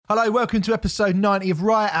Hello, welcome to episode 90 of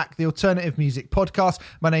Riot Act, the alternative music podcast.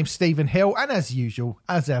 My name's Stephen Hill, and as usual,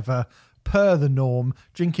 as ever, per the norm,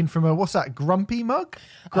 drinking from a, what's that, grumpy mug?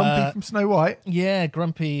 Grumpy from Snow White? Yeah,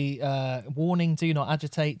 grumpy. Warning, do not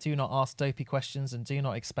agitate, do not ask dopey questions, and do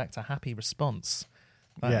not expect a happy response.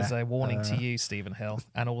 That is a warning to you, Stephen Hill,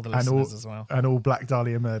 and all the listeners as well. And all Black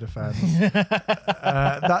Dahlia murder fans.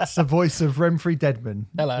 That's the voice of Renfrey Deadman,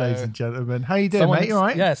 hello, ladies and gentlemen. How you doing, mate? You all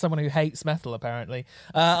right? Yeah, someone who hates metal, apparently.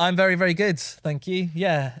 I'm very, very good, thank you.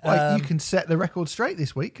 Yeah. Well, you can set the record straight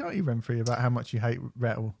this week, can't you, Renfrey, about how much you hate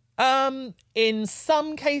metal? In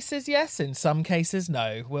some cases, yes. In some cases,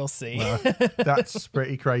 no. We'll see. Well, that's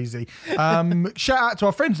pretty crazy. Shout out to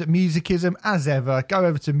our friends at Musicism, as ever. Go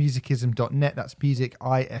over to musicism.net. That's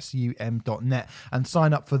musicisum.net, and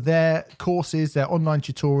sign up for their courses, their online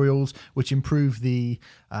tutorials, which improve the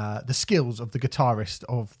skills of the guitarist,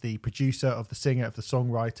 of the producer, of the singer, of the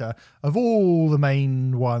songwriter, of all the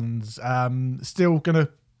main ones. Still going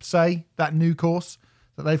to say that new course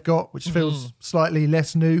that they've got, which feels slightly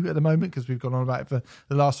less new at the moment because we've gone on about it for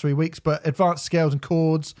the last 3 weeks, but advanced scales and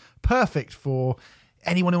chords, perfect for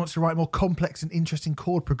anyone who wants to write more complex and interesting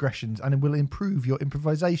chord progressions, and it will improve your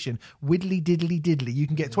improvisation. Widdly diddly diddly. You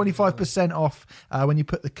can get 25% off when you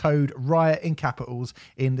put the code RIOT in capitals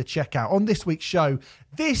in the checkout. On this week's show,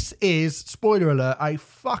 this is, spoiler alert, a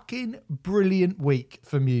fucking brilliant week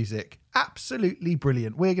for music. Absolutely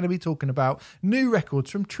brilliant. We're going to be talking about new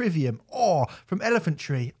records from Trivium, from Elephant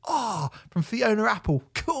Tree, from Fiona Apple,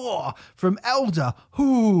 from Elder,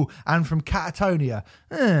 and from Catatonia.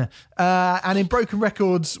 And in Broken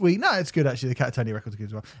Records, it's good actually, the Catatonia records are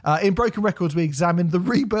good as well. In Broken Records, we examined the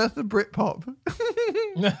rebirth of Britpop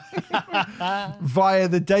via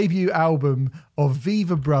the debut album of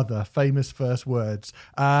Viva Brother, Famous First Words.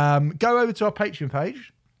 Go over to our Patreon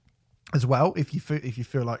page as well, if you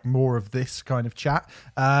feel like more of this kind of chat,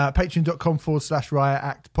 patreon.com/Riot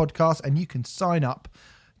Act podcast, and you can sign up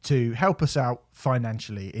to help us out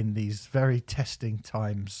financially in these very testing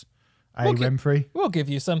times. Renfrey? We'll give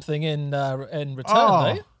you something in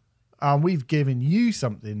return, though. We've given you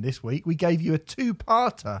something this week. We gave you a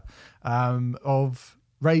two-parter of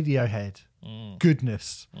Radiohead.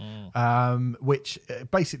 Goodness, which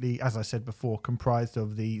basically, as I said before, comprised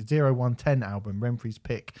of the 0110 album, Renfrey's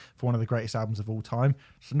pick for one of the greatest albums of all time.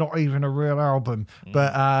 It's not even a real album,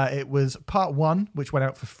 but it was part one, which went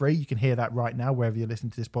out for free. You can hear that right now wherever you're listening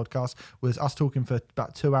to this podcast, was us talking for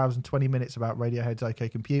about 2 hours and 20 minutes about Radiohead's OK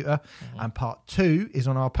Computer. And part two is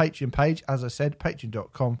on our Patreon page. As I said,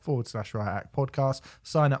 patreon.com/Riot Act podcast.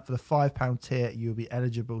 Sign up for the £5 tier. You'll be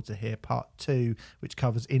eligible to hear part two, which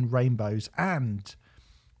covers In Rainbows and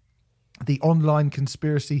the online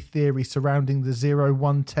conspiracy theory surrounding the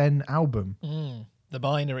 0110 album. The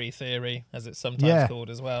binary theory, as it's sometimes called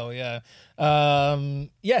as well. Yeah.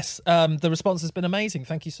 Yes. The response has been amazing.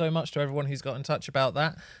 Thank you so much to everyone who's got in touch about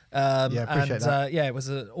that. Appreciate that. It was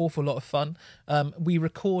an awful lot of fun. We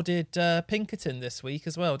recorded Pinkerton this week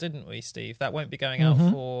as well, didn't we, Steve? That won't be going out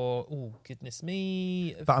for, goodness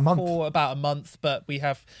me, about a month. For about a month, but we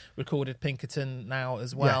have recorded Pinkerton now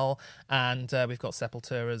as well. Yeah. And we've got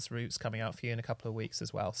Sepultura's Roots coming out for you in a couple of weeks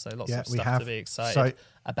as well. So lots of stuff to be excited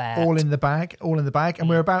about. All in the bag. And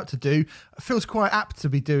we're about to do, it feels quite apt to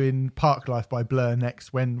be doing Park Life by Blur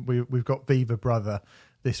next when we've got Viva Brother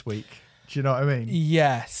this week. Do you know what I mean?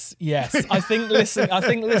 Yes. I think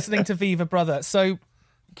listening to Viva Brother. So,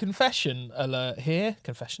 confession alert,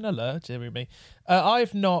 dear me.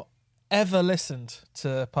 I've not ever listened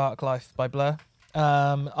to Park Life by Blur.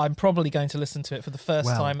 I'm probably going to listen to it for the first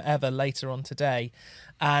time ever later on today,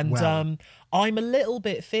 and I'm a little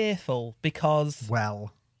bit fearful because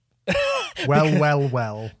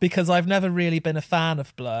because I've never really been a fan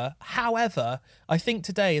of Blur. However, I think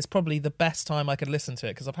today is probably the best time I could listen to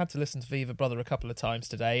it, because I've had to listen to Viva Brother a couple of times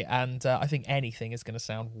today, and I think anything is going to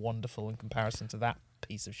sound wonderful in comparison to that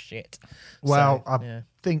piece of shit. I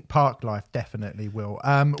think Park Life definitely will.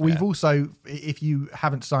 We've also, if you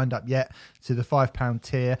haven't signed up yet to the £5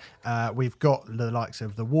 tier, we've got the likes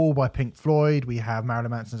of The Wall by Pink Floyd. We have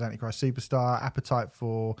Marilyn Manson's Antichrist Superstar, Appetite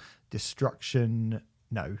for Destruction.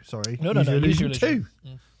 No, sorry. No. Illusion 2.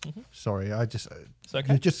 Sorry, I just. It's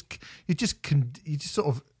okay.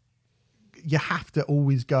 You have to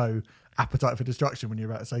always go Appetite for Destruction when you're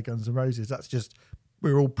about to say Guns N' Roses. That's just,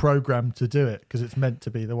 we're all programmed to do it because it's meant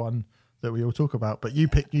to be the one that we all talk about. But you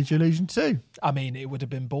picked Use Your Illusion too. I mean, it would have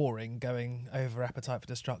been boring going over Appetite for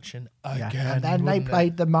Destruction again. Yeah. And then they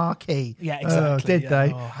played the marquee. Yeah, exactly. Did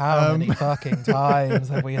they? Oh, how many fucking times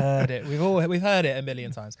have we heard it? We've heard it a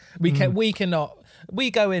million times. We cannot.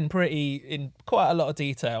 We go in quite a lot of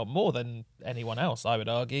detail, more than anyone else, I would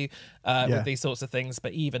argue, with these sorts of things.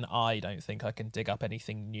 But even I don't think I can dig up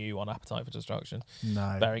anything new on Appetite for Destruction.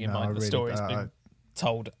 No, bearing in mind the really story's been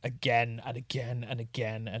told again and again and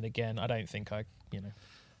again and again. I don't think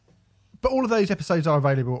But all of those episodes are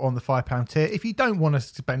available on the £5 tier. If you don't want to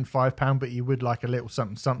spend £5, but you would like a little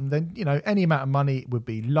something, then any amount of money would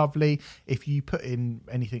be lovely. If you put in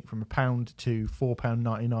anything from £1 to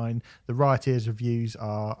 £4.99, the Rioters reviews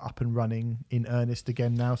are up and running in earnest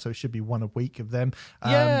again now, so it should be one a week of them.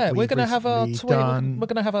 We're going to have our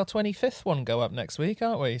 25th one go up next week,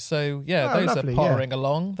 aren't we? So those lovely, are pottering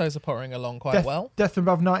along. Those are pottering along quite well. Death and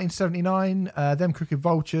Above 1979, Them Crooked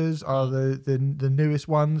Vultures are the newest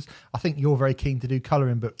ones. I think you're very keen to do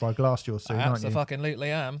Colouring Book by Glassjaw soon, aren't you?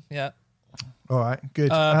 Absolutely am, yeah. All right, good.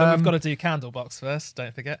 But we've got to do Candlebox first,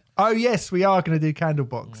 don't forget. Oh, yes, we are going to do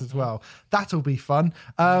Candlebox as well. That'll be fun.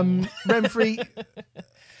 Renfrey...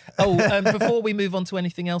 Before we move on to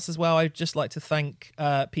anything else as well, I'd just like to thank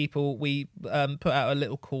people. We put out a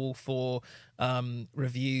little call for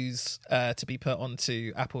reviews to be put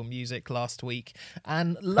onto Apple Music last week,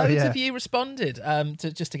 and loads of you responded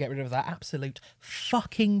to get rid of that absolute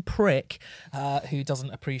fucking prick who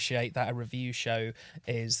doesn't appreciate that a review show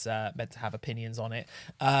is meant to have opinions on it.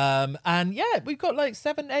 And we've got like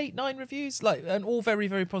 7, 8, 9 reviews, and all very,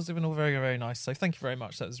 very positive and all very, very nice. So thank you very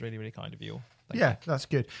much. That was really, really kind of you all. That's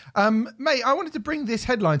good. Mate, I wanted to bring this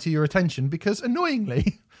headline to your attention because,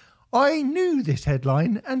 annoyingly, I knew this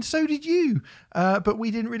headline and so did you, but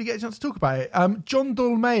we didn't really get a chance to talk about it. John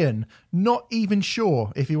Dolmayan, not even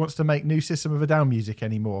sure if he wants to make new System of a Down music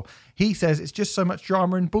anymore. He says it's just so much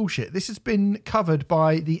drama and bullshit. This has been covered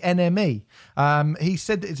by the NME. He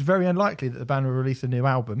said that it's very unlikely that the band will release a new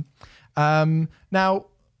album. Now,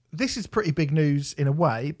 this is pretty big news in a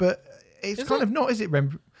way, but it's of not, is it,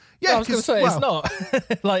 Rem? Yeah, I was going to say it's not.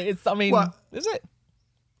 Is it?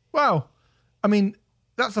 Well, I mean,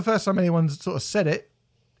 that's the first time anyone's sort of said it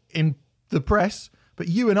in the press, but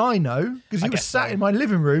you and I know, because you were sat in my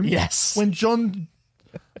living room when John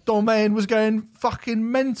Dolmayan was going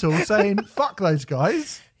fucking mental saying, fuck those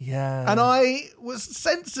guys. Yeah. And I was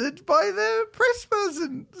censored by the press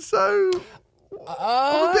person. So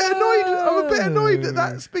I'm a bit annoyed that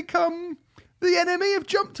that's become... The NME have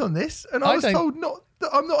jumped on this, and I was told that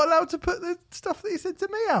I'm not allowed to put the stuff that he said to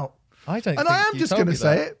me out. I don't. And I am just going to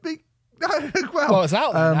say it. Well, it's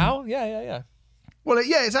out there now. Yeah. Well,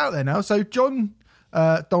 it's out there now. So John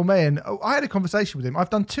Dolmayan, I had a conversation with him.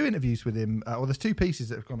 I've done 2 interviews with him. There's 2 pieces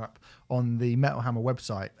that have gone up on the Metal Hammer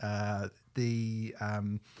website. The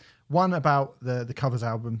one about the covers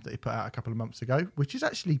album that he put out a couple of months ago, which is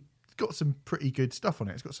actually got some pretty good stuff on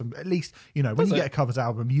it. It's got some, at least, when you get a covers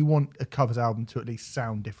album, you want a covers album to at least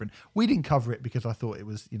sound different. We didn't cover it because I thought it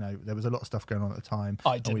was, there was a lot of stuff going on at the time.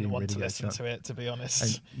 I didn't want to listen to it, to be honest.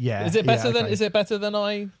 And, is it better than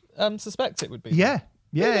I suspect it would be? Yeah,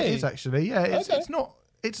 really? It is actually. Yeah,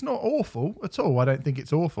 it's not awful at all. I don't think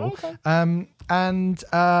it's awful. Okay.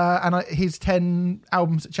 His 10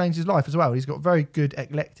 albums that changed his life as well. He's got very good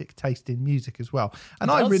eclectic taste in music as well.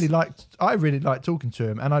 And I really liked talking to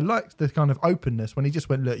him, and I liked the kind of openness when he just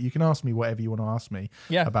went, look, you can ask me whatever you want to ask me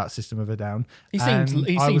about System of a Down. He seems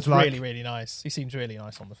really, really nice. He seems really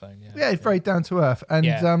nice on the phone. Yeah, he's very down to earth.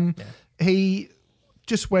 And he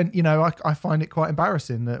just went, I find it quite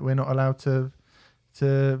embarrassing that we're not allowed to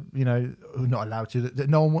not allowed to, that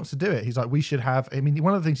no one wants to do it. He's like, we should have,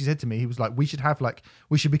 one of the things he said to me, he was like, we should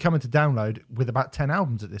be coming to download with about 10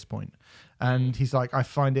 albums at this point. And he's like, I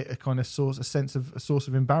find it a source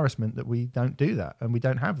of embarrassment that we don't do that and we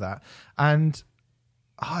don't have that. And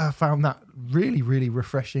I found that really, really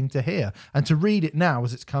refreshing to hear and to read it now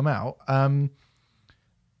as it's come out.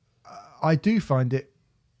 I do find it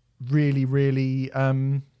really, really,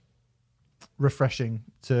 refreshing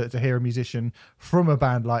to hear a musician from a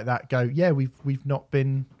band like that go, we've not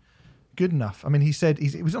been good enough. I mean, he said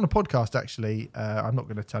it was on a podcast actually. I'm not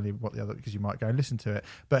going to tell you what the other, because you might go and listen to it.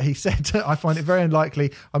 But he said, I find it very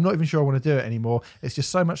unlikely. I'm not even sure I want to do it anymore. It's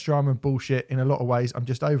just so much drama and bullshit. In a lot of ways, I'm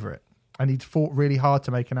just over it. And he'd fought really hard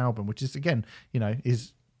to make an album, which is again,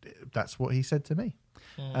 that's what he said to me.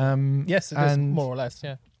 Yes, it is more or less.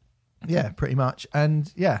 Yeah. Yeah, pretty much.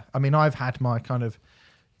 And I've had my kind of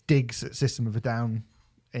digs at System of a Down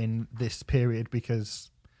in this period because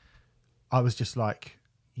I was just like,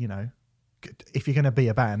 if you're going to be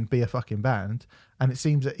a band, be a fucking band. And it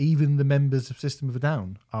seems that even the members of System of a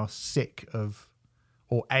Down are sick of,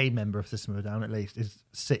 or a member of System of a Down at least, is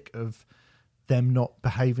sick of them not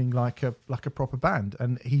behaving like a proper band.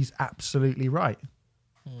 And he's absolutely right.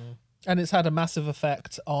 And it's had a massive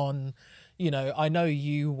effect on, I know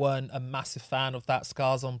you weren't a massive fan of that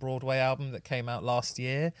Scars on Broadway album that came out last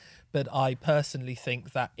year, but I personally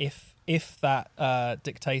think that if that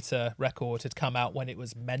Dictator record had come out when it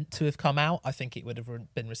was meant to have come out, I think it would have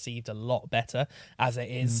been received a lot better. As it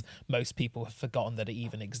is, most people have forgotten that it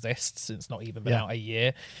even exists. It's not even been out a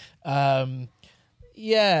year. I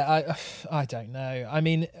don't know. I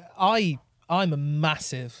mean, I'm a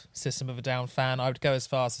massive System of a Down fan. I would go as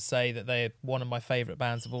far as to say that they're one of my favourite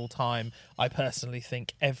bands of all time. I personally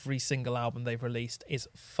think every single album they've released is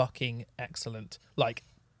fucking excellent. Like,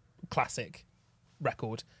 classic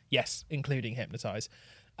record. Yes, including Hypnotise.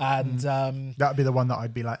 And that'd be the one that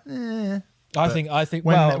I'd be like, eh. I think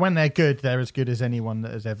when they're good, they're as good as anyone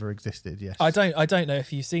that has ever existed. Yes. I don't know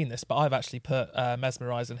if you've seen this, but I've actually put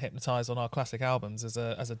Mesmerise and Hypnotise on our classic albums as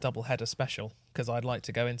a double header special, because I'd like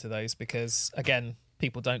to go into those, because again,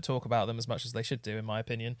 people don't talk about them as much as they should do, in my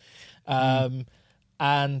opinion. So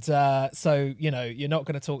you're not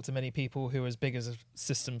going to talk to many people who are as big as a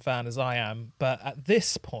System fan as I am, but at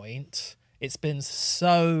this point, it's been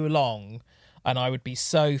so long, and I would be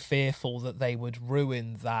so fearful that they would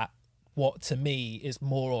ruin that. What to me is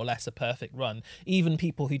more or less a perfect run. Even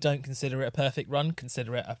people who don't consider it a perfect run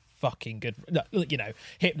consider it a fucking good.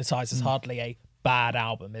 Hypnotise is hardly a bad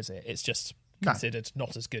album, is it? It's just considered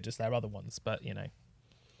not as good as their other ones. But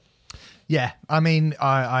yeah. I mean,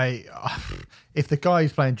 I if the guy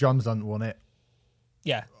who's playing drums doesn't want it,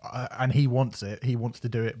 yeah, and he wants it, he wants to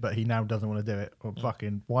do it, but he now doesn't want to do it. Well,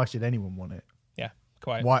 fucking, why should anyone want it? Yeah,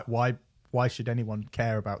 quite. Why should anyone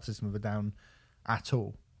care about System of a Down at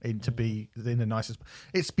all? To be in the nicest,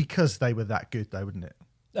 it's because they were that good, though, wouldn't it?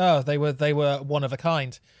 Oh, they were one of a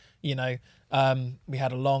kind. We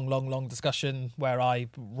had a long discussion where I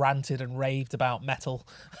ranted and raved about metal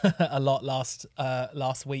a lot last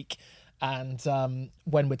week, and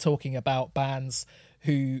when we're talking about bands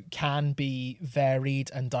who can be varied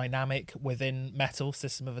and dynamic within metal,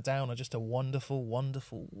 System of a Down are just a wonderful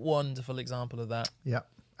example of that. Yeah,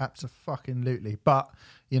 absolutely. But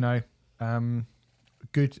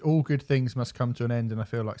all good things must come to an end, and I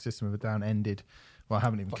feel like System of a Down ended. Well, I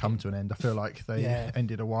haven't even come to an end. I feel like they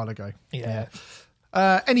ended a while ago. Yeah.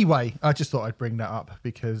 Anyway, I just thought I'd bring that up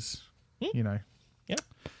because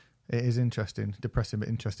it is interesting, depressing but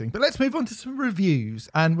interesting. But let's move on to some reviews,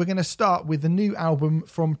 and we're going to start with the new album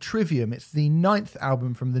from Trivium. It's the 9th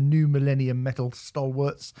album from the new millennium metal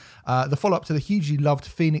stalwarts, the follow-up to the hugely loved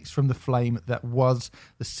Phoenix from the Flame that was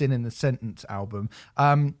the Sin in the Sentence album.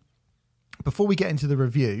 Before we get into the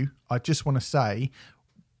review, I just want to say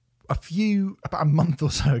about a month or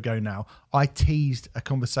so ago now, I teased a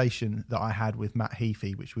conversation that I had with Matt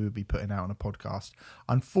Heafy, which we would be putting out on a podcast.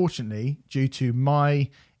 Unfortunately, due to my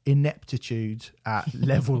ineptitude at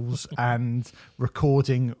levels and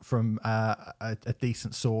recording from a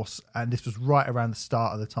decent source, and this was right around the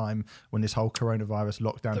start of the time when this whole coronavirus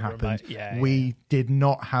lockdown happened, we did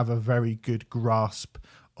not have a very good grasp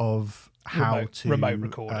of how to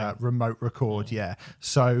remote record.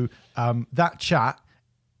 So that chat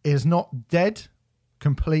is not dead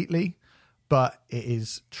completely, but it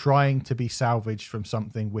is trying to be salvaged from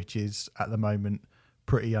something which is at the moment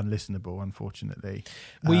pretty unlistenable, unfortunately.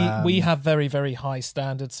 We have very, very high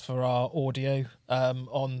standards for our audio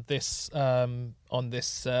on this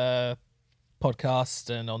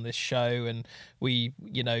podcast and on this show, and we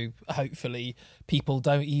hopefully people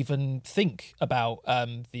don't even think about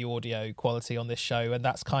the audio quality on this show, and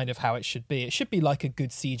that's kind of how it should be. It should be like a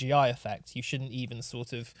good CGI effect. You shouldn't even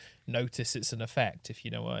sort of notice it's an effect, if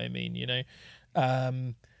you know what I mean,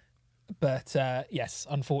 but yes,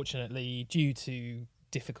 unfortunately, due to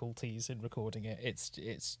difficulties in recording it,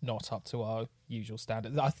 it's not up to our usual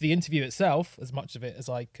standard. The interview itself, as much of it as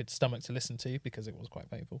I could stomach to listen to, because it was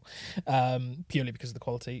quite painful, purely because of the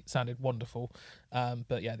quality, sounded wonderful,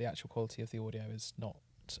 but yeah, the actual quality of the audio is not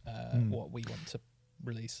what we want to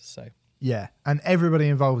release. So yeah, and everybody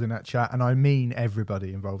involved in that chat, and I mean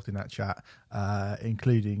everybody involved in that chat,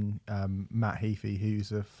 including Matt Heafy,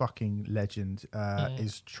 who's a fucking legend,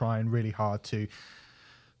 is trying really hard to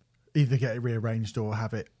either get it rearranged or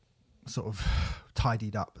have it sort of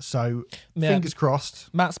tidied up. So fingers crossed.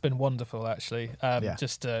 Matt's been wonderful, actually.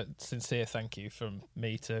 Just a sincere thank you from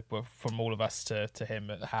me from all of us to him,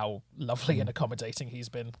 how lovely and accommodating he's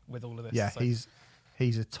been with all of this. Yeah, so.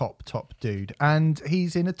 he's a top dude, and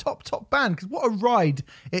he's in a top band, because what a ride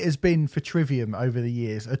it has been for Trivium over the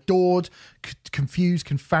years. Adored, confused,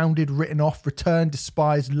 confounded, written off, returned,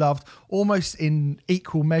 despised, loved, almost in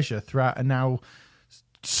equal measure throughout a now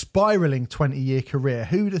spiraling 20-year career.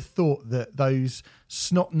 Who'd have thought that those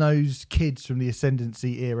snot-nosed kids from the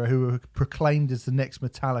Ascendancy era who were proclaimed as the next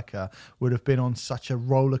Metallica would have been on such a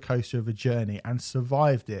roller coaster of a journey and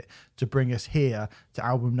survived it to bring us here to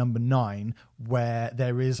album number 9, where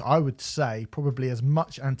there is, I would say, probably as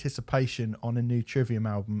much anticipation on a new Trivium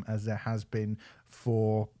album as there has been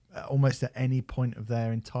for almost at any point of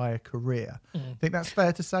their entire career. Think that's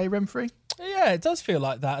fair to say, Remfrey? Yeah, it does feel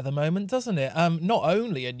like that at the moment, doesn't it? Not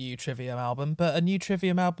only a new Trivium album, but a new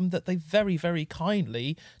Trivium album that they very, very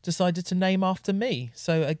kindly decided to name after me.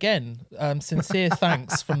 So again, sincere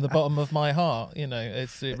thanks from the bottom of my heart. You know, it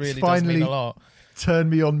really does mean a lot. Turn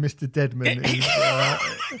Me On, Mr. Deadman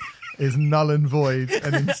is null and void,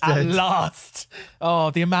 and instead, at last,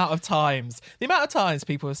 the amount of times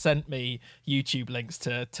people have sent me YouTube links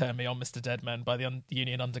to Turn Me On, Mr. Deadman by the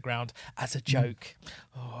Union Underground as a joke.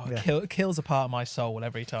 Kills a part of my soul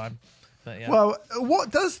every time. But, yeah. Well, what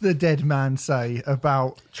does the Dead Man say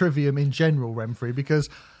about Trivium in general, Remfrey? Because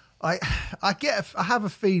I have a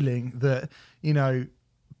feeling that, you know,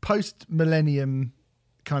 post millennium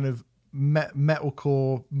kind of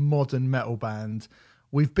metalcore modern metal band,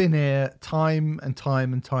 we've been here time and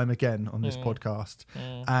time again on this podcast,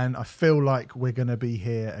 and I feel like we're going to be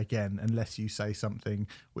here again unless you say something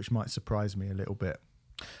which might surprise me a little bit.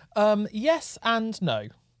 Yes and no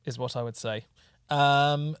is what I would say.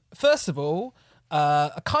 First of all,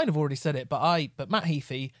 I kind of already said it, but Matt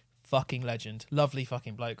Heafy, fucking legend, lovely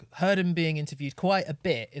fucking bloke. Heard him being interviewed quite a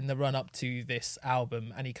bit in the run up to this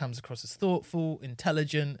album, and he comes across as thoughtful,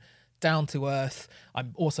 intelligent, down to earth.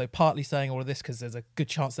 I'm also partly saying all of this because there's a good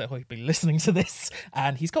chance that he'll be listening to this,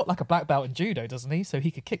 and he's got like a black belt in judo, doesn't he? So he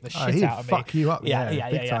could kick the shit out of me. Fuck you up,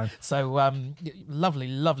 big time. So lovely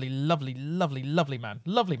man.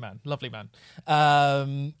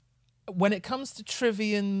 When it comes to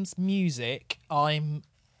Trivium's music, I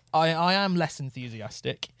am less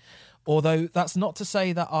enthusiastic, although that's not to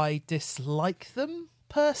say that I dislike them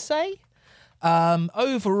per se.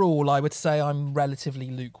 Overall, I would say I'm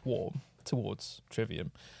relatively lukewarm towards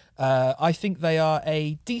Trivium. I think they are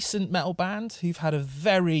a decent metal band who've had a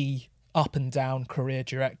very up and down career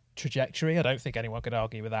trajectory. I don't think anyone could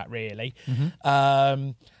argue with that, really.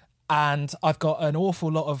 And I've got an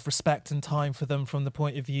awful lot of respect and time for them from the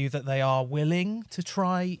point of view that they are willing to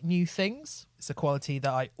try new things. It's a quality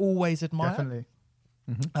that I always admire. Definitely.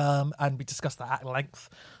 And we discussed that at length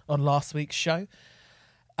on last week's show.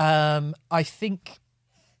 I think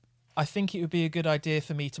it would be a good idea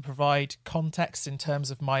for me to provide context in terms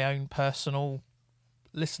of my own personal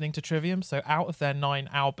listening to Trivium. So out of their 9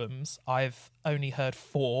 albums, I've only heard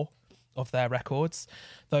 4 of their records.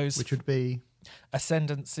 Those, which would be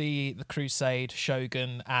Ascendancy, The Crusade,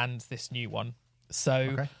 Shogun, and this new one.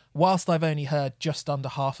 So whilst I've only heard just under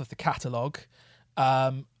half of the catalogue,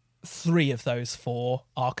 3 of those 4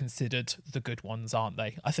 are considered the good ones, aren't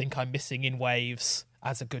they? I think I'm missing In Waves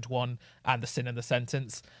as a good one, and The Sin and the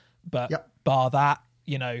Sentence, but bar that,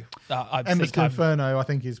 you know, Embers to Inferno, I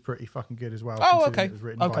think, is pretty fucking good as well. Oh, okay. It was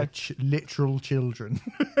written by literal children.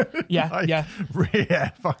 Yeah.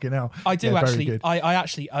 Fucking hell. I do actually. I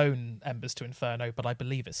actually own Embers to Inferno, but I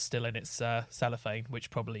believe it's still in its cellophane, which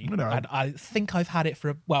probably. And I think I've had it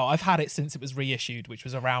I've had it since it was reissued, which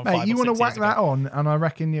was around. Mate, 5 you want to whack that on, and I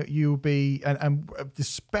reckon you'll be, and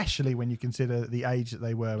especially when you consider the age that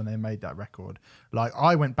they were when they made that record. Like,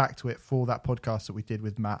 I went back to it for that podcast that we did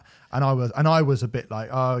with Matt, and I was a bit like,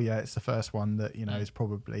 oh yeah, it's the first one that, you know, is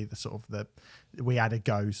probably the sort of the we had a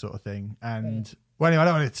go sort of thing. And well, anyway, I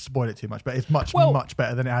don't want to spoil it too much, but it's much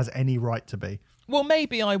better than it has any right to be. Well,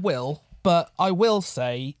 maybe I will, but I will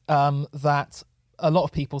say that a lot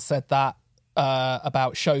of people said that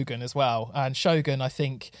about Shogun as well, and Shogun, I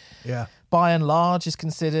think, by and large, is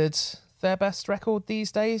considered their best record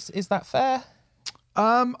these days. Is that fair?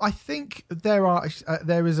 I think there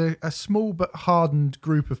is a small but hardened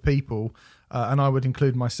group of people, and I would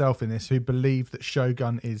include myself in this, who believe that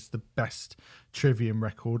Shogun is the best Trivium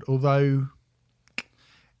record, although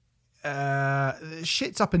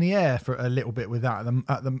shit's up in the air for a little bit with that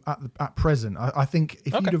at present. I think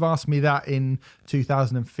if you'd have asked me that in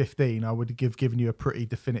 2015, I would have given you a pretty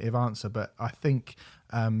definitive answer, but I think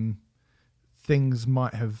things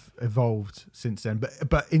might have evolved since then.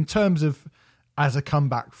 But in terms of as a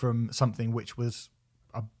comeback from something which was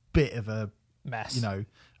a bit of a mess,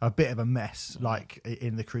 like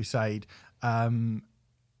in The Crusade, and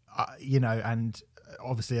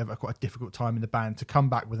obviously have quite a difficult time in the band, to come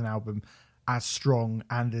back with an album as strong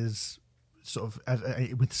and as sort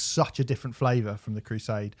of with such a different flavour from the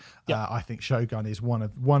Crusade. I think Shogun is one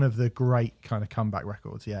of the great kind of comeback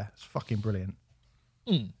records. Yeah, it's fucking brilliant.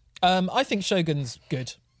 I think Shogun's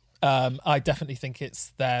good. I definitely think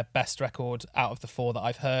it's their best record out of the 4 that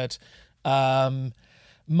I've heard.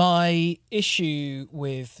 My issue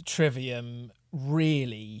with Trivium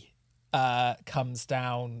really comes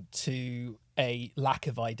down to a lack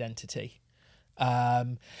of identity.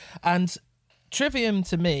 And Trivium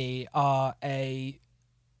to me are a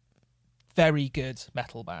very good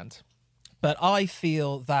metal band. But I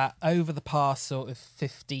feel that over the past sort of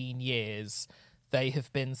 15 years, they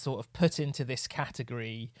have been sort of put into this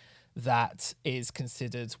category that is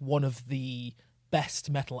considered one of the best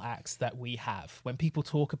metal acts that we have. When people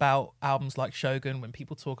talk about albums like Shogun, when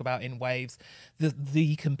people talk about In Waves,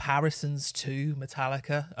 the comparisons to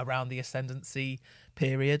Metallica around the Ascendancy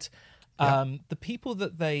period, the people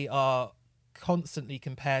that they are constantly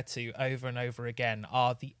compared to over and over again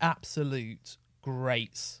are the absolute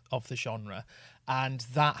greats of the genre, and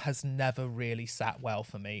that has never really sat well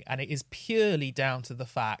for me. And it is purely down to the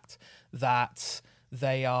fact that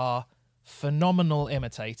they are phenomenal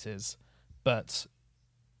imitators but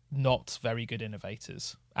not very good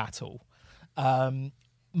innovators at all.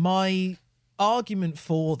 My argument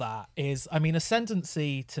for that is, I mean,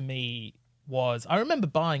 Ascendancy to me I remember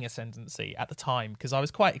buying Ascendancy at the time because I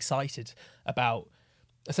was quite excited about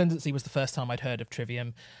Ascendancy. Was the first time I'd heard of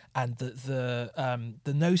Trivium, and the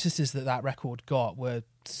notices that record got were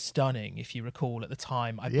stunning. If you recall, at the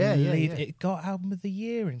time, I believe it got Album of the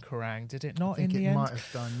Year in Kerrang, did it not? I think in the it end, might have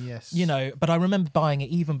done, yes. You know, but I remember buying it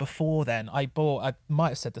even before then. I might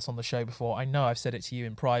have said this on the show before. I know I've said it to you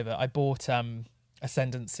in private. I bought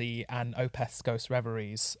Ascendancy and Opeth's Ghost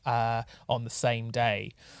Reveries on the same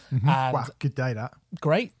day. Mm-hmm. And wow, good day that.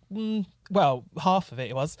 Great. Well, half of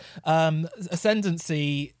it was.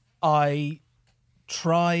 Ascendancy, I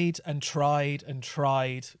tried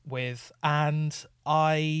with, and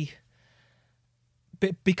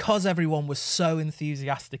because everyone was so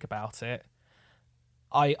enthusiastic about it,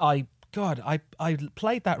 I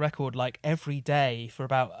played that record like every day for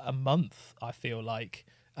about a month, I feel like.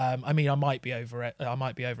 I mean, I might be over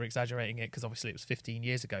exaggerating it because obviously it was 15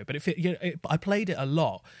 years ago. But I played it a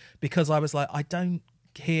lot because I was like, I don't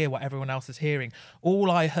hear what everyone else is hearing. All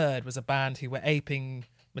I heard was a band who were aping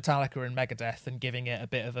Metallica and Megadeth and giving it a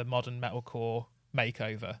bit of a modern metalcore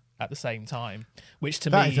makeover at the same time, which to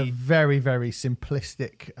me, that is a very, very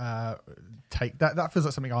simplistic take. That feels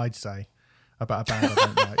like something I'd say about a band I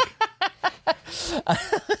don't like.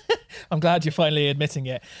 I'm glad you're finally admitting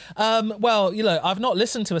it. Well, you know, I've not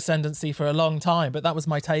listened to Ascendancy for a long time, but that was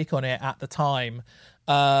my take on it at the time.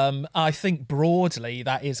 I think broadly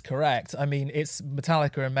that is correct. I mean, it's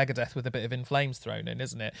Metallica and Megadeth with a bit of In Flames thrown in,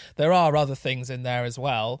 isn't it? There are other things in there as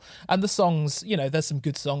well. And the songs, you know, there's some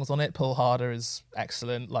good songs on it. Pull Harder is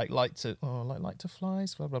excellent, like Light to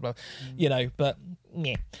Flies, blah, blah, blah. You know, but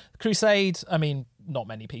yeah. Crusade, I mean, not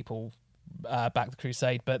many people back the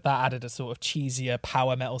Crusade, but that added a sort of cheesier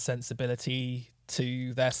power metal sensibility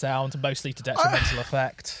to their sound, mostly to detrimental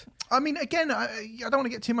effect. I mean, again, I don't want to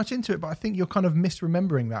get too much into it, but I think you're kind of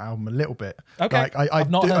misremembering that album a little bit. Okay, like, I've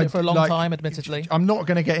not heard it for a long time, admittedly. I'm not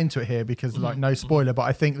going to get into it here because, like, no spoiler, but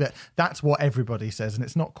I think that's what everybody says, and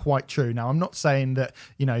it's not quite true. Now, I'm not saying that,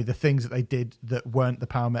 you know, the things that they did that weren't the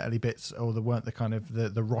power metal-y bits or that weren't the kind of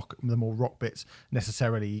the more rock bits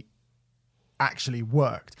necessarily actually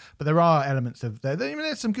worked, but there are elements of there. I mean,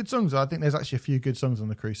 there's some good songs. I think there's actually a few good songs on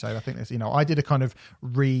the Crusade. I think there's, you know, I did a kind of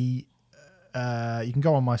you can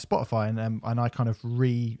go on my Spotify and I kind of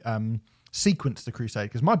sequenced the Crusade,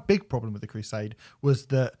 because my big problem with the Crusade was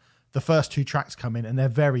that the first 2 tracks come in and they're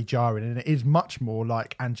very jarring, and it is much more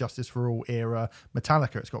like And Justice for All era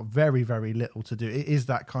Metallica. It's got very, very little to do. It is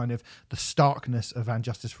that kind of the starkness of And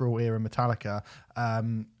Justice for All era Metallica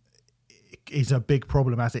is a big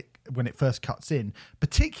problem when it first cuts in,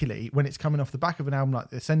 particularly when it's coming off the back of an album like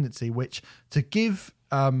The Ascendancy, which, to give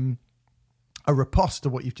a riposte to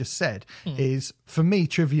what you've just said, is, for me,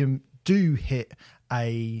 Trivium do hit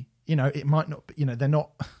a, you know, it might not, you know, they're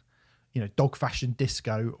not, you know, Dog Fashion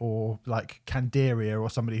Disco or like Canderia or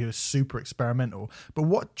somebody who is super experimental, but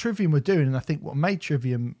what Trivium were doing, and I think what made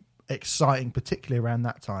Trivium exciting, particularly around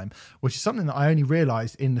that time, which is something that I only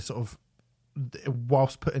realised in the sort of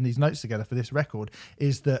whilst putting these notes together for this record,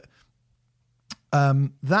 is that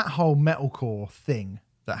that whole metalcore thing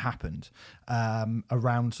that happened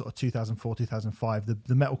around sort of 2004, 2005, the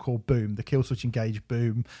metalcore boom, the Killswitch Engage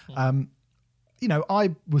boom, you know,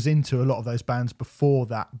 I was into a lot of those bands before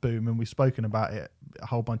that boom, and we've spoken about it a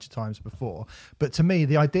whole bunch of times before. But to me,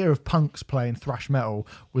 the idea of punks playing thrash metal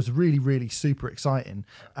was really, really super exciting.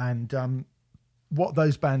 And what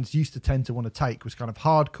those bands used to tend to want to take was kind of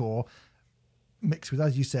hardcore mixed with,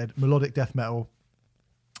 as you said, melodic death metal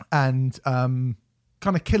and kind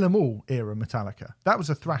of Kill 'Em All era Metallica. That was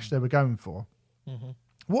the thrash they were going for. Mm-hmm.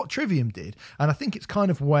 What Trivium did, and I think it's kind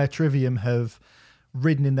of where Trivium have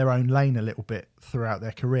ridden in their own lane a little bit throughout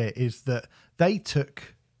their career, is that they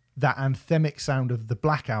took that anthemic sound of the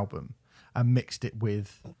Black Album and mixed it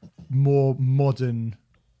with more modern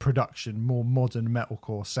production, more modern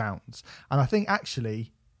metalcore sounds. And I think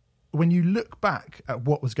actually, when you look back at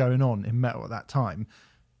what was going on in metal at that time,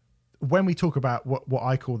 when we talk about what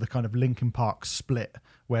I call the kind of Linkin Park split,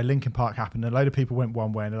 where Linkin Park happened, a load of people went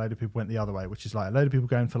one way and a load of people went the other way, which is like a load of people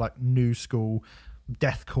going for like new school,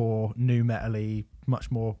 deathcore, new metal-y, much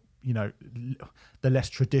more, you know, the less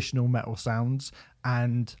traditional metal sounds,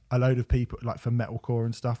 and a load of people like for metalcore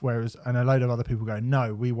and stuff, and a load of other people going,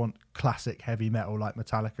 no, we want classic heavy metal like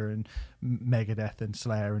Metallica and Megadeth and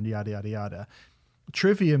Slayer and yada yada yada.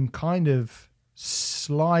 Trivium kind of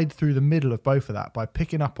slide through the middle of both of that by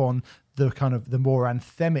picking up on the kind of the more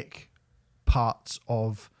anthemic parts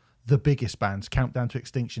of the biggest bands, Countdown to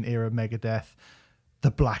Extinction era Megadeth, the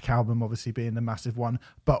Black Album obviously being the massive one,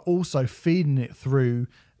 but also feeding it through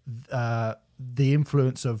the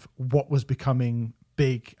influence of what was becoming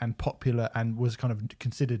big and popular and was kind of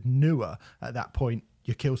considered newer at that point.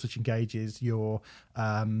 Your Killswitch Engages, your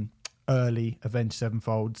early Avenged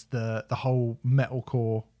Sevenfolds, the whole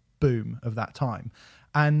metalcore boom of that time.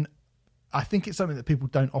 And I think it's something that people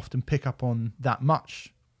don't often pick up on that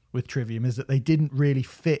much with Trivium, is that they didn't really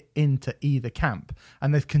fit into either camp,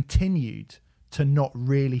 and they've continued to not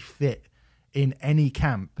really fit in any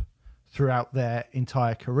camp throughout their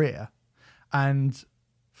entire career. And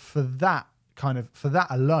for that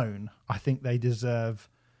alone, I think they deserve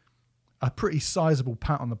a pretty sizable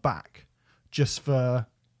pat on the back, just for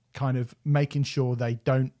kind of making sure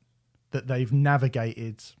that they've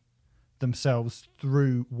navigated themselves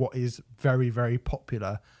through what is very, very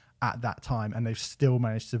popular at that time. And they've still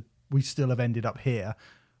we still have ended up here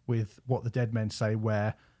with What the Dead Men Say,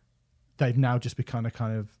 where they've now just become a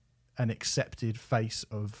kind of an accepted face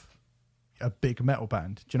of a big metal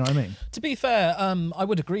band. Do you know what I mean? To be fair, I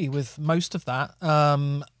would agree with most of that.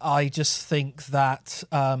 I just think that,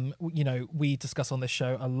 we discuss on this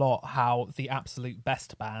show a lot how the absolute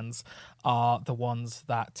best bands are the ones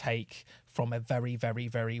that take from a very, very,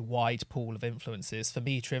 very wide pool of influences. For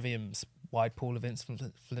me, Trivium's wide pool of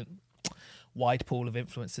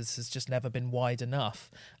influences has just never been wide enough.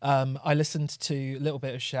 I listened to a little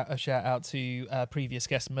bit of shout out to previous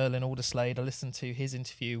guest Merlin Alderslade. I listened to his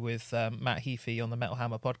interview with Matt Heafy on the Metal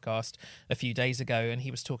Hammer podcast a few days ago, and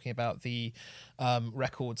he was talking about the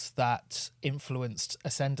records that influenced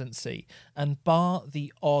Ascendancy, and bar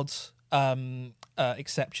the odd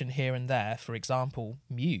exception here and there, for example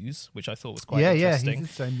Muse, which I thought was quite interesting. Yeah, he did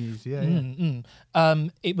say Muse,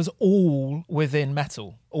 it was all within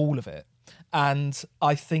metal, all of it. And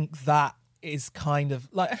I think that is kind of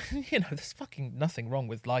like, there's fucking nothing wrong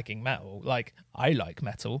with liking metal. Like, I like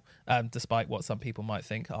metal, despite what some people might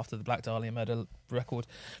think after the Black Dahlia Murder record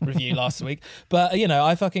review last week. But,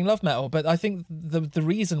 I fucking love metal. But I think the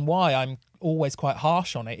reason why I'm always quite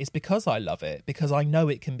harsh on it is because I love it, because I know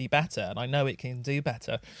it can be better and I know it can do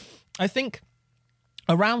better. I think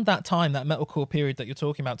around that time, that metalcore period that you're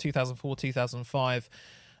talking about, 2004, 2005,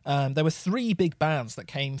 there were three big bands that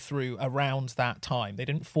came through around that time. They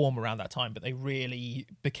didn't form around that time, but they really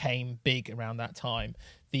became big around that time.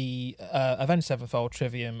 The Avenged Sevenfold,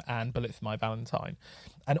 Trivium, and Bullet for My Valentine.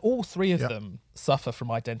 And all three of them suffer from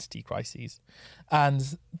identity crises.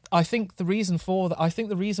 And I think the reason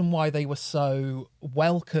why they were so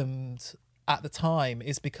welcomed at the time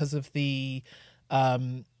is because of the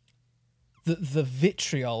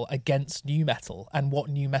vitriol against nu metal and what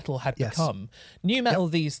nu metal had become. Nu metal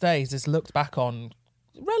these days is looked back on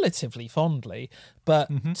relatively fondly, but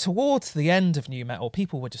towards the end of nu metal,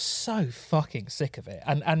 people were just so fucking sick of it,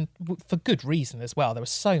 and for good reason as well. There was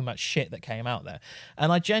so much shit that came out there,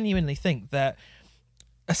 and I genuinely think that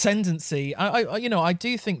Ascendancy, I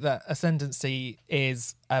do think that Ascendancy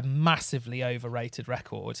is a massively overrated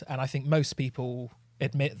record, and I think most people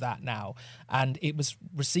admit that now, and it was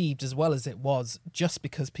received as well as it was just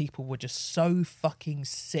because people were just so fucking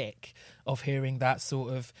sick of hearing that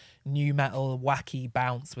sort of nu metal wacky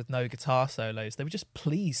bounce with no guitar solos. They were just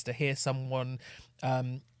pleased to hear someone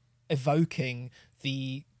evoking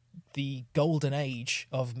the golden age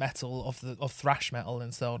of metal, of thrash metal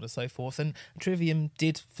and so on and so forth, and Trivium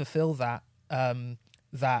did fulfill that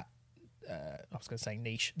that I was going to say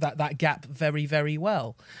niche, that gap very, very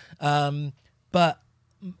well. But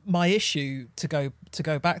my issue, to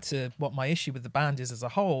go back to what my issue with the band is as a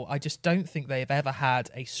whole, I just don't think they've ever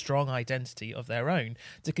had a strong identity of their own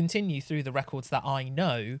to continue through the records that I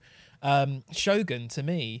know. Shogun, to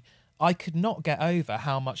me, I could not get over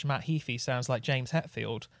how much Matt Heafy sounds like James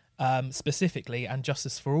Hetfield, specifically, and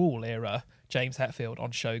Justice for All era James Hetfield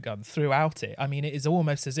on Shogun throughout it. I mean, it is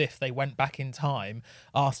almost as if they went back in time,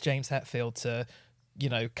 asked James Hetfield to,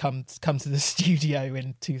 come to the studio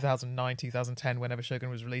in 2009, 2010, whenever Shogun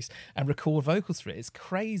was released, and record vocals for it. It's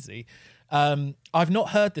crazy. I've not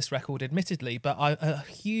heard this record, admittedly, but a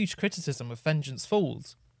huge criticism of Vengeance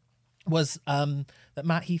Falls was that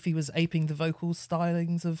Matt Heafy was aping the vocal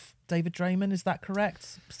stylings of David Draiman. Is that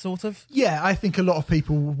correct? Sort of? Yeah, I think a lot of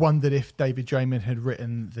people wondered if David Draiman had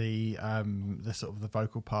written the sort of the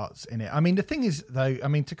vocal parts in it. I mean, the thing is, though, I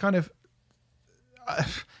mean, to kind of,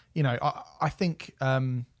 I think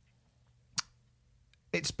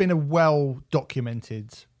it's been a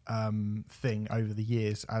well-documented thing over the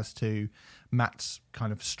years as to Matt's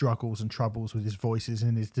kind of struggles and troubles with his voices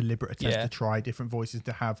and his deliberate attempt to try different voices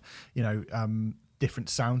to have, different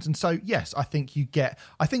sounds. And so, yes, I think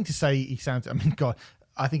to say he sounds, I mean, God,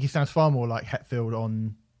 I think he sounds far more like Hetfield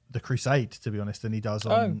on The Crusade, to be honest, than he does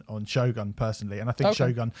on Shogun, personally. And I think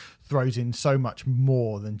Shogun throws in so much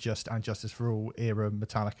more than just And Justice for All era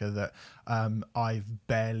Metallica that I've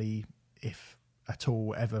barely, if at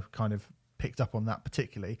all, ever kind of picked up on that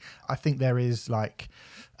particularly. I think there is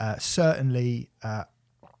certainly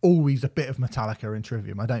always a bit of Metallica in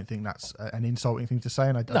Trivium. I don't think that's an insulting thing to say,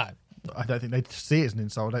 and I don't think they see it as an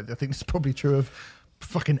insult. I think it's probably true of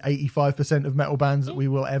fucking 85% of metal bands that we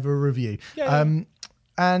will ever review. And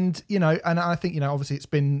and I think obviously it's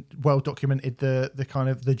been well documented, the kind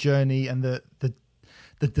of the journey and the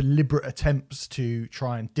deliberate attempts to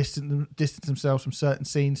try and distance themselves from certain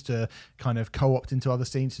scenes, to kind of co-opt into other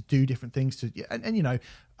scenes, to do different things,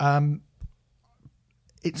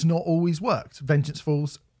 it's not always worked. Vengeance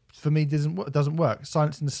Falls for me doesn't work.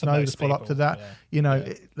 Silence in the Snow, to follow up to that,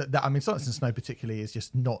 I mean, Silence in the Snow particularly is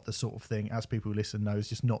just not the sort of thing, as people who listen know, is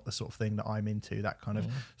just not the sort of thing that I'm into, that kind of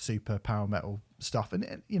super power metal stuff.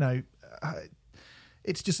 And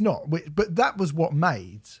it's just not. But that was what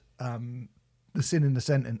made The Sin in the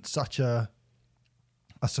Sentence such a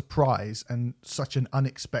surprise and such an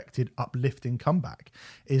unexpected, uplifting comeback,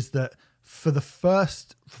 is that for the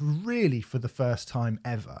first time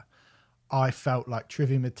ever, I felt like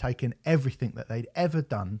Trivium had taken everything that they'd ever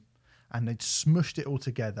done and they'd smushed it all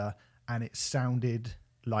together, and it sounded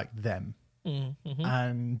like them. Mm-hmm.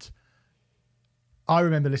 And I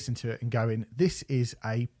remember listening to it and going, this is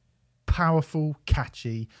a powerful,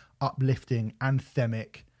 catchy, uplifting,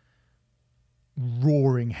 anthemic,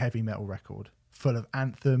 roaring heavy metal record full of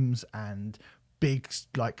anthems and big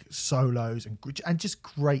solos and just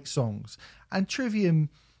great songs. And Trivium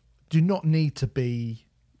do not need to be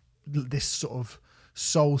this sort of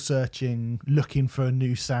soul searching, looking for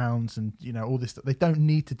new sounds and all this stuff. They don't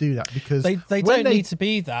need to do that, because they don't need to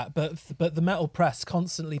be that, but the metal press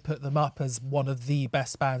constantly put them up as one of the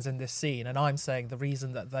best bands in this scene, and I'm saying the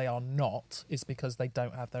reason that they are not is because they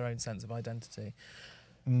don't have their own sense of identity.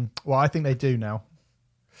 Well, I think they do now.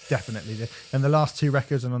 Definitely. And the last two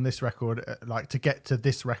records and on this record, to get to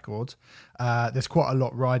this record, there's quite a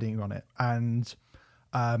lot riding on it. And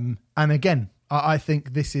again, I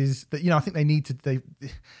think this is that, I think they need to,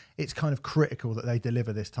 it's kind of critical that they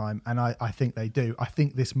deliver this time. And I think they do. I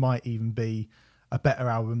think this might even be a better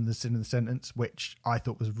album than Sin in the Sentence, which I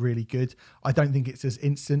thought was really good. I don't think it's as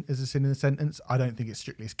instant as a Sin in the Sentence. I don't think it's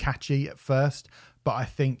strictly as catchy at first, but I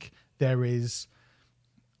think there is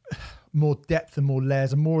more depth and more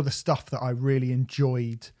layers and more of the stuff that I really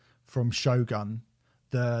enjoyed from Shogun,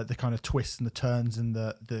 the kind of twists and the turns and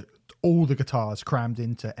the all the guitars crammed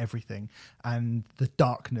into everything, and the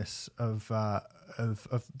darkness of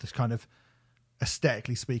this kind of,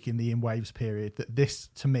 aesthetically speaking, the In Waves period. That this,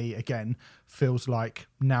 to me, again, feels like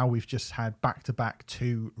now we've just had back-to-back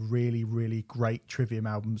two really, really great Trivium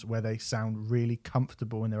albums where they sound really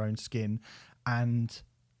comfortable in their own skin and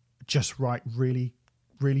just write really,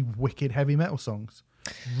 really wicked heavy metal songs.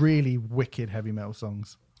 Really wicked heavy metal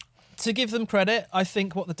songs. To give them credit, I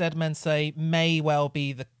think what the Dead Men Say may well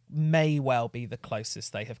be the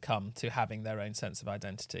closest they have come to having their own sense of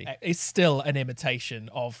identity. It's still an imitation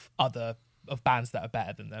of bands that are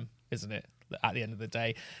better than them, isn't it? At the end of the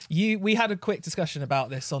day, we had a quick discussion about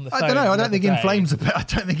this on the phone. I don't know. I don't think In Flames are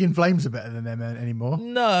better than them anymore.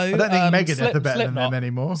 No, I don't think Megadeth are better than them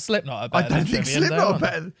anymore. Slipknot are better. I don't think Slipknot are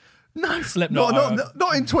better. No, Slipknot.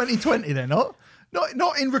 Not in 2020. They're not.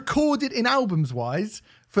 not in recorded in albums wise.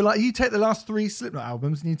 For like, you take the last 3 Slipknot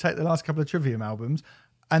albums and you take the last couple of Trivium albums,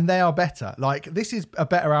 and they are better. Like, this is a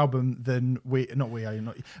better album than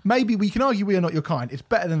maybe we can argue We Are Not Your Kind. It's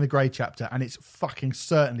better than The Grey Chapter, and it's fucking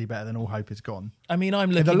certainly better than All Hope Is Gone. I mean, I'm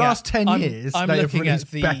looking in the last 10 years, I'm they have looking released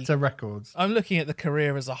at the better records. I'm looking at the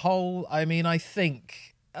career as a whole. I mean, I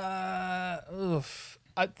think the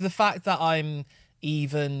fact that I'm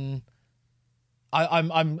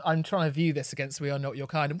trying to view this against We Are Not Your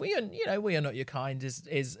Kind, and We Are Not Your Kind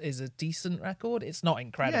is a decent record. It's not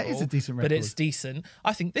incredible. Yeah, it's a decent record, but it's decent.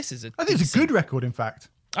 I think this is I think it's a good record. In fact,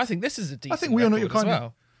 I think this is a decent. I think We Are Not Your Kind as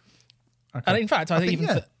well. Okay. And in fact, I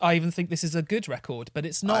even think this is a good record, but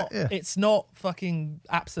it's not. It's not fucking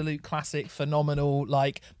absolute classic, phenomenal,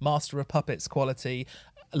 like Master of Puppets quality,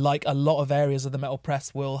 like a lot of areas of the metal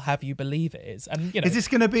press will have you believe it is. And is this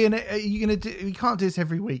going to be are you going to do? You can't do this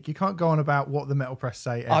every week. You can't go on about what the metal press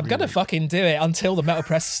say. I'm going to fucking do it until the metal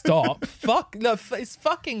press stop.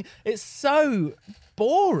 It's so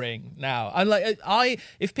boring now. And like,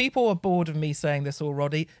 if people are bored of me saying this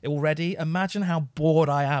already, imagine how bored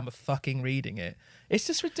I am of fucking reading it. It's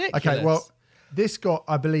just ridiculous. Okay, well, this got,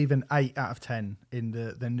 I believe, an 8 out of 10 in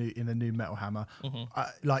the new Metal Hammer. Mm-hmm.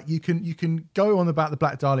 Like, you can go on about the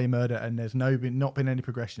Black Dahlia murder, and there's not been any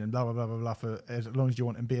progression, and blah blah blah blah blah for as long as you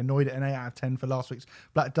want, and be annoyed at an 8 out of 10 for last week's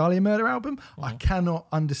Black Dahlia murder album. Mm-hmm. I cannot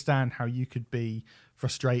understand how you could be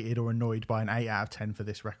frustrated or annoyed by an 8 out of 10 for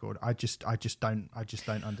this record. I just don't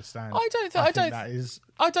understand. I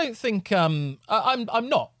don't think I'm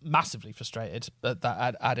not massively frustrated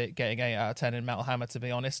at it getting 8 out of 10 in Metal Hammer, to be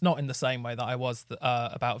honest. Not in the same way that I was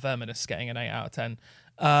about Verminous getting an 8 out of 10.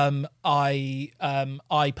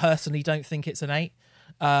 I personally don't think it's an 8.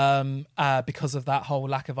 Because of that whole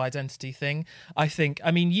lack of identity thing.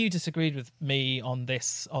 I mean, you disagreed with me on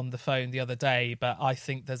this on the phone the other day, but I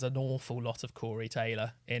think there's an awful lot of Corey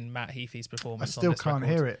Taylor in Matt Heafy's performance. I still can't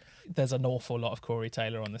hear it. There's an awful lot of Corey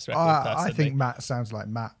Taylor on this record. I think Matt sounds like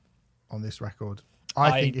Matt on this record.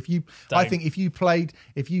 I think if you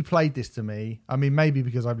played this to me, I mean, maybe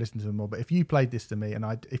because I've listened to them more, but if you played this to me and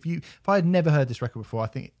if I had never heard this record before, I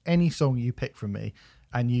think any song you pick from me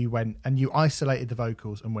and you went and you isolated the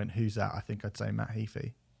vocals and went, who's that? I think I'd say Matt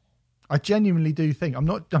Heafy. I genuinely do think, I'm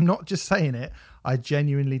not just saying it, I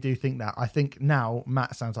genuinely do think that. I think now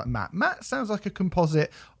Matt sounds like Matt. Matt sounds like a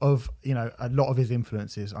composite of, a lot of his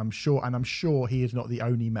influences, I'm sure, and I'm sure he is not the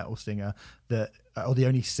only metal singer or the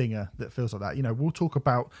only singer that feels like that. We'll talk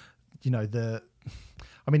about,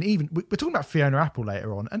 even we're talking about Fiona Apple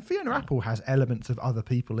later on, and Fiona Apple has elements of other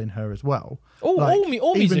people in her as well. All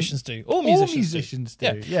musicians do. All musicians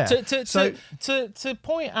do. Yeah. To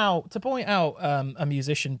point out a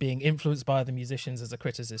musician being influenced by other musicians as a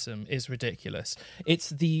criticism is ridiculous. It's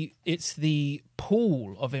the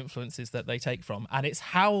pool of influences that they take from, and it's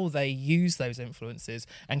how they use those influences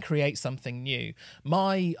and create something new.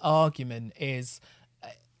 My argument is,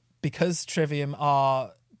 because Trivium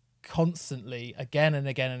are constantly, again and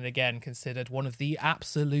again and again, considered one of the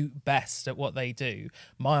absolute best at what they do,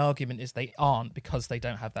 my argument is they aren't, because they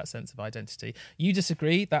don't have that sense of identity. You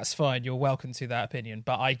disagree, that's fine, you're welcome to that opinion,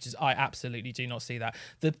 but I absolutely do not see that.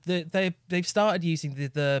 They've started using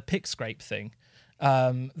the pick scrape thing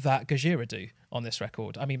that Gojira do on this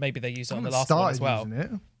record. I mean, maybe they use it on the last one as well.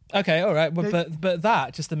 Okay, all right, but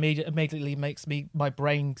that just immediately makes my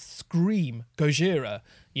brain scream Gojira,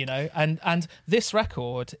 and this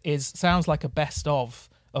record sounds like a best of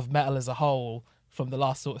metal as a whole from the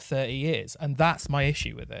last sort of 30 years, and that's my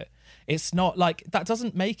issue with it. It's not like that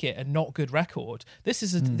doesn't make it a not good record. This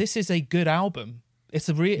is a good album. It's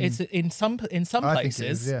in some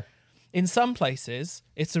places. In some places,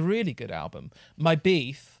 it's a really good album. My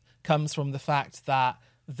beef comes from the fact that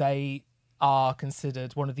they are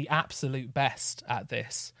considered one of the absolute best at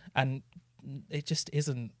this, and it just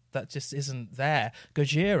isn't. That just isn't there.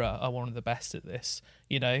 Gojira are one of the best at this.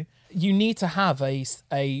 You need to have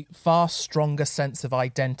a far stronger sense of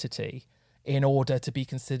identity in order to be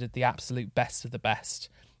considered the absolute best of the best.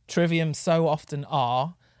 Trivium so often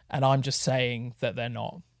are, and I'm just saying that they're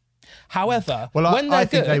not. However, I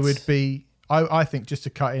think they would be. I think, just to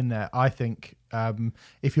cut in there, I think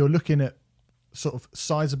if you're looking at sort of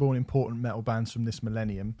sizable and important metal bands from this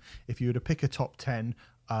millennium, if you were to pick a top 10,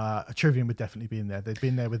 Trivium would definitely be in there. They'd be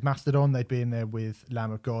in there with Mastodon, they'd be in there with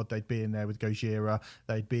Lamb of God, they'd be in there with Gojira,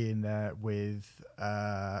 they'd be in there with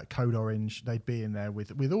Code Orange, they'd be in there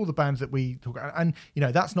with all the bands that we talk about. And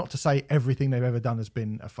that's not to say everything they've ever done has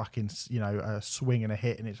been a fucking a swing and a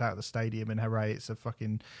hit and it's out of the stadium and hooray, it's a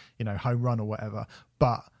fucking home run or whatever.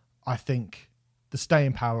 But I think the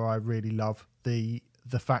staying power I really love, the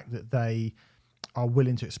fact that they are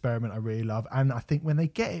willing to experiment, I really love. And I think when they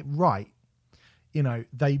get it right, you know,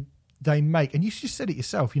 they make, and you just said it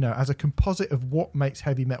yourself, you know, as a composite of what makes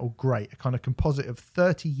heavy metal great, a kind of composite of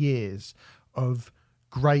 30 years of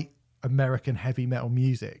great American heavy metal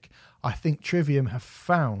music, I think Trivium have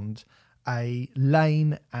found a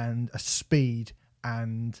lane and a speed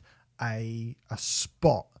and a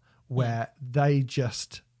spot where they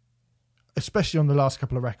just, especially on the last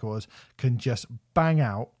couple of records, can just bang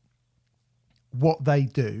out what they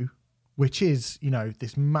do, which is, you know,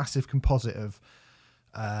 this massive composite of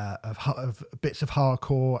bits of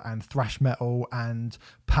hardcore and thrash metal and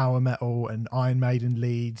power metal and Iron Maiden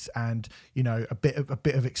leads and, you know, a bit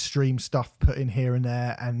of extreme stuff put in here and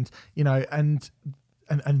there, and, you know, and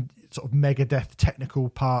sort of Megadeth technical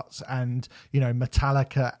parts, and, you know,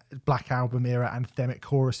 Metallica Black Album era anthemic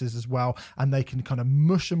choruses as well, and they can kind of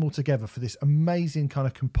mush them all together for this amazing kind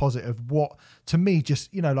of composite of what, to me,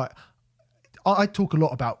 just, you know, like, I talk a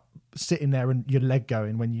lot about sitting there and your leg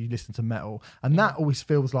going when you listen to metal, and that always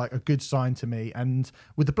feels like a good sign to me. And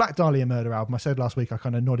with the Black Dahlia Murder album, I said last week, I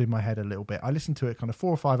kind of nodded my head a little bit. I listened to it kind of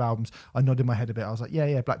 4 or 5 albums, I nodded my head a bit. I was like,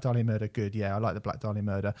 yeah, Black Dahlia Murder, good, yeah, I like the Black Dahlia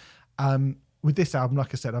Murder. With this album,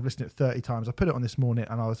 like I said, I've listened to it 30 times. I put it on this morning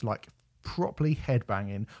and I was like properly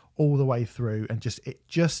headbanging all the way through, and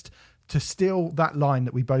just to steal that line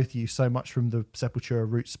that we both use so much from the Sepultura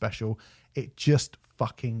Roots special, it just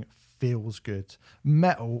fucking feels good.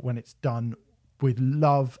 Metal, when it's done with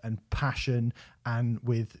love and passion and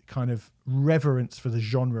with kind of reverence for the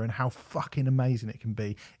genre and how fucking amazing it can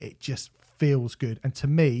be, it just feels good. And to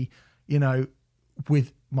me, you know,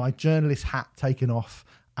 with my journalist hat taken off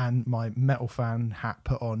and my metal fan hat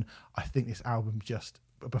put on, I think this album just,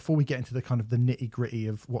 before we get into the kind of the nitty gritty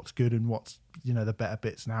of what's good and what's, you know, the better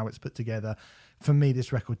bits and how it's put together, for me,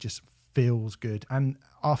 this record just feels good. And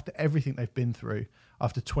after everything they've been through,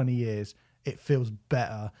 after 20 years, it feels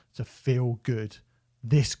better to feel good,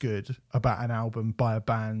 this good, about an album by a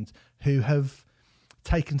band who have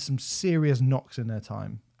taken some serious knocks in their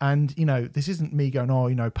time. And, you know, this isn't me going, oh,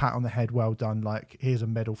 you know, pat on the head, well done, like, here's a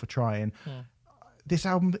medal for trying. This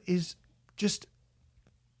album is just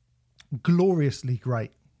gloriously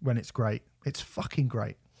great when it's great. It's fucking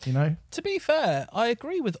great, you know? To be fair, I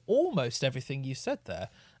agree with almost everything you said there.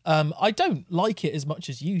 I don't like it as much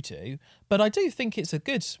as you do, but I do think it's a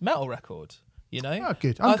good metal record. You know, oh,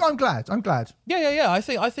 good. I'm glad. Yeah.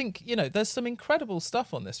 I think you know, there's some incredible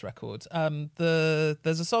stuff on this record.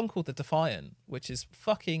 There's a song called "The Defiant," which is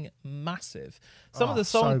fucking massive.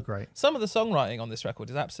 So great. Some of the songwriting on this record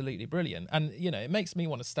is absolutely brilliant, and you know, it makes me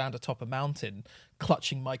want to stand atop a mountain,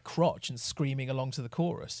 clutching my crotch and screaming along to the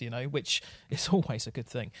chorus. You know, which is always a good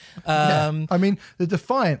thing. I mean, the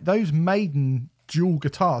Defiant, those Maiden dual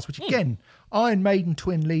guitars, which again, Iron Maiden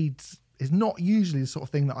twin leads is not usually the sort of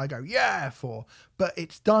thing that I go, yeah, for. But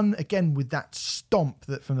it's done, again, with that stomp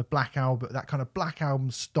that from the Black Album, that kind of Black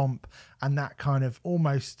Album stomp, and that kind of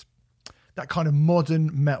almost, that kind of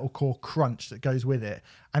modern metalcore crunch that goes with it.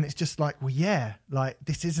 And it's just like, well, yeah, like,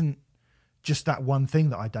 this isn't just that one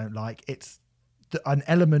thing that I don't like. It's an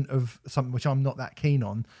element of something which I'm not that keen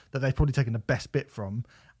on, that they've probably taken the best bit from,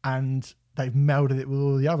 and they've melded it with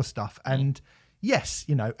all the other stuff. And yes,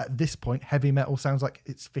 you know, at this point, heavy metal sounds like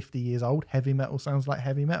it's 50 years old. Heavy metal sounds like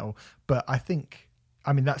heavy metal. But I think,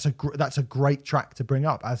 I mean, that's a great track to bring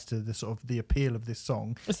up as to the sort of the appeal of this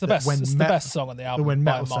song. It's the best. It's the best song on the album. When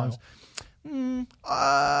metal by a mile. sounds,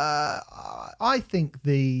 I think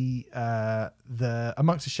the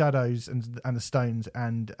Amongst the Shadows and the Stones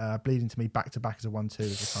and Bleeding to Me back to back as a 1-2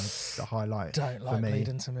 is a kind of the highlight. Don't like for me.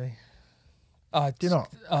 Bleeding to Me. Do you not?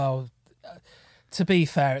 Oh. To be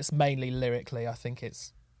fair, it's mainly lyrically. I think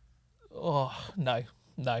it's... Oh, no,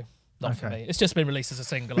 not for me. It's just been released as a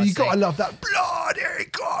single. But you got to love that bloody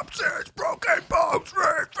corpses, broken bones,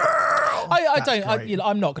 refill.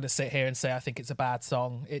 I'm not going to sit here and say I think it's a bad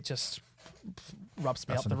song. It just rubs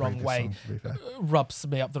me up the wrong way. Rubs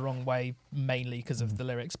me up the wrong way, mainly because of the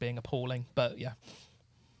lyrics being appalling. But yeah.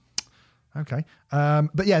 Okay.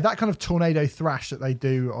 But yeah, that kind of tornado thrash that they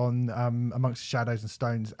do on Amongst the Shadows and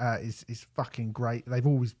Stones is fucking great. They've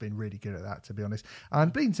always been really good at that, to be honest.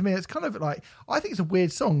 And Bleeding to Me, it's kind of like, I think it's a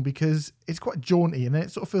weird song because it's quite jaunty and then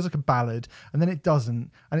it sort of feels like a ballad and then it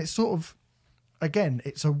doesn't. And it's sort of, again,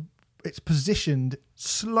 it's positioned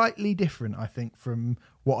slightly different, I think, from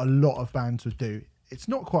what a lot of bands would do. It's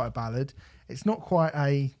not quite a ballad. It's not quite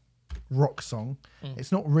a rock song.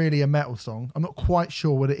 It's not really a metal song. I'm not quite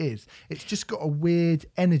sure what it is. It's just got a weird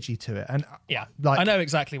energy to it. And yeah, like, I know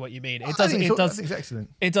exactly what you mean. I think it's excellent.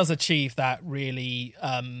 It does achieve that really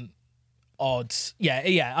odd.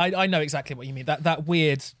 Yeah. I know exactly what you mean. That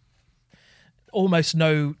weird. almost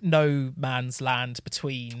no man's land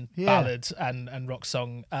between ballad and rock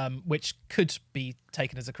song, which could be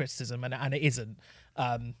taken as a criticism, and it isn't.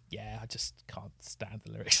 I just can't stand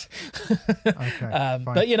the lyrics. Okay,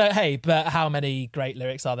 but hey, but how many great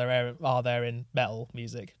lyrics are there in metal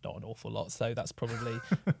music? Not an awful lot. So that's probably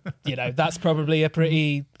that's probably a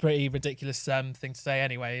pretty ridiculous thing to say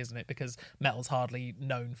anyway, isn't it? Because metal's hardly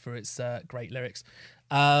known for its great lyrics.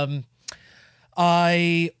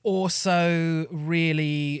 I also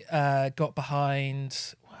really got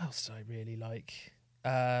behind. What else did I really like?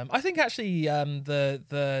 I think actually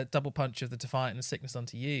the double punch of The Defiant and Sickness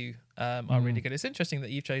Unto You are really good. It's interesting that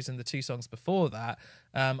you've chosen the two songs before that.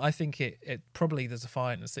 I think it probably The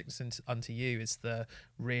Defiant and Sickness Unto You is the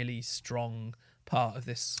really strong part of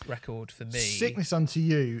this record for me. Sickness Unto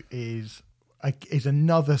You is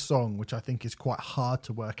another song which I think is quite hard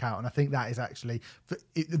to work out, and I think that is actually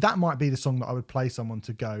that might be the song that I would play someone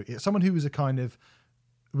to go. It's someone who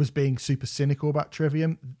was being super cynical about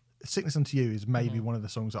Trivium. Sickness Unto You is maybe one of the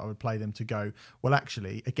songs that I would play them to go, well,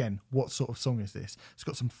 actually, again, what sort of song is this? It's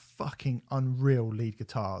got some fucking unreal lead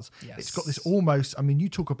guitars. Yes. It's got this almost, I mean, you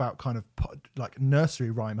talk about kind of like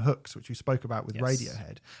nursery rhyme hooks, which we spoke about with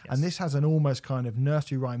Radiohead. Yes. And this has an almost kind of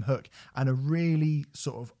nursery rhyme hook and a really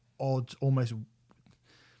sort of odd, almost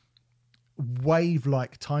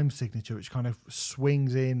wave-like time signature, which kind of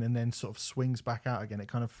swings in and then sort of swings back out again. It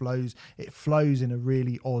kind of flows in a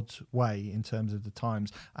really odd way in terms of the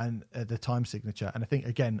times and the time signature. And I think,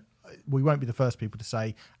 again, we won't be the first people to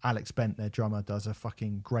say Alex Bent, their drummer, does a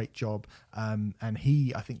fucking great job. And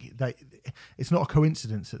it's not a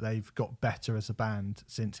coincidence that they've got better as a band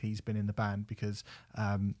since he's been in the band, because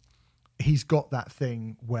he's got that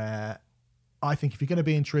thing where I think if you're going to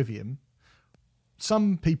be in Trivium,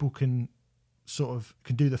 some people can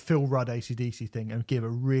do the Phil Rudd AC/DC thing and give a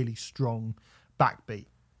really strong backbeat.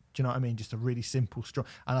 Do you know what I mean? Just a really simple, strong.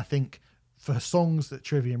 And I think for songs that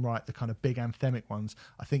Trivium write, the kind of big anthemic ones,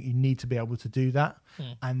 I think you need to be able to do that.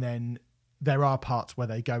 And then there are parts where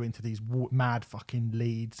they go into these mad fucking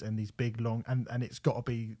leads and these big long, and it's got to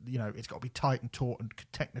be, it's got to be tight and taut and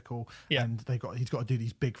technical. Yeah. And he's got to do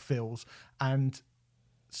these big fills. And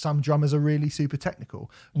some drummers are really super technical.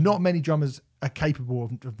 Not many drummers are capable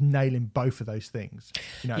of nailing both of those things.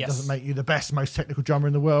 It doesn't make you the best, most technical drummer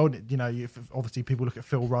in the world. Obviously people look at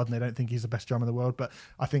Phil Rudd and they don't think he's the best drummer in the world, but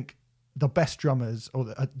I think the best drummers, or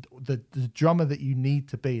the drummer that you need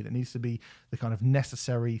to be, that needs to be the kind of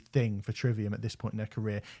necessary thing for Trivium at this point in their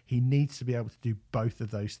career, he needs to be able to do both of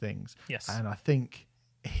those things. Yes. And I think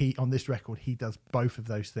on this record, he does both of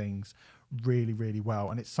those things really, really well,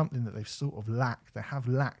 and it's something that they've sort of lacked. They have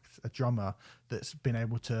lacked a drummer that's been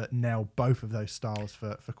able to nail both of those styles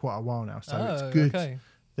for quite a while now. So it's good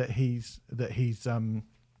that he's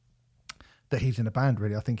in a band.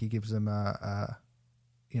 Really, I think he gives them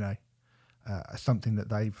something that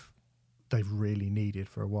they've really needed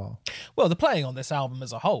for a while. Well, the playing on this album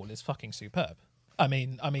as a whole is fucking superb. I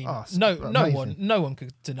mean, no one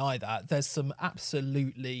could deny that. There's some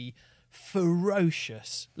absolutely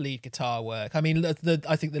ferocious lead guitar work. I mean, I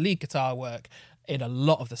think the lead guitar work in a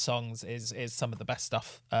lot of the songs is some of the best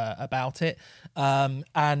stuff about it.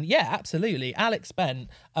 And yeah, absolutely. Alex Bent,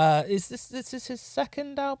 is this his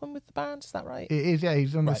second album with the band? Is that right? It is, yeah.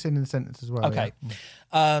 He's on the Sin and Sentence as well. Okay.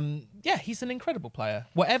 Yeah. He's an incredible player.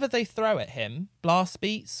 Whatever they throw at him, blast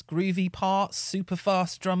beats, groovy parts, super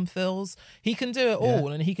fast drum fills, he can do it all,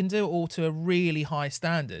 and he can do it all to a really high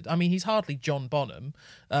standard. I mean, he's hardly John Bonham,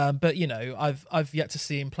 but I've yet to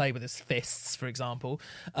see him play with his fists, for example.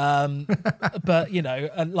 But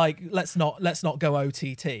let's not go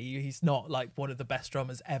OTT. He's not like one of the best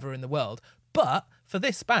drummers ever in the world. But for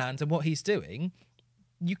this band and what he's doing,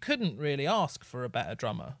 you couldn't really ask for a better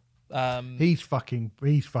drummer. He's fucking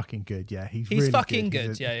good. Yeah, he's really fucking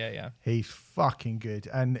good. Yeah. He's fucking good,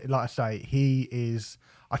 and like I say,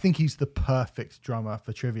 I think he's the perfect drummer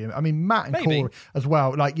for Trivium. I mean, Matt and Corey as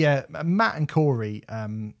well. Matt and Corey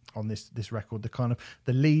on this record, the kind of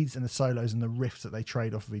the leads and the solos and the riffs that they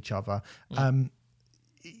trade off of each other.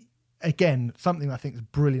 Again, something I think is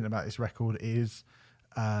brilliant about this record is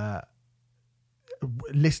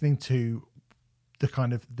listening to the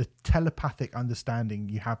kind of the telepathic understanding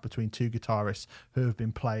you have between two guitarists who have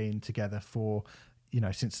been playing together for,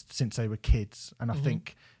 since they were kids. And I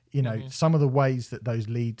think, some of the ways that those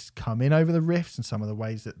leads come in over the riffs, and some of the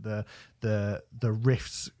ways that the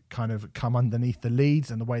riffs kind of come underneath the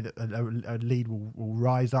leads, and the way that a lead will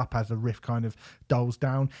rise up as the riff kind of dulls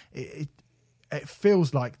down. It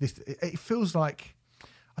feels like this. It feels like,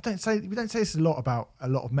 we don't say this a lot about a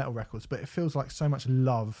lot of metal records, but it feels like so much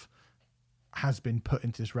love has been put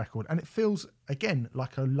into this record, and it feels again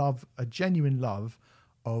like a genuine love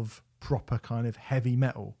of proper kind of heavy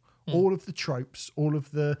metal. All of the tropes, all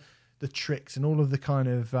of the tricks, and all of the kind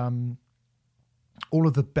of all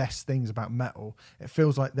of the best things about metal. It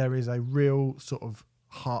feels like there is a real sort of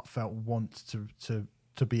heartfelt want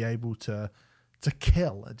to be able to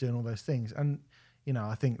kill at doing all those things. And you know,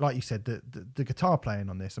 I think, like you said, the guitar playing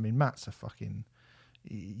on this. I mean, Matt's a fucking.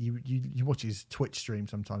 You watch his Twitch stream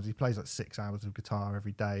sometimes. He plays like 6 hours of guitar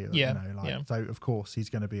every day. So of course he's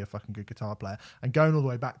going to be a fucking good guitar player. And going all the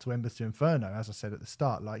way back to Embers to Inferno, as I said at the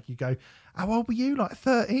start, like you go, how old were you? Like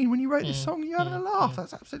 13 when you wrote this song? You having a laugh?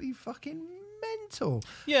 That's absolutely fucking mental.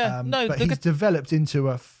 Yeah, but he's developed into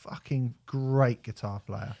a fucking great guitar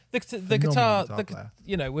player. The guitar player.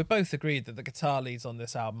 You know, we both agreed that the guitar leads on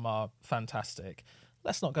this album are fantastic.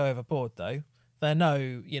 Let's not go overboard though. They're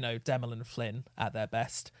no, you know, Demel and Flynn at their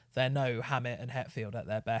best. They're no Hammett and Hetfield at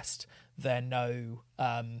their best. They're no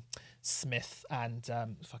Smith and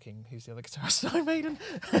fucking, who's the other guitarist in Iron Maiden?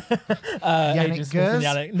 Yannick Gers.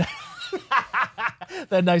 Yannick.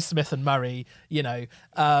 They're no Smith and Murray, you know.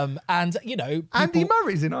 And, you know... Andy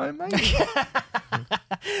Murray's in Iron Maiden.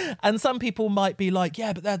 And some people might be like,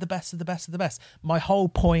 yeah, but they're the best of the best of the best. My whole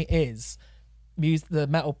point is... the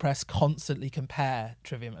metal press constantly compare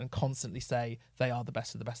Trivium and constantly say they are the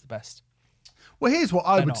best of the best of the best. Well, here's what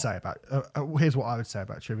I would say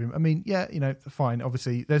about Trivium. I mean, yeah, you know, fine.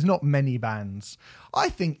 Obviously, there's not many bands. I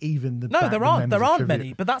think even there aren't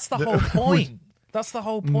many, but that's the whole point. That's the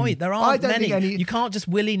whole point. There aren't many. You can't just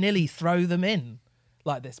willy-nilly throw them in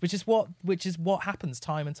like this, which is what happens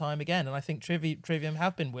time and time again. And I think Trivium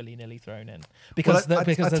have been willy-nilly thrown in because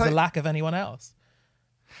there's a lack of anyone else.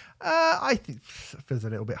 I think it feels a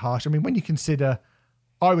little bit harsh. I mean, when you consider,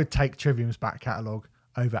 I would take Trivium's back catalogue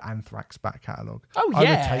over Anthrax's back catalogue. Oh,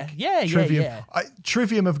 yeah. Trivium. Yeah.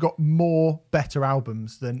 Trivium have got more better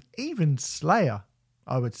albums than even Slayer,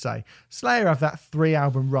 I would say. Slayer have that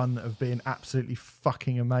 3-album run of being absolutely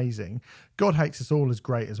fucking amazing. God Hates Us All is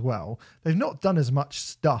great as well. They've not done as much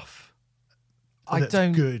stuff that's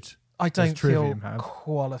good. I don't feel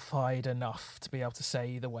qualified enough to be able to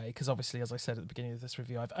say either way, because obviously, as I said at the beginning of this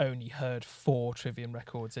review, I've only heard 4 Trivium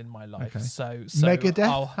records in my life. Okay. So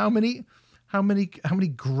Megadeth, how many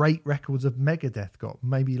great records have Megadeth got?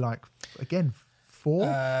 Maybe like, again, 4.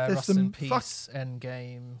 Rust in Peace,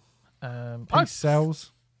 Endgame, Peace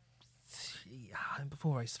Cells.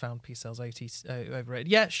 Before I found Peace Cells overrated.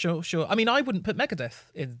 Yeah, sure. I mean, I wouldn't put Megadeth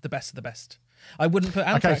in the best of the best. I wouldn't put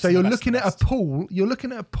Anthrax. Okay, so you're looking at a pool. You're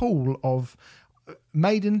looking at a pool of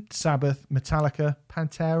Maiden, Sabbath, Metallica,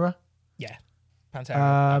 Pantera. Yeah,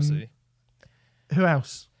 Pantera, absolutely. Who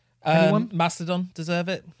else? Anyone? Mastodon deserve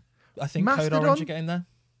it. I think Code Orange are getting there.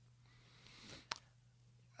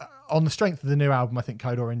 On the strength of the new album, I think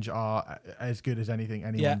Code Orange are as good as anything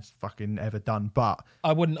anyone's fucking ever done. But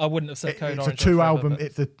I wouldn't have said Code Orange. It's a 2-album.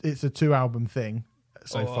 It's a 2-album thing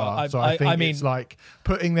so far. I think it's like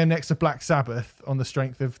putting them next to Black Sabbath on the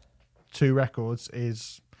strength of 2 records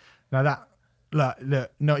is now that.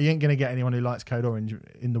 Look, no, you ain't going to get anyone who likes Code Orange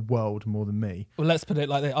in the world more than me. Well, let's put it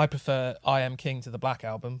like this. I prefer I Am King to the Black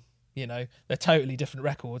Album. You know, they're totally different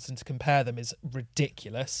records, and to compare them is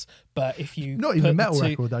ridiculous. But if you not even a metal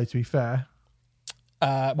record, though, to be fair.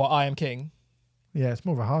 I Am King. Yeah, it's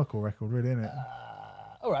more of a hardcore record, really, isn't it?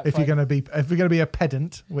 All right. If you're going to be a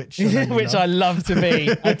pedant, which I love to be,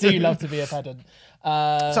 I do love to be a pedant. So,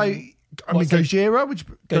 I mean, Gojira,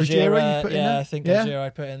 Gojira, you put in there? I think Gojira I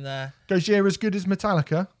put in there. Gojira as good as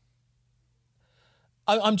Metallica.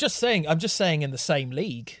 I'm just saying in the same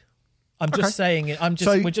league.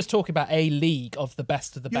 We're just talking about a league of the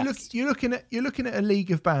best of the best. You're looking at a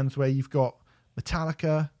league of bands where you've got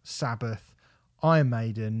Metallica, Sabbath, Iron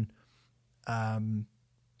Maiden,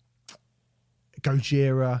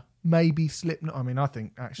 Gojira, maybe Slipknot. I mean, I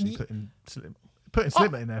think actually putting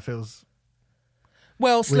Slipknot in there feels.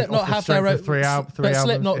 Well, Slipknot have their own, but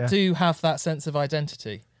Slipknot albums, do have that sense of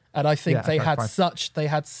identity, and I think they had such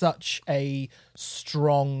a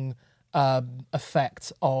strong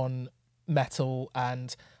effect on metal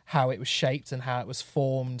and how it was shaped and how it was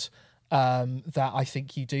formed, that I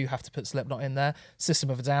think you do have to put Slipknot in there. System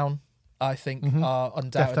of a Down, I think, are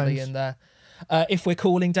undoubtedly Deftones. In there. If we're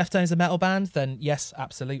calling Deftones a metal band, then yes,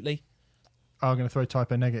 absolutely. I'm going to throw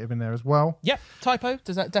Typo Negative in there as well. Yep, Typo,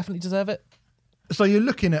 does that definitely deserve it? So you're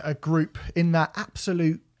looking at a group in that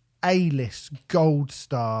absolute A-list, gold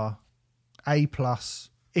star, A+.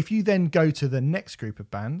 If you then go to the next group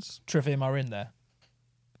of bands... Trivium are in there.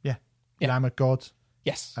 Yeah. Lamb of God.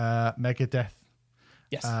 Yes. Megadeth.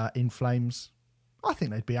 Yes. In Flames. I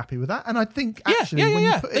think they'd be happy with that. And I think Yeah, actually, yeah, when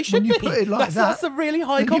yeah, you put they it, should when you be. put it like That's that, a really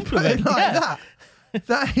high when you put compliment. it like Yeah.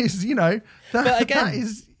 that is, that But again- that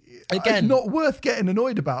is again- not worth getting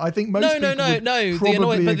annoyed about. I think most people would no.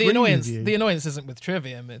 probably agree with you. The annoyance isn't with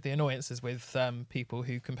Trivium. The annoyance is with people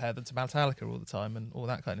who compare them to Metallica all the time and all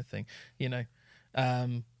that kind of thing. You know.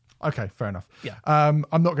 Okay, fair enough. Yeah. I'm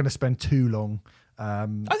not going to spend too long. I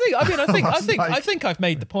think I've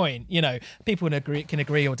made the point. You know, people can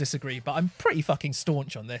agree or disagree, but I'm pretty fucking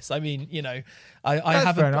staunch on this. I mean, you know,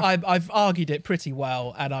 I've argued it pretty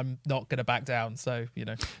well, and I'm not going to back down. So, you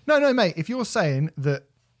know, no, mate. If you're saying that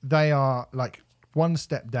they are like one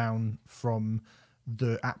step down from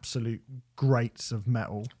the absolute greats of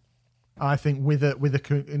metal, I think with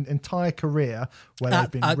an entire career where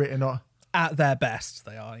they've been written on at their best,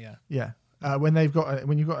 they are. Yeah. Yeah. When you've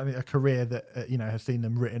got a career that has seen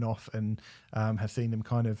them written off and has seen them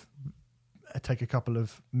kind of take a couple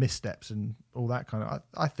of missteps and all that kind of,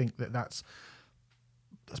 I think that's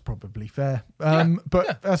probably fair.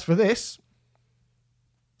 As for this,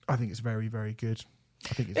 I think it's very, very good.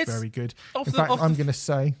 I think it's very good. In fact, I'm going to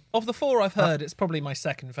say of the four I've heard, it's probably my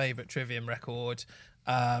second favourite Trivium record.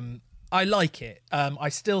 I like it. I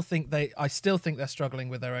still think they're struggling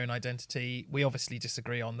with their own identity. We obviously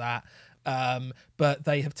disagree on that. But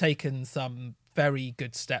they have taken some very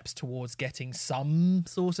good steps towards getting some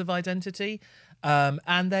sort of identity.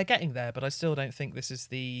 And they're getting there, but I still don't think this is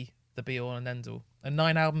the be all and end all. And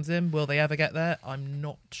 9 albums in, will they ever get there? I'm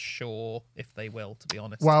not sure if they will, to be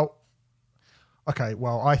honest. Well, okay.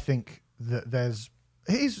 Well, I think that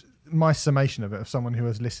here's my summation of it, of someone who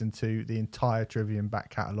has listened to the entire Trivium back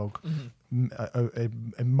catalogue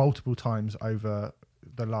multiple times over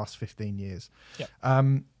the last 15 years. Yep.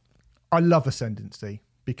 I love Ascendancy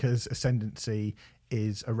because Ascendancy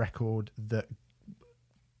is a record that,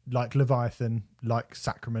 like Leviathan, like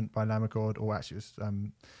Sacrament by Lamb of God, or actually it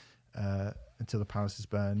was Until the Palaces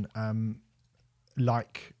Burn,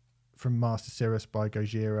 like From Mars to Sirius by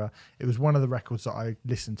Gojira. It was one of the records that I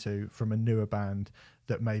listened to from a newer band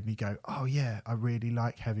that made me go, oh yeah, I really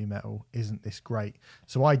like heavy metal. Isn't this great?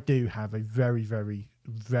 So I do have a very, very,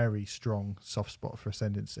 very strong soft spot for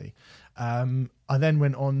Ascendancy. I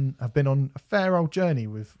then I've been on a fair old journey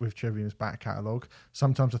with Trivium's back catalogue.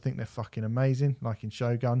 Sometimes I think they're fucking amazing, like in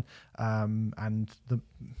Shogun. And I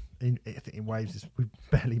think In Waves, we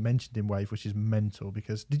barely mentioned In Waves, which is mental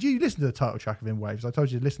because did you listen to the title track of In Waves? I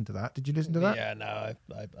told you to listen to that. Did you listen to that? Yeah, no,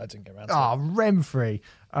 I didn't get around to it. Renfrey.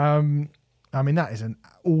 I mean, that is an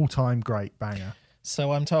all-time great banger.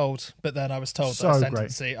 So I'm told, but then I was told So that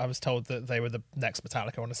Ascendancy, I was told that they were the next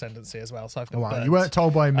Metallica on Ascendancy as well. So I've got well, you weren't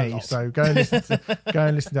told by a me, lot. so go and listen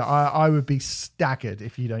to it. I would be staggered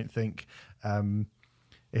if you don't think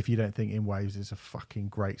In Waves is a fucking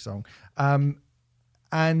great song.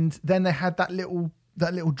 And then they had that little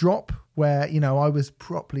drop where I was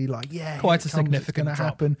properly like, yeah, quite a significant drop.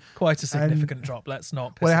 Happen. Quite a significant drop. Let's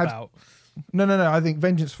not piss about. No. I think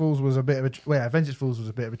Vengeance Falls was a bit of a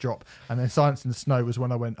drop, and then Silence in the Snow was when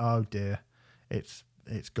I went, oh dear, it's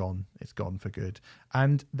gone for good.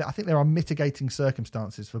 And I think there are mitigating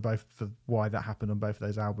circumstances for why that happened on both of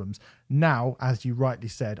those albums. Now, as you rightly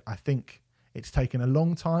said, I think it's taken a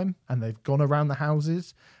long time, and they've gone around the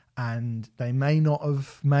houses. And they may not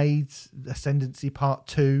have made Ascendancy Part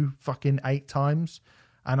 2 fucking 8 times.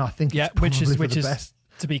 And I think it's probably for the best.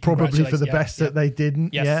 To be probably for the best that they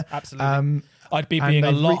didn't. Yes, yeah, absolutely. I'd be being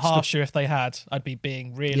a lot harsher if they had. I'd be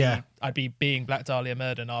being I'd be being Black Dahlia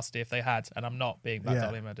Murder nasty if they had. And I'm not being Black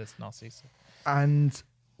Dahlia Murder nasty. So. And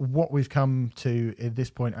what we've come to at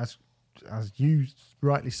this point, as you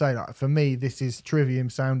rightly say, like, for me, this is Trivium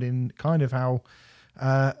sounding kind of how...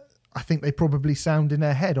 I think they probably sound in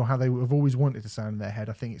their head, or how they have always wanted to sound in their head.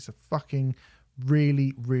 I think it's a fucking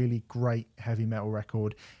really, really great heavy metal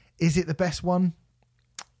record. Is it the best one?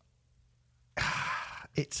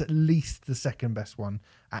 It's at least the second best one.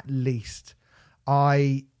 At least.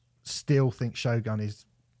 I still think Shogun is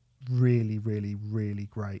really, really, really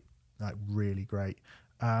great. Like, really great.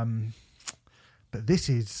 But this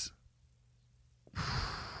is...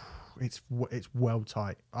 It's well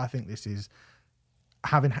tight. I think this is...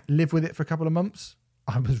 Having lived with it for a couple of months,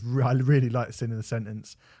 I really liked Sin in the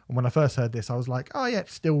Sentence. And when I first heard this, I was like, oh yeah,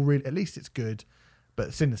 it's still really, at least it's good.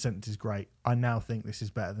 But Sin in the Sentence is great. I now think this is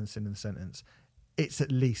better than Sin in the Sentence. It's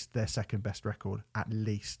at least their second best record, at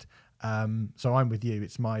least. So I'm with you.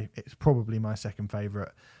 It's probably my second favourite.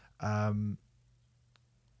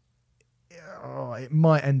 It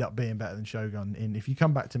might end up being better than Shogun. If you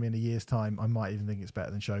come back to me in a year's time, I might even think it's better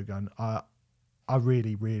than Shogun. I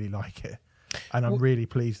really, really like it. And I'm really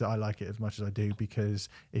pleased that I like it as much as I do, because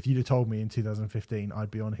if you'd have told me in 2015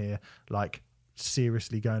 I'd be on here like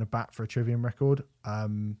seriously going to bat for a Trivium record, I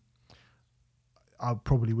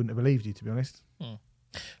probably wouldn't have believed you, to be honest.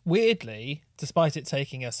 Weirdly, despite it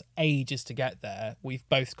taking us ages to get there, we've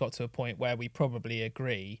both got to a point where we probably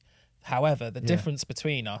agree. However, the difference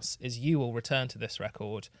between us is you will return to this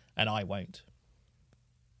record and I won't.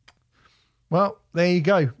 Well, there you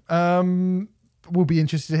go. We'll be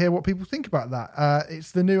interested to hear what people think about that.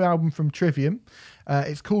 It's the new album from Trivium.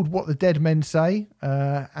 It's called What the Dead Men Say,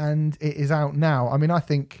 and it is out now. I mean, I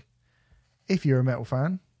think if you're a metal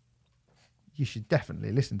fan, you should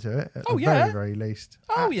definitely listen to it at the very, very least.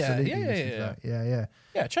 Absolutely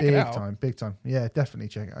Yeah, check it out. Big time. Yeah, definitely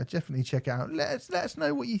check it out. Definitely check it out. Let us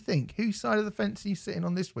know what you think. Whose side of the fence are you sitting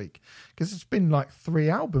on this week? Because it's been like 3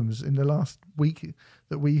 albums in the last week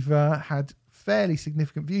that we've had fairly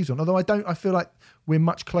significant views on. Although I feel like we're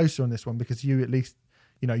much closer on this one because you at least,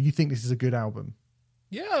 you think this is a good album.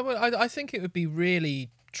 Yeah, well, I think it would be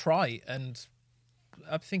really trite, and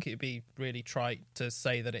I think it would be really trite to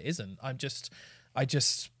say that it isn't. I just,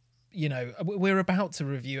 we're about to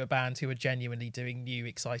review a band who are genuinely doing new,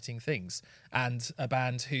 exciting things, and a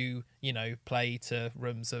band who, play to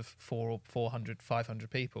rooms of 400, 500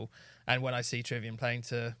 people. And when I see Trivium playing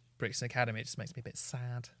to Brixton Academy, it just makes me a bit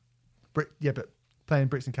sad. But playing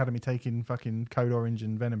Brixton Academy, taking fucking Code Orange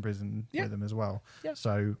and Venom Prison with them as well. Yeah.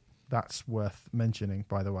 So that's worth mentioning,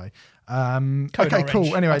 by the way. Code Orange.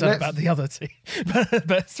 Cool. Anyway, I don't know about the other two, but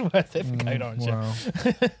it's worth it for Code Orange. Wow.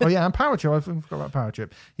 Oh yeah, and Power Trip. I forgot about Power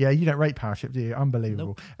Trip. Yeah, you don't rate Power Trip, do you? Unbelievable.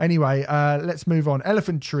 Nope. Anyway, let's move on.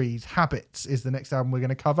 Elephant Trees Habits is the next album we're going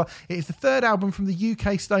to cover. It is the 3rd album from the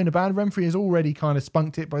UK stoner band. Remfry has already kind of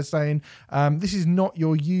spunked it by saying this is not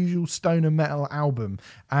your usual stoner metal album,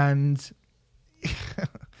 and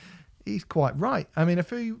he's quite right. I mean, a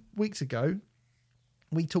few weeks ago,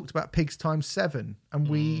 we talked about Pigs Times 7, and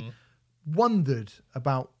we wondered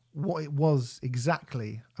about what it was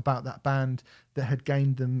exactly about that band that had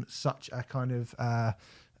gained them such a kind of a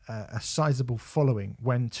sizable following,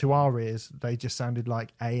 when to our ears they just sounded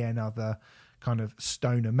like another kind of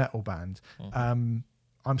stoner metal band. I'm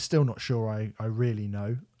still not sure I really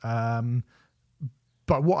know.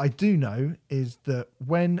 But what I do know is that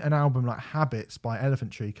when an album like Habits by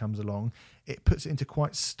Elephant Tree comes along, it puts it into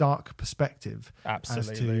quite stark perspective as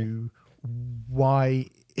to why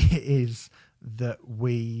it is that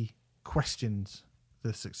we questioned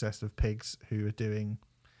the success of Pigs, who are doing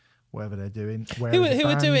whatever they're doing.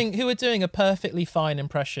 Who are doing a perfectly fine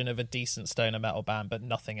impression of a decent stoner metal band, but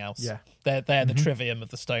nothing else. Yeah, they're the Trivium of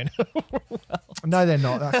the stoner world. No, they're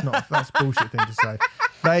not. That's a bullshit thing to say.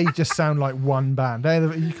 They just sound like one band.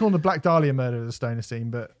 You call them the Black Dahlia Murder of the stoner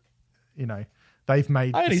scene, but they've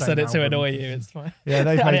made. I only said it to annoy you. It's fine. Yeah,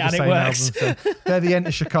 they've made the same album. So they're the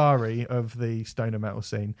Enter Shikari of the stoner metal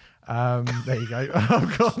scene. There you go.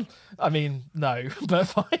 Oh god. I mean, no, but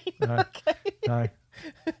fine. No. Okay. No.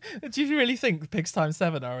 Do you really think Pigs Times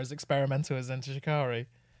 7 are as experimental as Enter Shikari?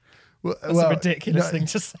 That's a ridiculous thing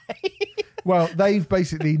to say. Well, they've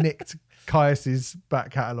basically nicked Caius's back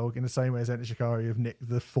catalogue in the same way as Enter Shikari have nicked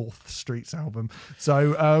the 4th Streets album.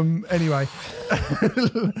 So anyway.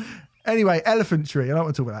 Anyway, Elephant Tree. I don't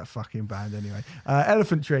want to talk about that fucking band anyway.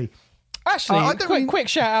 Elephant Tree. Actually, quick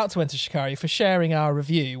shout out to Enter Shikari for sharing our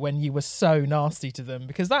review when you were so nasty to them,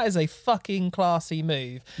 because that is a fucking classy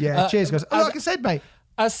move. Yeah, cheers guys. Like I said, mate.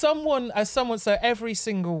 As someone, so every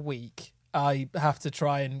single week I have to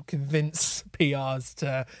try and convince PRs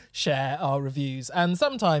to share our reviews, and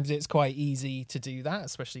sometimes it's quite easy to do that,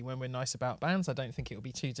 especially when we're nice about bands. I don't think it will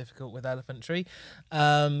be too difficult with Elephant Tree,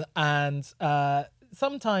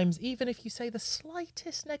 sometimes even if you say the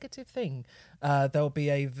slightest negative thing, they'll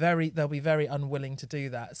be very unwilling to do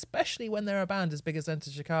that, especially when they're a band as big as Enter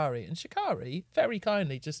Shikari. And Shikari very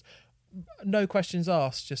kindly, just no questions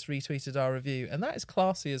asked, just retweeted our review, and that is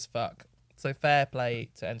classy as fuck. So fair play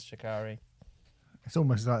to Enter Shikari. It's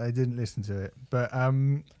almost like they didn't listen to it, but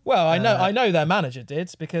well, I know their manager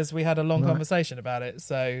did, because we had a long conversation about it.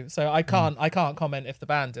 So I can't comment if the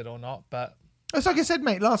band did or not, but. It's like I said,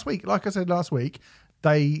 mate, last week,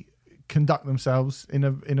 they conduct themselves in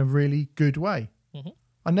a really good way. Mm-hmm.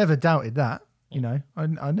 I never doubted that,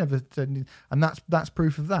 I never said, and that's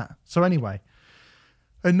proof of that. So anyway,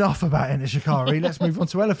 enough about Enter Shikari. Let's move on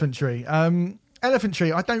to Elephant Tree. Elephant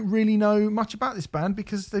Tree, I don't really know much about this band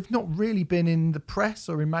because they've not really been in the press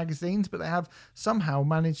or in magazines, but they have somehow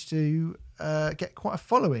managed to get quite a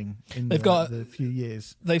following in the few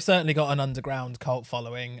years. They've certainly got an underground cult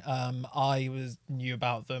following. I knew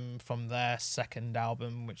about them from their 2nd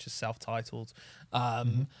album, which is self-titled.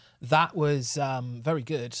 That was very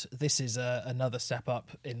good. This is another step up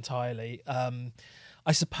entirely.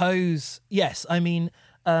 I suppose, yes, I mean...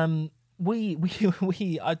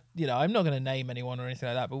 I'm not going to name anyone or anything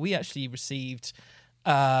like that, but we actually received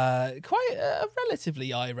quite a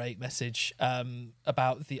relatively irate message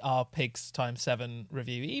about our Pigs x7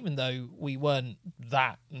 review, even though we weren't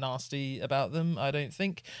that nasty about them, I don't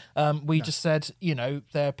think. We just said,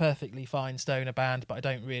 they're a perfectly fine stoner band, but I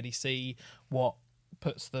don't really see what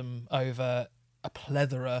puts them over a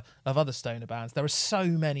plethora of other stoner bands. There are so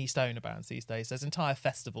many stoner bands these days. There's entire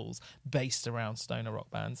festivals based around stoner rock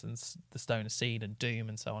bands and the stoner scene and doom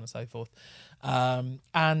and so on and so forth.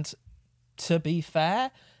 And to be fair,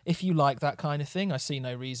 if you like that kind of thing, I see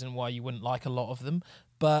no reason why you wouldn't like a lot of them.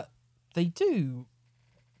 But they do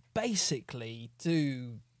basically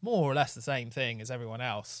do more or less the same thing as everyone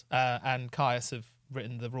else. And Caius have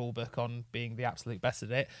written the rule book on being the absolute best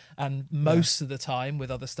at it. And most of the time with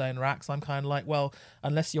other stoner acts, I'm kind of like, well,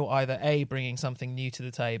 unless you're either A, bringing something new to the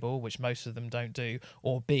table, which most of them don't do,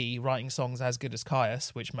 or B, writing songs as good as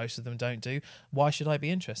Caius, which most of them don't do, why should I be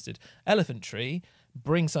interested? Elephant Tree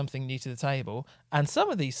bring something new to the table, and some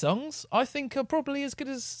of these songs I think are probably as good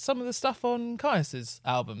as some of the stuff on Caius's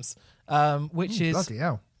albums, which is bloody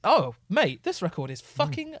hell. Oh, mate, this record is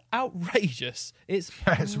fucking outrageous. It's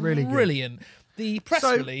really brilliant. The press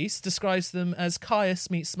release describes them as Caius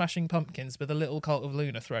meets Smashing Pumpkins with a little Cult of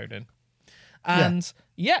Luna thrown in. And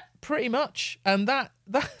pretty much. And that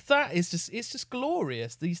is just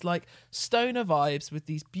glorious. These like stoner vibes with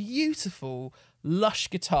these beautiful lush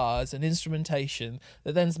guitars and instrumentation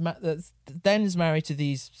that then is married to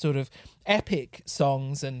these sort of epic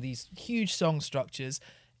songs and these huge song structures.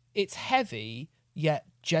 It's heavy yet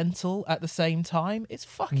gentle at the same time. It's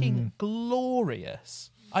fucking glorious.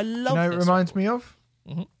 I love. Do you know what it reminds me of?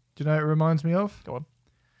 Mm-hmm. Do you know what it reminds me of? Go on.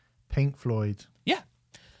 Pink Floyd. Yeah.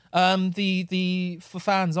 The for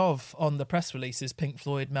fans of on the press releases, Pink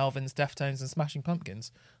Floyd, Melvins, Deftones, and Smashing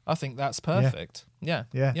Pumpkins. I think that's perfect. Yeah.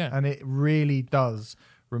 And it really does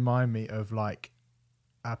remind me of like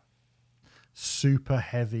a super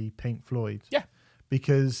heavy Pink Floyd. Yeah.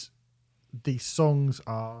 Because these songs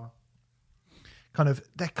are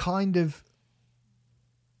they're kind of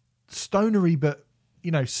stonery, but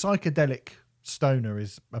psychedelic stoner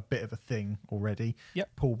is a bit of a thing already. Yep.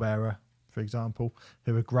 Paul Bearer, for example,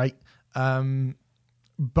 who are great.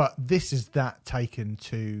 But this is that taken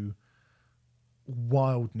to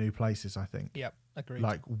wild new places, I think. Yep, agreed.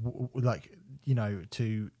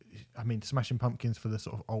 Smashing Pumpkins for the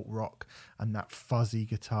sort of alt rock and that fuzzy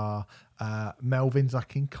guitar. Melvins, I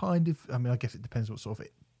can I guess it depends what sort of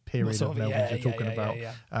period of Melvins you're talking about.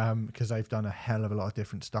 Because they've done a hell of a lot of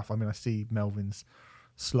different stuff. I mean, I see Melvins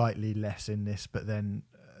slightly less in this, but then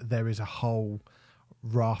there is a whole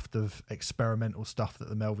raft of experimental stuff that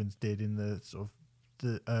the Melvins did in the sort of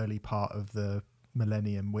the early part of the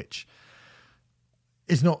millennium, which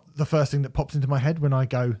is not the first thing that pops into my head when I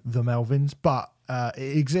go the Melvins, but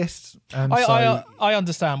it exists. And I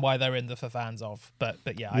understand why they're in the for fans of, but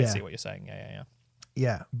I see what you're saying.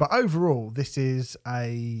 Yeah, but overall, this is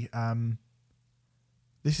a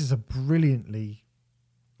brilliantly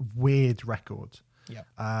weird record. Yeah,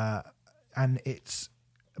 and it's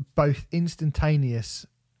both instantaneous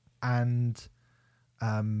and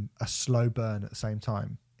a slow burn at the same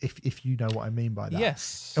time. If you know what I mean by that.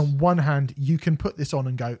 Yes. On one hand, you can put this on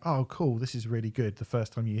and go, "Oh, cool, this is really good," the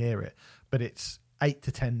first time you hear it, but it's 8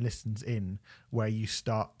 to 10 listens in where you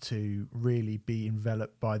start to really be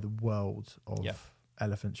enveloped by the world of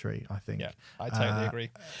Elephant Tree, I think. Yeah, I totally agree.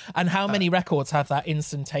 And how many records have that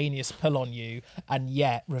instantaneous pull on you and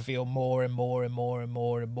yet reveal more and more and more and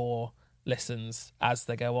more and more listens as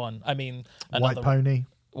they go on? I mean, White Pony.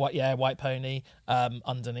 White Pony,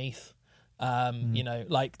 Underneath.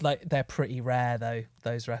 Like they're pretty rare though,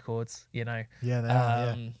 those records, Yeah, they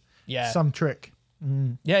are, yeah. Some Trick.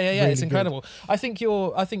 Really it's incredible. Good. I think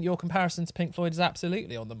your comparison to Pink Floyd is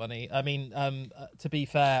absolutely on the money. I mean, to be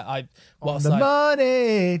fair,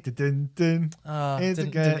 money. Didn't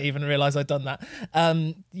even realise I'd done that.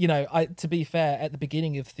 To be fair, at the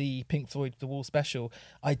beginning of the Pink Floyd The Wall special,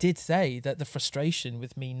 I did say that the frustration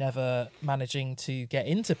with me never managing to get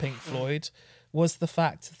into Pink Floyd was the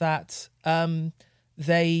fact that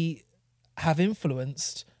they have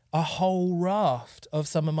influenced a whole raft of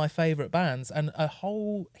some of my favourite bands, and a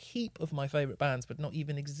whole heap of my favourite bands would not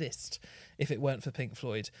even exist if it weren't for Pink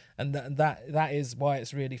Floyd. And that is why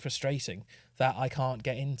it's really frustrating that I can't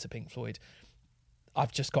get into Pink Floyd.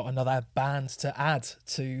 I've just got another band to add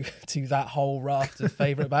to that whole raft of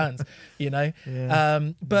favourite bands,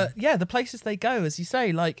 But the places they go, as you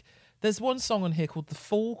say, like there's one song on here called The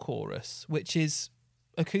Fall Chorus, which is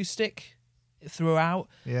acoustic throughout.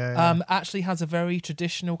 Actually has a very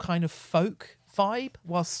traditional kind of folk vibe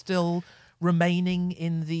while still remaining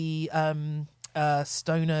in the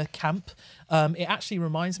stoner camp. It actually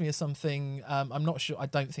reminds me of something. I'm not sure. I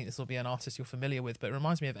don't think this will be an artist you're familiar with, but it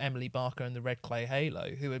reminds me of Emily Barker and the Red Clay Halo,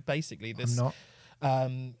 who are basically this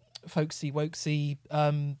folksy wokesy,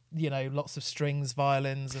 lots of strings,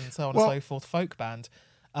 violins, and so on and so forth, folk band.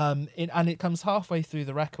 And it comes halfway through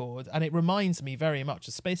the record, and it reminds me very much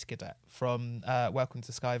of Space Cadet from Welcome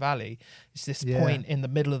to Sky Valley. It's this point in the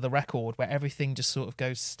middle of the record where everything just sort of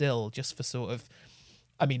goes still, just for sort of,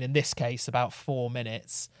 I mean, in this case, about 4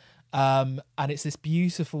 minutes. And it's this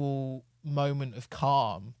beautiful moment of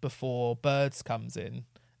calm before Birds comes in,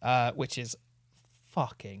 which is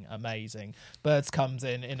fucking amazing. Birds comes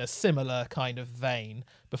in a similar kind of vein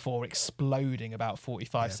before exploding about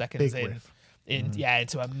 45 seconds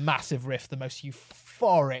into a massive riff, the most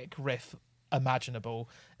euphoric riff imaginable.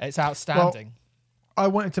 It's outstanding. Well, I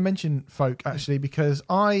wanted to mention folk actually because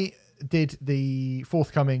I did the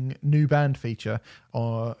forthcoming new band feature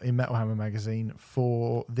in Metal Hammer magazine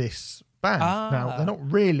for this band. Now, they're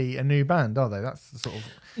not really a new band, are they? That's the sort of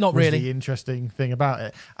not really the interesting thing about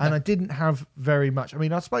it. And I didn't have very much. I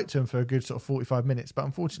mean, I spoke to them for a good sort of 45 minutes, but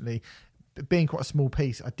unfortunately, being quite a small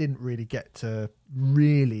piece, I didn't really get to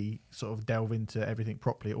really sort of delve into everything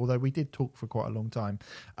properly, although we did talk for quite a long time.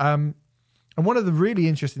 And one of the really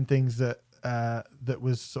interesting things that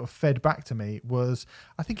was sort of fed back to me was,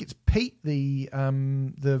 I think it's Pete, the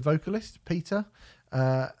vocalist, Peter.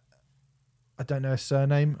 I don't know his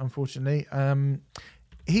surname, unfortunately.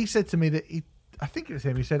 He said to me that I think it was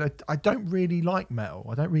him. He said, I don't really like metal.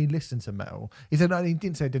 I don't really listen to metal. He said, no, he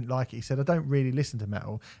didn't say I didn't like it. He said, I don't really listen to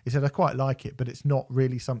metal. He said, I quite like it, but it's not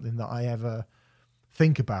really something that I ever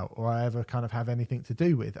think about or I ever kind of have anything to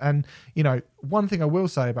do with. And, one thing I will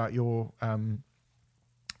say about your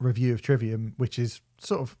review of Trivium, which is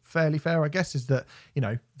sort of fairly fair, I guess, is that,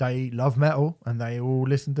 they love metal and they all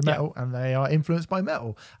listen to metal and they are influenced by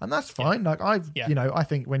metal. And that's fine. Like I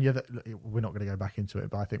think when you're we're not going to go back into it,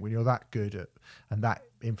 but I think when you're that good at and that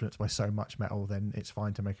influenced by so much metal, then it's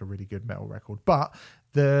fine to make a really good metal record. But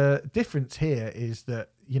the difference here is that,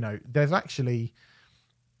 there's actually,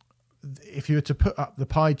 if you were to put up the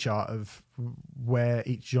pie chart of where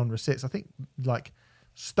each genre sits, I think like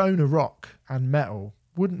stoner rock and metal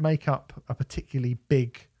wouldn't make up a particularly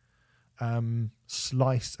big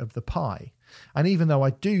slice of the pie. And even though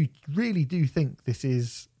I really do think this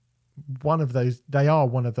is they are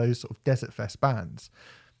one of those sort of Desert Fest bands,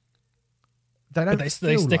 they don't. But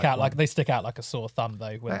they stick out like a sore thumb,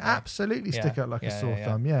 though. They absolutely stick out like a sore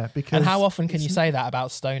thumb. Yeah, because and how often can you say that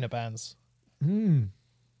about stoner bands?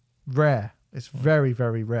 Rare. It's very,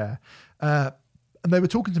 very rare. And they were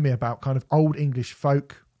talking to me about kind of old English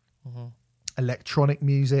folk. Mm-hmm. Electronic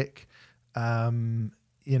music, kind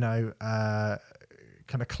of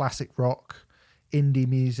classic rock, indie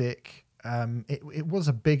music. It was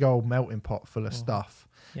a big old melting pot full of stuff.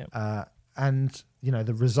 Yep. And,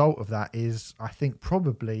 the result of that is, I think,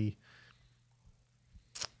 probably,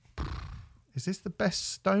 is this the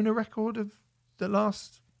best stoner record of the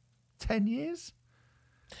last 10 years?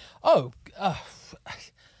 Oh,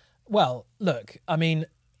 well, look, I mean,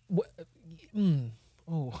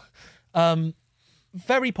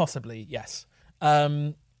 very possibly, yes.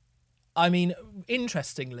 I mean,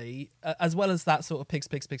 interestingly, as well as that sort of pigs,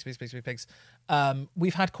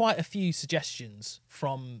 we've had quite a few suggestions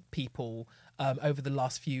from people over the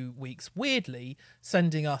last few weeks, weirdly,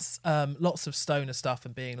 sending us lots of stoner stuff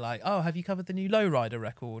and being like, oh, have you covered the new Lowrider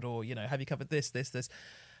record? Or, have you covered this?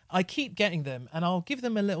 I keep getting them and I'll give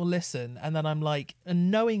them a little listen. And then I'm like,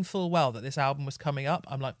 and knowing full well that this album was coming up,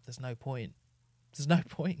 I'm like, there's no point. There's no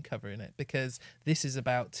point in covering it because this is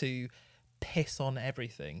about to piss on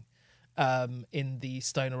everything in the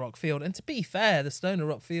stoner rock field. And to be fair, the stoner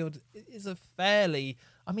rock field is a fairly,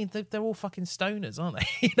 I mean, they're all fucking stoners, aren't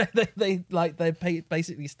they? they're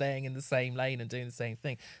basically staying in the same lane and doing the same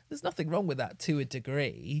thing. There's nothing wrong with that to a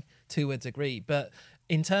degree. But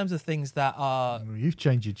in terms of things that are... You've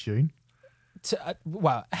changed your tune.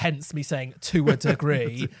 Hence me saying to a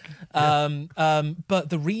degree. But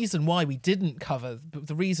the reason why we didn't cover,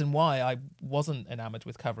 the reason why I wasn't enamored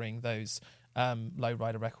with covering those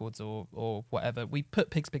Lowrider records or whatever, we put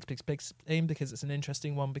pigs in because it's an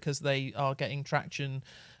interesting one, because they are getting traction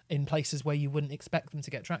in places where you wouldn't expect them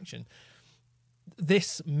to get traction.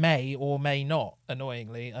 This may or may not,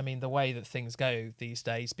 annoyingly, I mean, the way that things go these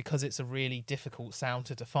days, because it's a really difficult sound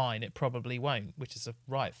to define, it probably won't, which is a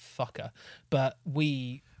right fucker. But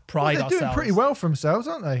we pride ourselves... They're doing pretty well for themselves,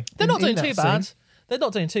 aren't they? They're not doing too bad. They're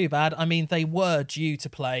not doing too bad. I mean, they were due to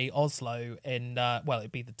play Oslo in,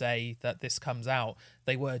 it'd be the day that this comes out.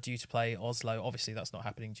 They were due to play Oslo. Obviously, that's not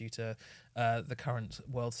happening due to the current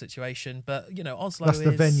world situation. But, Oslo That's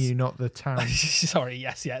the venue, not the town. Sorry,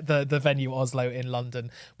 yes, yeah. The venue Oslo in London,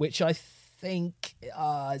 which I think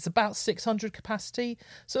it's about 600 capacity.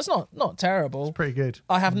 So it's not terrible. It's pretty good.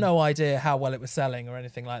 I have no idea how well it was selling or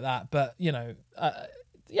anything like that. But,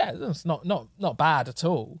 it's not bad at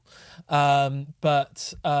all.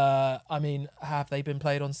 But I mean, have they been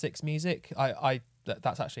played on Six Music?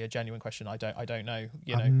 That's actually a genuine question. I don't know.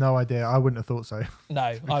 I have no idea. I wouldn't have thought so. No,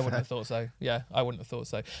 I wouldn't have thought so. Yeah, I wouldn't have thought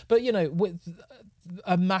so. But with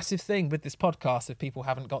a massive thing with this podcast, if people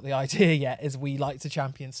haven't got the idea yet, is we like to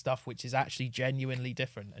champion stuff which is actually genuinely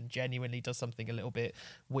different and genuinely does something a little bit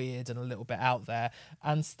weird and a little bit out there,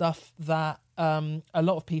 and stuff that a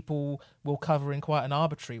lot of people will cover in quite an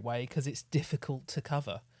arbitrary way because it's difficult to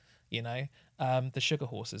cover. The sugar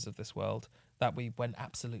horses of this world that we went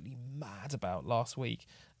absolutely mad about last week,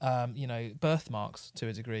 birthmarks to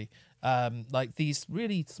a degree, like these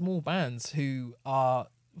really small bands who are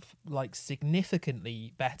like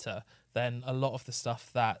significantly better than a lot of the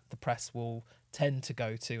stuff that the press will tend to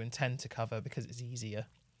go to and tend to cover because it's easier.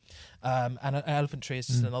 And Elephant Tree is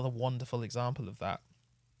just another wonderful example of that.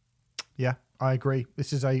 Yeah, I agree.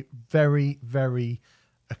 This is a very, very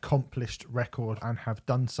accomplished record and have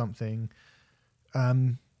done something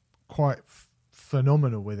quite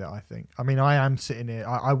phenomenal with it, I think. I mean, I am sitting here.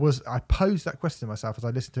 I posed that question to myself as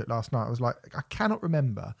I listened to it last night. I was like, I cannot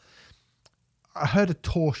remember. I heard a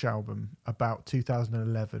Torch album about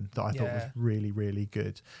 2011 that I thought was really, really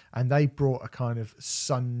good. And they brought a kind of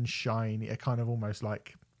sunshine, a kind of almost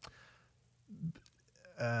like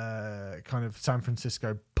kind of San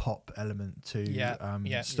Francisco pop element to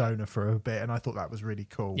Stoner for a bit. And I thought that was really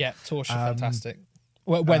cool. Yeah, Torch are fantastic.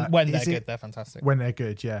 When they're good, they're fantastic. When they're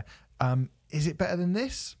good, yeah. Is it better than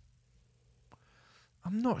this?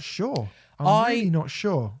 I'm not sure. I'm really not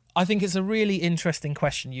sure. I think it's a really interesting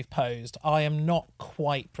question you've posed. I am not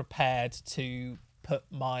quite prepared to put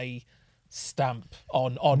my stamp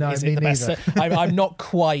on No, is it the best. I'm not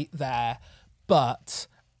quite there, but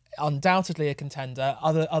undoubtedly a contender.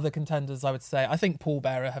 Other contenders, I would say, I think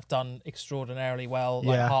Pallbearer have done extraordinarily well,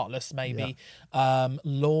 like Heartless maybe. Yeah.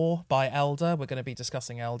 Law by Elder, we're going to be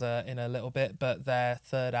discussing Elder in a little bit, but their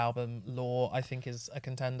third album, Law, I think is a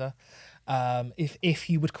contender. If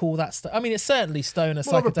you would call that, I mean, it's certainly stoner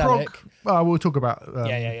psychedelic. Well, we'll talk about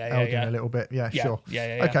Elder in a little bit. Yeah, sure.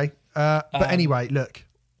 Yeah. Okay, but anyway, look.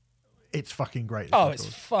 It's fucking great. It's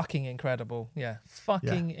fucking incredible. Yeah,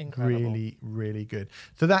 incredible. Really, really good.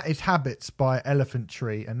 So that is Habits by Elephant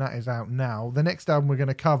Tree, and that is out now. The next album we're going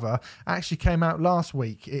to cover actually came out last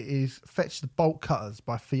week. It is Fetch the Bolt Cutters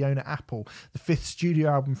by Fiona Apple, the fifth studio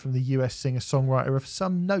album from the US singer-songwriter of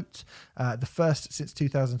some note. The first since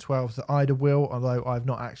 2012, The Ida Will, although I've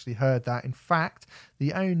not actually heard that. In fact,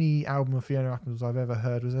 the only album of Fiona Apple's I've ever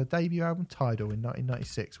heard was her debut album, Tidal, in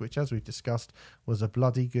 1996, which, as we've discussed, was a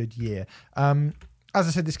bloody good year. As I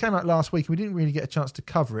said, this came out last week and we didn't really get a chance to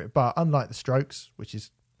cover it, but unlike The Strokes, which is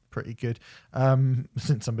pretty good,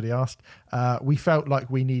 since somebody asked, we felt like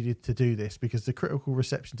we needed to do this because the critical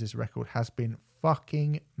reception to this record has been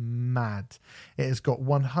fucking mad. It has got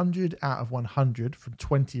 100 out of 100 from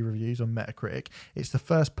 20 reviews on Metacritic. It's the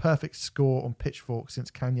first perfect score on Pitchfork since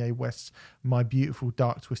Kanye West's My Beautiful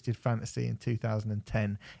Dark Twisted Fantasy in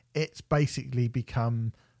 2010. It's basically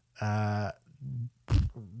become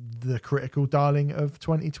the critical darling of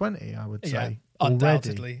 2020, I would say.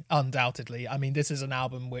 Undoubtedly. I mean, this is an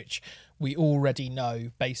album which we already know,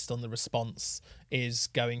 based on the response, is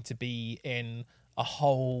going to be in a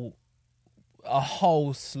whole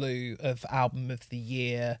slew of album of the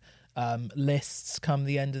year lists come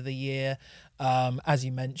the end of the year. As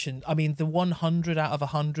you mentioned, I mean, the 100 out of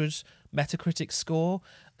 100 Metacritic score,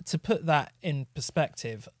 to put that in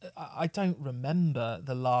perspective, I don't remember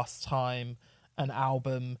the last time an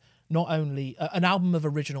album, not only an album of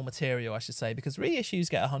original material, I should say, because reissues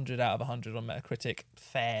get 100 out of 100 on Metacritic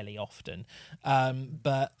fairly often,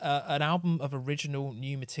 but an album of original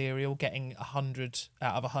new material getting 100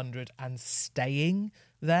 out of 100 and staying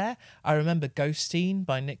there. I remember Ghosteen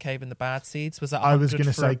by Nick Cave and the Bad Seeds was at 100. I was going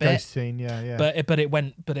to say Ghosteen, yeah. But it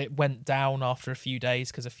went down after a few days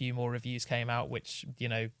because a few more reviews came out which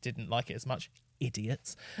didn't like it as much.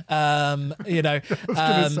 Idiots. I was going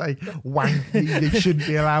to say, wank, they shouldn't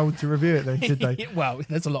be allowed to review it then, should they? Well,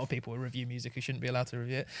 there's a lot of people who review music who shouldn't be allowed to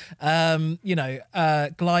review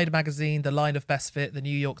it. Glide Magazine, The Line of Best Fit, The New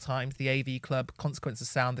York Times, The AV Club, Consequence of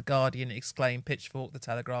Sound, The Guardian, Exclaim, Pitchfork, The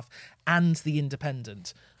Telegraph, and The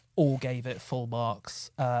Independent all gave it full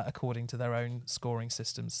marks according to their own scoring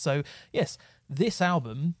systems. So yes, this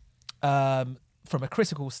album, from a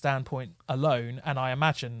critical standpoint alone, and I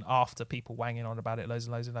imagine after people wanging on about it loads,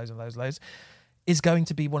 is going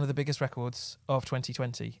to be one of the biggest records of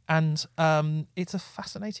 2020. And it's a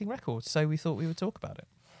fascinating record, so we thought we would talk about it.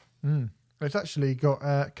 It's actually got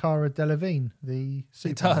Cara Delevingne, the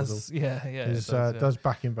supermodel. It does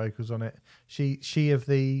backing vocals on it. She of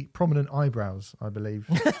the prominent eyebrows, I believe.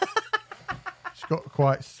 She's got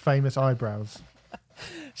quite famous eyebrows.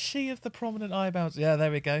 She of the prominent eyebrows. Yeah,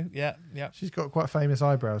 there we go. Yeah. She's got quite famous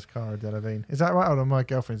eyebrows, Cara Delevingne. Is that right? Hold on, my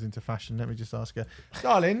girlfriend's into fashion. Let me just ask her.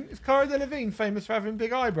 Darling, is Cara Delevingne famous for having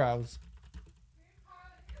big eyebrows?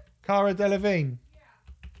 Cara Delevingne.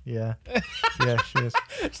 Yeah, she is.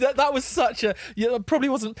 That was such a... It probably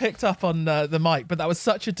wasn't picked up on the mic, but that was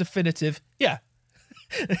such a definitive... Yeah.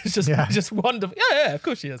 It's just wonderful. Yeah, of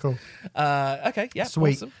course she is. Cool. Okay, yeah,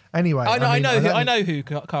 sweet. Awesome. Anyway, I know who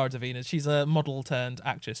Cara Delevingne is. She's a model turned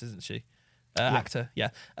actress, isn't she? Actor, yeah.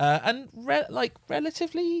 And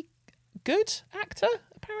relatively good actor,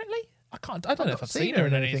 apparently. I don't know if I've seen her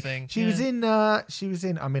in anything. She was in.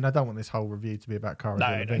 I mean, I don't want this whole review to be about Cara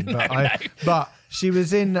Delevingne, but she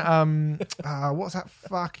was in. What's that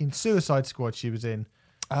fucking Suicide Squad? She was in.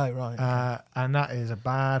 Oh right. Okay. And that is a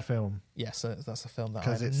bad film. Yes, that's a film that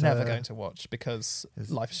I'm never going to watch because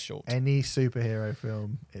life's short. Any superhero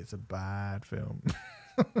film, it's a bad film.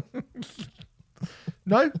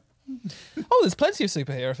 No. Oh, there's plenty of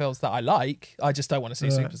superhero films that I like. I just don't want to see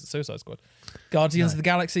Suicide Squad. Guardians of the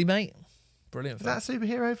Galaxy, mate. Brilliant film. Is that a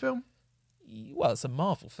superhero film? Well, it's a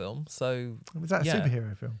Marvel film, so... Was that a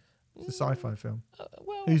superhero film? It's a sci-fi film.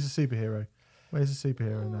 Who's a superhero? Where's the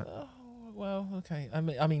superhero in that? Well, okay. I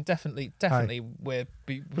mean, definitely, we're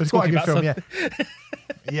it's quite a good film, yeah.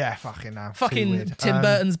 Yeah, fucking now. Fucking Tim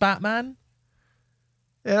Burton's Batman.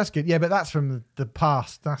 Yeah, that's good. Yeah, but that's from the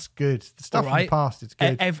past. That's good. The stuff from the past is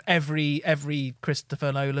good. Every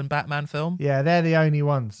Christopher Nolan Batman film. Yeah, they're the only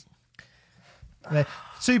ones.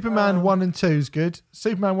 Superman 1 and 2 is good.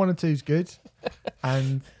 Superman 1 and 2 is good.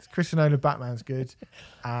 And Christopher Nolan Batman's good.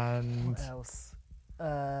 And what else?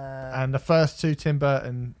 And the first 2 Tim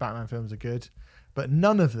Burton Batman films are good. But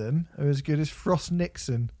none of them are as good as Frost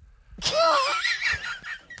Nixon.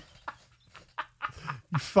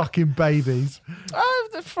 You fucking babies.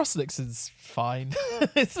 The Frost Nixon's fine.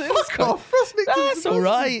 Fuck off. Frost Nixon's It's all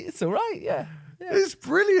right. It's all right, yeah. It's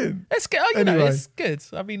brilliant. It's good. Anyway. It's good.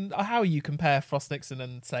 I mean, how you compare Frost Nixon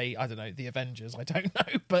and say, I don't know, the Avengers, I don't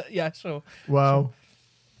know. But yeah, sure. Well,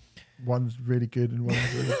 one's really good and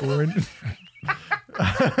one's really boring.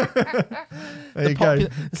 There you go.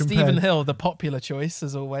 Stephen Hill, the popular choice,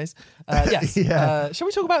 as always. Yes. Yeah. Shall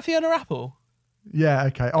we talk about Fiona Apple? Yeah,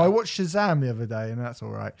 okay. I watched Shazam the other day, and that's all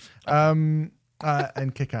right. And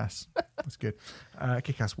Kick-Ass. That's good.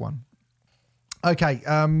 Kick-Ass 1. Okay,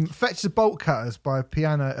 Fetch the Bolt Cutters by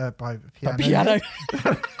Piano. Piano.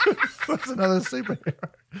 That's another superhero.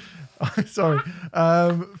 Sorry.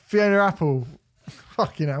 Fiona Apple.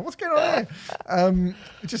 Fucking hell, what's going on here?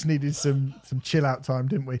 We just needed some chill out time,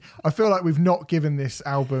 didn't we? I feel like we've not given this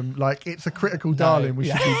album, like, it's a critical darling. We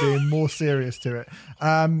should be being more serious to it.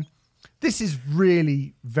 This is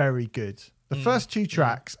really very good. The first 2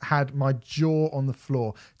 tracks had my jaw on the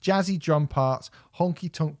floor. Jazzy drum parts,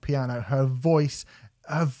 honky tonk piano, her voice,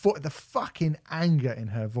 the fucking anger in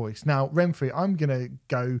her voice. Now, Renfrey, I'm going to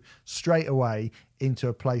go straight away into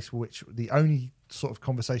a place which the only sort of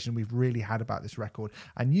conversation we've really had about this record.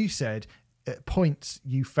 And you said at points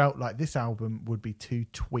you felt like this album would be too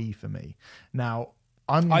twee for me. Now,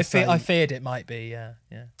 I feared it might be, yeah.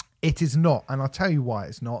 It is not, and I'll tell you why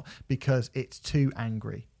it's not, because it's too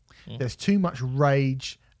angry. There's too much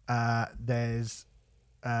rage. There's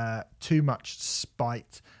too much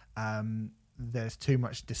spite. There's too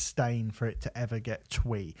much disdain for it to ever get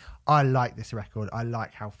twee. I like this record. I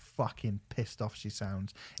like how fucking pissed off she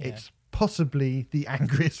sounds. Yeah. It's possibly the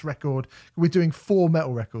angriest record. We're doing 4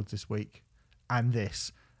 metal records this week, and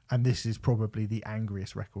this is probably the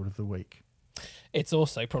angriest record of the week. It's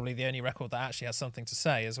also probably the only record that actually has something to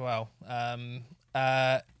say as well.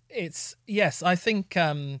 I think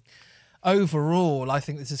overall, I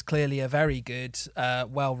think this is clearly a very good,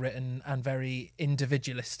 well-written and very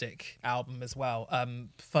individualistic album as well.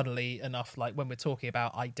 Funnily enough, like when we're talking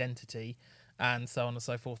about identity and so on and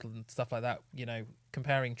so forth and stuff like that, you know,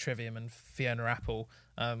 comparing Trivium and Fiona Apple,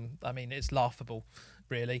 I mean, it's laughable,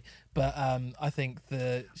 really. But I think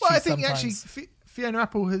actually Fiona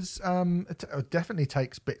Apple has definitely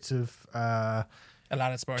takes bits of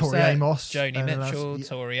Alanis Morissette, Tori Amos, Joni Mitchell,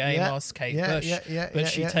 Tori Amos, Kate Bush. But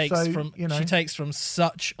she takes from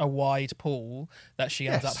such a wide pool that she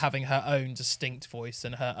ends up having her own distinct voice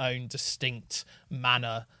and her own distinct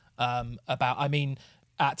manner.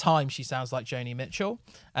 At times she sounds like Joni Mitchell,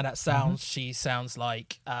 and at sounds she sounds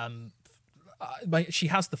like she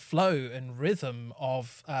has the flow and rhythm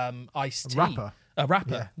of Ice-T. A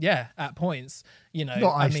rapper, at points, not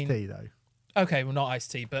Ice-T though. Okay, well, not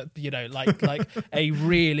Ice-T, but like a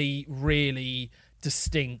really, really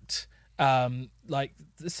distinct, some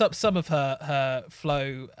of her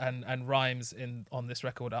flow and rhymes on this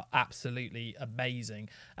record are absolutely amazing,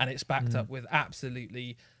 and it's backed up with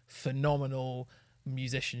absolutely phenomenal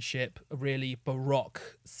musicianship, a really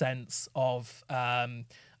baroque sense of.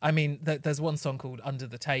 There's one song called "Under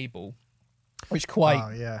the Table," which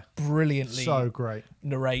quite brilliantly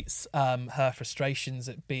narrates her frustrations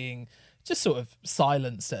at being just sort of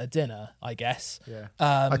silenced at a dinner, I guess. Yeah.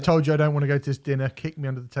 I told you I don't want to go to this dinner. Kick me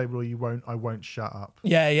under the table or you won't. I won't shut up.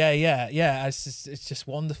 Yeah. It's just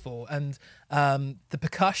wonderful. And the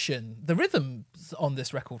percussion, the rhythms on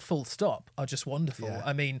this record, full stop, are just wonderful.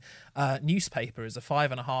 Yeah. Newspaper is a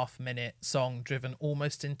 5.5 minute song driven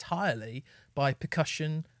almost entirely by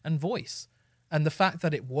percussion and voice. And the fact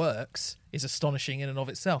that it works is astonishing in and of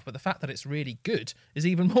itself, but the fact that it's really good is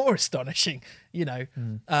even more astonishing.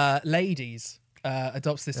 Ladies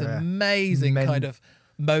adopts this amazing kind of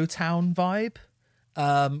Motown vibe,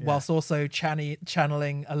 whilst also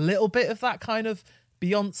channeling a little bit of that kind of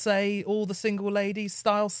Beyonce, all the single ladies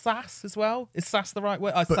style sass as well. Is sass the right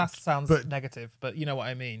word? Sass sounds negative, but you know what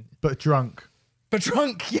I mean. But drunk. But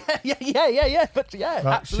drunk, yeah. But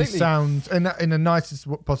absolutely. She sounds in the nicest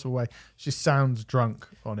possible way. She sounds drunk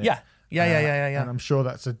on it. Yeah. And I'm sure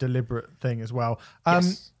that's a deliberate thing as well.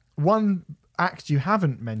 Yes. One act you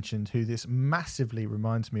haven't mentioned, who this massively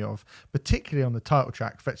reminds me of, particularly on the title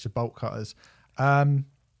track, "Fetch the Bolt Cutters," "Hide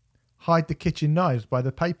the Kitchen Knives" by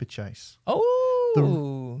the Paper Chase.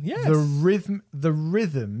 Oh, yes. The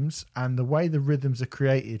rhythms and the way the rhythms are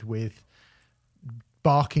created with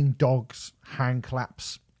barking dogs, hand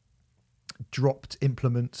claps, dropped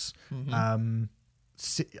implements.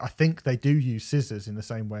 I think they do use scissors in the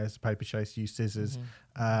same way as the Paper Chase use scissors.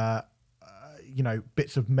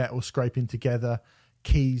 Bits of metal scraping together,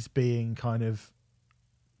 keys being kind of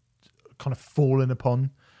fallen upon.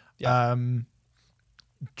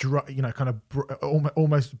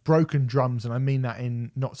 Almost broken drums, and I mean that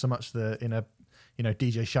in not so much in a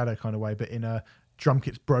DJ Shadow kind of way, but in a drum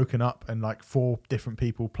kit's broken up and like 4 different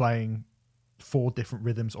people playing 4 different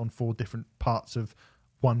rhythms on 4 different parts of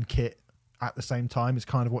one kit at the same time is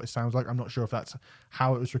kind of what it sounds like. I'm not sure if that's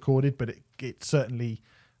how it was recorded, but it certainly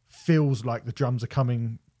feels like the drums are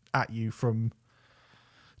coming at you from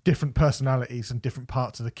different personalities and different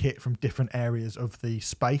parts of the kit from different areas of the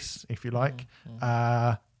space, if you like.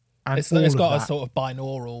 And it's got a sort of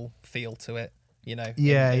binaural feel to it, in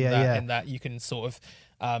that you can sort of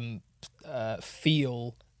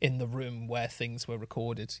feel in the room where things were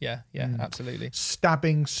recorded. Absolutely.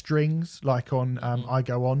 Stabbing strings like on I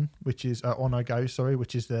Go On, which is On I Go,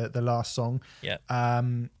 which is the last song.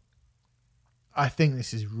 I think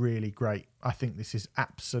this is really great. I think this is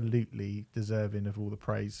absolutely deserving of all the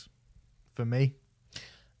praise for me.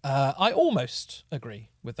 I almost agree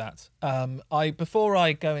with that. Before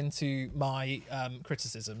I go into my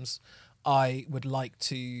criticisms, I would like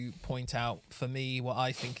to point out for me what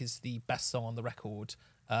I think is the best song on the record,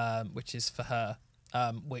 which is For Her,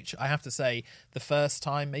 which I have to say the first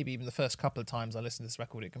time, maybe even the first couple of times I listened to this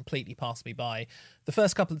record, it completely passed me by. The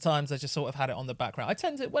first couple of times I just sort of had it on the background. I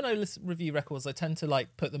tend to, when I review records, I tend to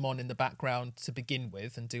like put them on in the background to begin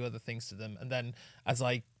with and do other things to them. And then as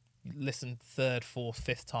I listen 3rd, 4th,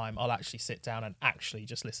 5th time, I'll actually sit down and actually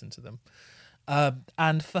just listen to them.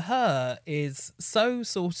 And For Her is so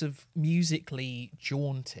sort of musically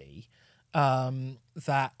jaunty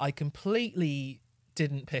that I completely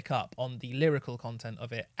didn't pick up on the lyrical content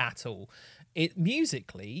of it at all. It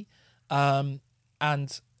musically, and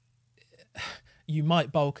you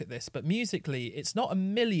might balk at this, but musically it's not a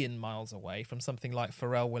million miles away from something like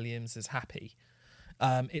Pharrell Williams' Happy.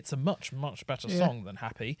 It's a much, much better song than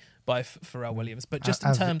Happy by Pharrell Williams, but just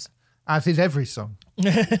in terms... As is every song.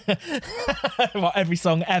 Well, every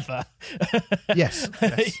song ever. Yes.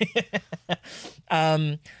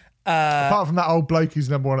 Apart from that old bloke who's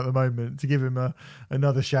number 1 at the moment, to give him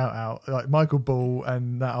another shout out, like Michael Ball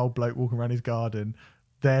and that old bloke walking around his garden,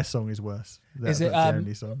 their song is worse. That's the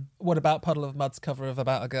only song. What about Puddle of Mud's cover of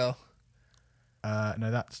About a Girl? No,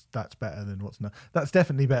 that's better than That's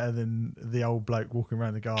definitely better than the old bloke walking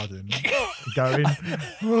around the garden. going,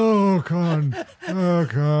 oh God.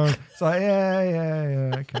 It's like,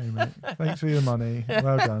 yeah, okay, mate. Thanks for your money.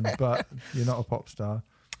 Well done, but you're not a pop star.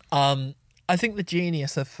 I think the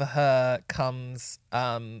genius for her comes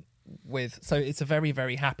with, so it's a very,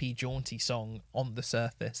 very happy, jaunty song on the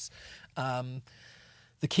surface.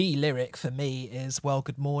 The key lyric for me is, well,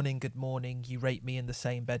 good morning, you raped me in the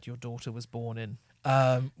same bed your daughter was born in,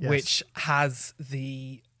 yes. Which has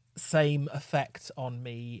the same effect on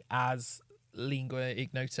me as Lingua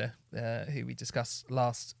Ignota, who we discussed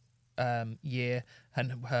last year,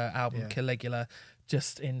 and her album Caligula,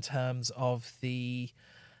 just in terms of the...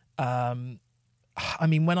 I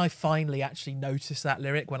mean, when I finally actually noticed that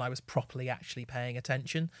lyric, when I was properly actually paying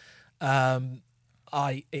attention,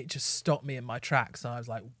 it just stopped me in my tracks, and I was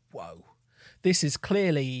like, whoa, this is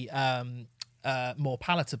clearly more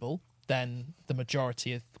palatable than the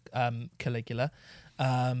majority of Caligula,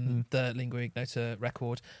 the Lingua Ignota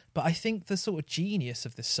record. But I think the sort of genius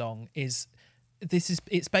of this song is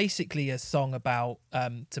it's basically a song about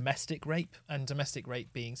domestic rape, and domestic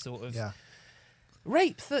rape being sort of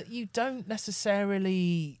rape that you don't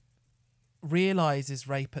necessarily realise is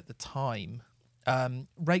rape at the time.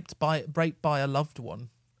 Raped by a loved one,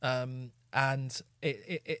 and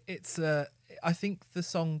it's I think the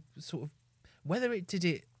song sort of, whether it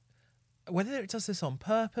does this on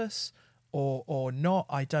purpose or not,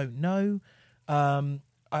 I don't know.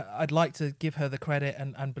 I'd like to give her the credit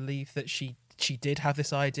and believe that she did have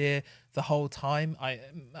this idea the whole time.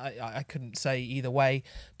 I couldn't say either way,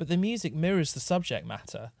 but the music mirrors the subject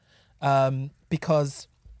matter, because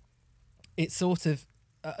it's sort of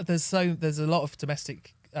there's a lot of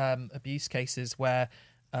domestic abuse cases where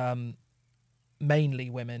mainly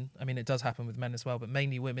women, I mean it does happen with men as well, but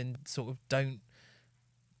mainly women sort of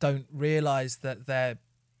don't realize that they're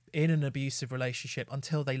in an abusive relationship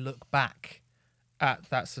until they look back at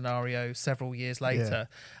that scenario several years later.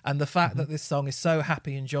 And the fact that this song is so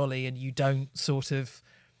happy and jolly, and you don't sort of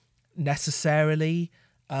necessarily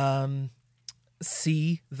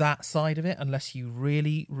see that side of it unless you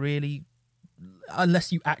really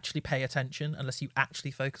unless you actually pay attention, unless you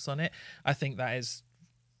actually focus on it, I think that is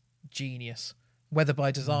genius, whether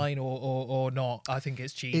by design or not. I think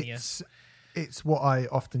it's genius. It's what I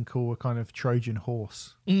often call a kind of Trojan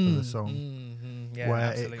horse for the song, where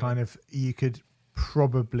absolutely. It kind of, you could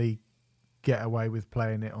probably get away with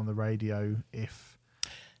playing it on the radio if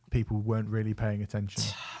people weren't really paying attention.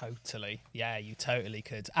 Totally. Yeah, you totally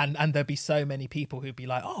could. And there'd be so many people who'd be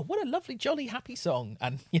like, oh, what a lovely, jolly, happy song.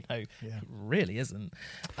 And, it really isn't.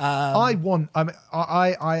 I want, I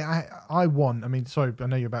mean, sorry, I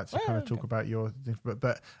know you're about to kind of talk about your,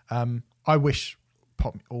 but I wish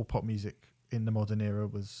all pop music in the modern era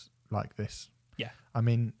was like this. Yeah. I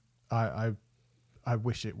mean, I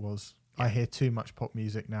wish it was. Yeah. I hear too much pop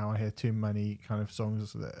music now. I hear too many kind of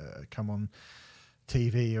songs that come on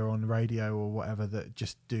TV or on radio or whatever that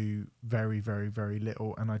just do very, very, very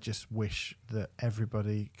little. And I just wish that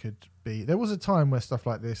everybody could be... There was a time where stuff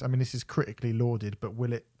like this, I mean, this is critically lauded, but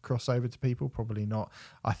will it cross over to people? Probably not.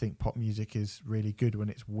 I think pop music is really good when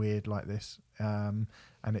it's weird like this. And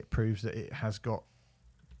it proves that it has got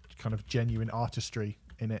kind of genuine artistry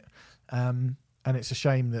in it. And it's a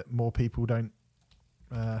shame that more people don't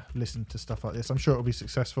listen to stuff like this. I'm sure it'll be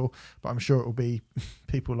successful, but I'm sure it'll be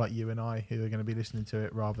people like you and I who are going to be listening to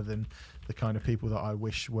it rather than the kind of people that I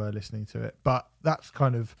wish were listening to it. But that's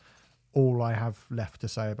kind of all I have left to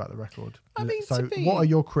say about the record. I mean, so what are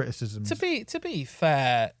your criticisms? To be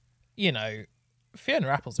fair, Fiona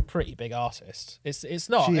Apple's a pretty big artist. It's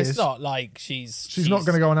not like she's not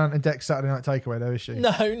going to go on Ant and Dec's Saturday Night Takeaway, though, is she?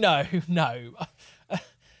 No.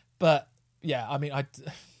 But yeah, I mean,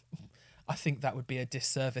 I think that would be a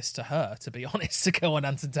disservice to her, to be honest, to go on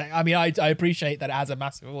Ant and Dec. I mean, I appreciate that it has a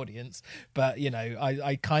massive audience, but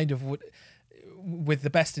I kind of would, with the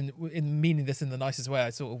best in meaning this in the nicest way,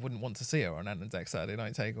 I sort of wouldn't want to see her on Ant and Dec Saturday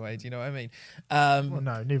Night Takeaway. Do you know what I mean? Well,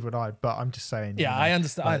 no, neither would I. But I'm just saying. Yeah, I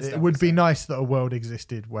understand. It would be nice that a world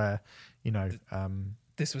existed where,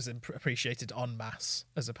 this was appreciated en masse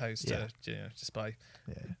as opposed to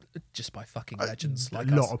just by fucking legends like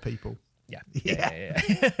us. A lot of people.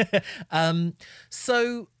 Yeah.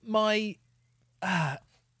 So my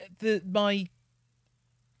my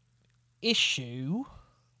issue,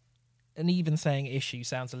 and even saying issue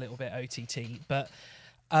sounds a little bit OTT, but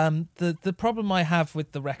the problem I have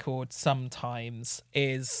with the record sometimes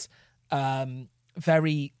is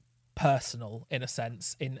very personal in a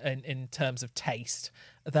sense, in terms of taste.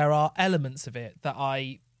 There are elements of it that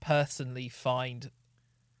I personally find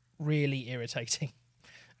really irritating.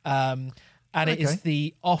 And it is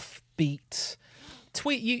the offbeat,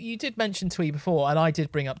 Twee, you did mention Twee before, and I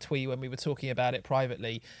did bring up Twee when we were talking about it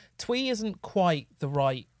privately. Twee isn't quite the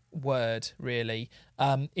right word, really.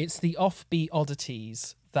 It's the offbeat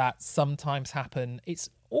oddities that sometimes happen. It's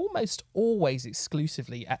almost always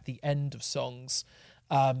exclusively at the end of songs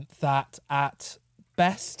that at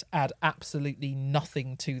best add absolutely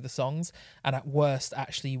nothing to the songs, and at worst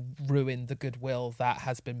actually ruin the goodwill that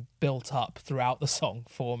has been built up throughout the song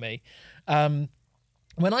for me.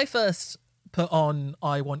 When I first put on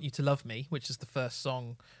I Want You to Love Me, which is the first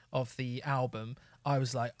song of the album, I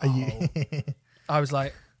was like,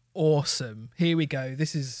 awesome, here we go,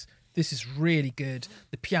 this is really good.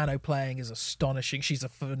 The piano playing is astonishing. She's a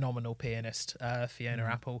phenomenal pianist, Fiona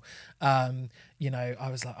Apple. I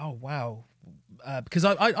was like, oh wow, because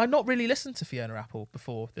I'd not really listened to Fiona Apple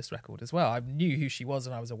before this record as well. I knew who she was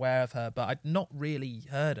and I was aware of her, but I'd not really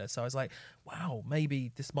heard her. So I was like, wow,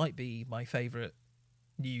 maybe this might be my favourite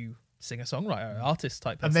new singer-songwriter, artist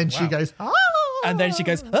type person. And then she goes, ah! And then she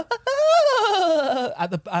goes, ah!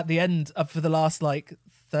 at the end for the last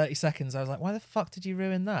 30 seconds. I was like, why the fuck did you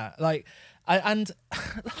ruin that? Am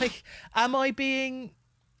I being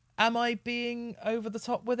over the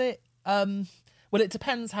top with it? Well, it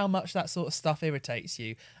depends how much that sort of stuff irritates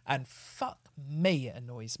you, and fuck me, it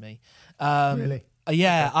annoys me. Really?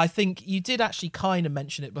 Yeah, okay. I think you did actually kind of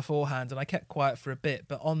mention it beforehand, and I kept quiet for a bit,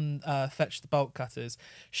 but on Fetch the Bolt Cutters,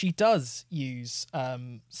 she does use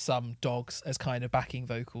some dogs as kind of backing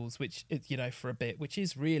vocals, which, for a bit, which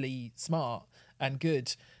is really smart and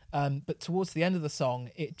good. But towards the end of the song,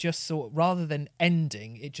 it just rather than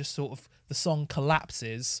ending, it just sort of, the song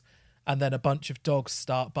collapses and then a bunch of dogs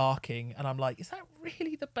start barking. And I'm like, is that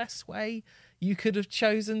really the best way you could have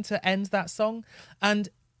chosen to end that song? And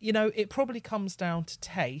it probably comes down to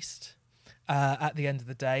taste at the end of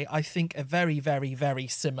the day. I think a very, very, very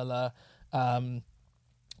similar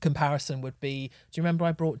comparison would be, do you remember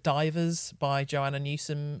I brought Divers by Joanna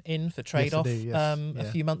Newsom in for Trade Off a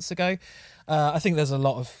few months ago? I think there's a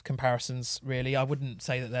lot of comparisons, really. I wouldn't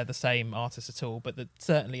say that they're the same artist at all, but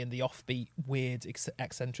certainly in the offbeat, weird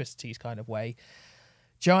eccentricities kind of way.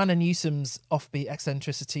 Joanna Newsom's offbeat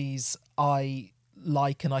eccentricities I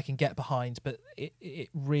like and I can get behind, but it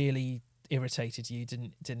really irritated you,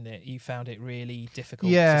 didn't it? You found it really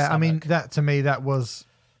difficult. Yeah, I mean, that to me, that was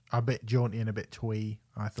a bit jaunty and a bit twee,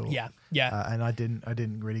 I thought. Yeah. And I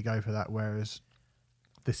didn't really go for that, whereas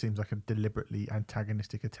this seems like a deliberately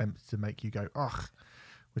antagonistic attempt to make you go, ugh,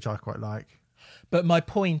 which I quite like. But my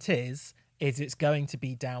point is it's going to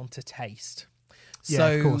be down to taste. Yeah,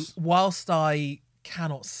 so of course. Whilst I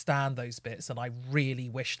cannot stand those bits and I really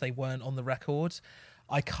wish they weren't on the record,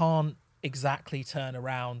 I can't exactly turn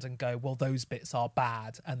around and go, well, those bits are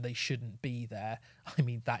bad and they shouldn't be there. I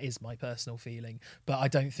mean, that is my personal feeling, but I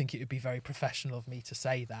don't think it would be very professional of me to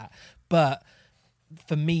say that. But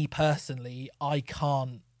for me personally, I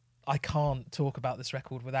can't talk about this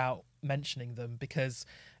record without mentioning them, because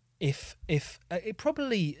if it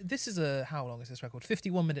probably, this is how long is this record?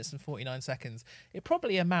 51 minutes and 49 seconds. It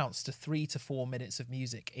probably amounts to 3 to 4 minutes of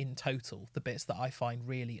music in total, the bits that I find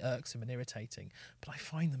really irksome and irritating. But I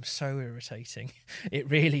find them so irritating. It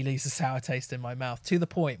really leaves a sour taste in my mouth, to the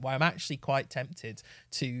point where I'm actually quite tempted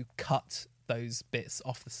to cut those bits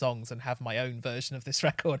off the songs and have my own version of this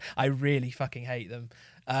record. I really fucking hate them.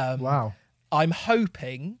 Wow. I'm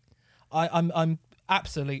hoping, I'm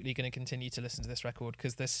absolutely going to continue to listen to this record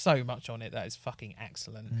because there's so much on it that is fucking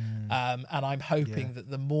excellent. And I'm hoping that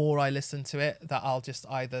the more I listen to it, that I'll just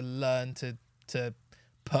either learn to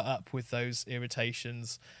put up with those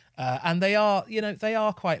irritations. And they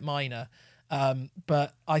are quite minor.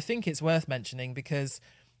 But I think it's worth mentioning because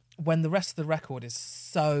when the rest of the record is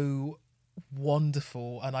so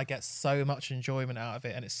wonderful and I get so much enjoyment out of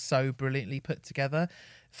it and it's so brilliantly put together,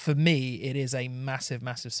 for me it is a massive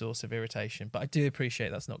source of irritation. But I do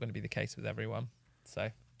appreciate that's not going to be the case with everyone. So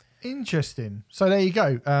interesting. So there you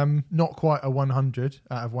go. Not quite a 100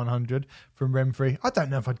 out of 100 from Renfrey. I don't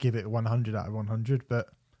know if I'd give it a 100 out of 100, but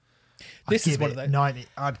this is one of those. 90.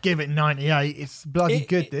 I'd give it 98. It's bloody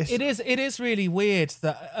good. This. It is really weird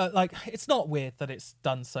that it's not weird that it's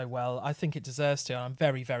done so well. I think it deserves to, and I'm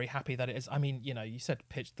very, very happy that it is. I mean, you said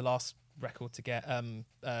the last record to get 10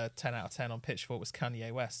 out of 10 on Pitchfork was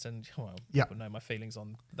Kanye West, and people know my feelings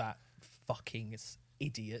on that fucking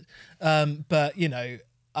idiot. But they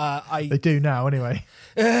do now anyway.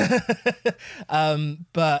 But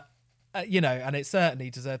and it certainly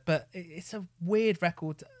deserved. But it's a weird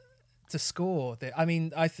record to score. I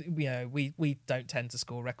mean, we don't tend to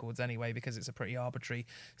score records anyway because it's a pretty arbitrary,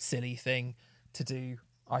 silly thing to do,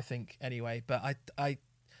 I think, anyway. But I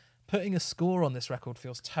putting a score on this record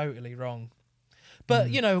feels totally wrong. But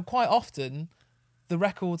quite often the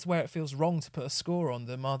records where it feels wrong to put a score on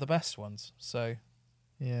them are the best ones. So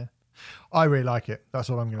yeah. I really like it. That's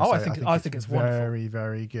all I'm going to say. I think it's wonderful. Very,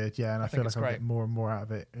 very good. Yeah, and I feel like I'll great. get more and more out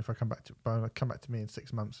of it if I come back to. But it'll come back to me in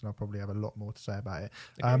 6 months, and I'll probably have a lot more to say about it.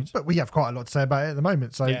 But we have quite a lot to say about it at the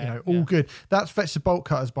moment, so all good. That's Fetch the Bolt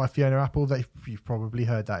Cutters by Fiona Apple. You've probably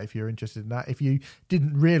heard that if you're interested in that. If you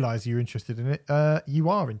didn't realise you're interested in it, you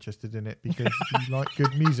are interested in it because you like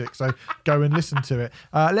good music. So go and listen to it.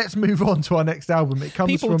 Let's move on to our next album. It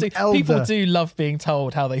comes from Elder. People do love being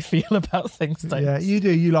told how they feel about things. Don't yeah, you do.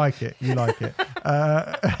 You like it. You like it.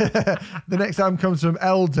 The next album comes from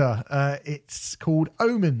Elder. It's called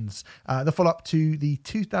Omens, the follow-up to the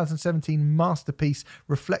 2017 masterpiece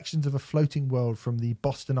Reflections of a Floating World from the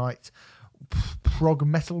Bostonite prog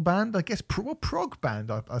metal band, I guess. Prog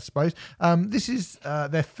band, I suppose. This is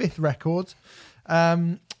their 5th record.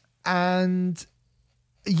 And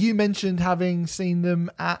you mentioned having seen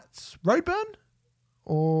them at Roadburn?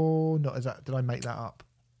 Or not? Did I make that up?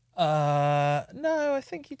 No, I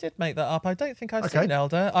think you did make that up. I don't think I've seen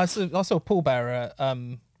Elder. I saw Paul Bearer at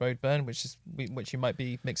Roadburn, which you might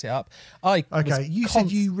be mixing it up. You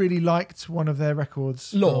said you really liked one of their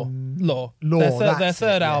records. Law. Their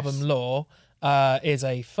third album, yes. Law, is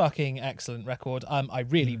a fucking excellent record. I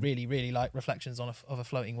really, really, really like Reflections of a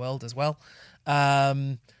Floating World as well.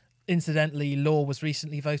 Incidentally, Law was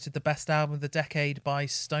recently voted the best album of the decade by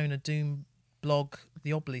Stoner Doom blog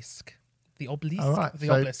The Obelisk.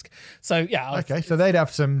 Obelisk. So yeah. Okay, so they'd have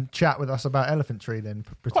some chat with us about Elephant Tree then,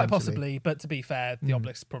 quite possibly. But to be fair, the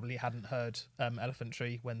Obelisk probably hadn't heard Elephant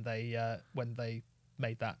Tree when they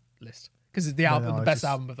made that list, because the best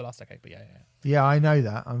album of the last decade. But yeah, I know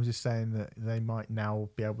that. I was just saying that they might now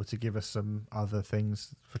be able to give us some other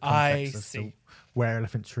things for context as to where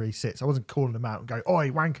Elephant Tree sits. I wasn't calling them out and go, "Oi,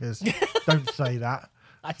 wankers!" Don't say that.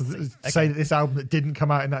 Say that this album that didn't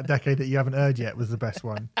come out in that decade that you haven't heard yet was the best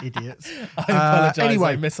one. Idiots. I apologise. Anyway,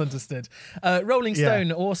 I misunderstood. Rolling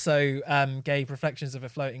Stone also gave Reflections of a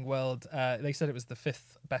Floating World. They said it was the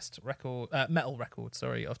 5th best metal record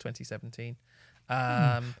of 2017. It's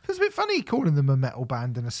a bit funny calling them a metal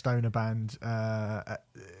band and a stoner band at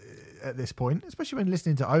this point, especially when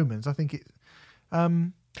listening to Omens. I think it.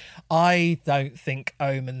 I don't think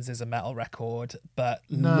Omens is a metal record, but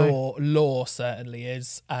Law certainly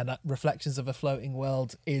is, and Reflections of a Floating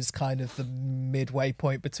World is kind of the midway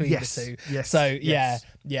point between the two. Yes. So yes.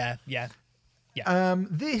 yeah.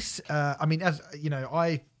 This, I mean, as you know,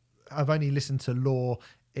 I've only listened to Law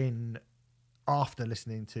after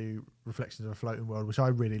listening to Reflections of a Floating World, which I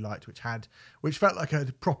really liked, which felt like a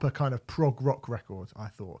proper kind of prog rock record. I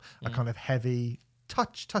thought a kind of heavy.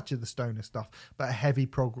 Touch of the stoner stuff, but a heavy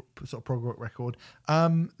prog rock record.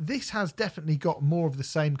 This has definitely got more of the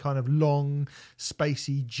same kind of long,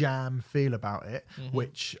 spacey jam feel about it,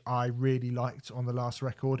 which I really liked on the last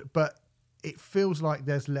record. But it feels like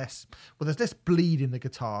there's less bleed in the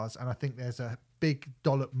guitars, and I think there's a big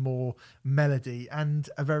dollop more melody and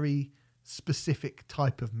a very specific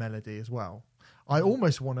type of melody as well. I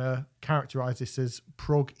almost want to characterize this as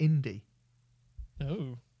prog indie.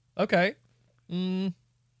 Oh, okay.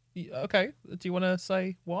 Okay. Do you want to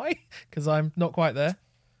say why? Because I'm not quite there.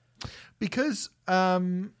 Because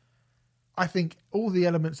I think all the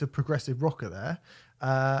elements of progressive rock are there,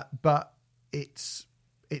 but it's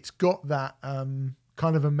got that kind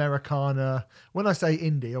of Americana. When I say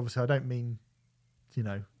indie, obviously I don't mean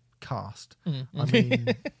cast. I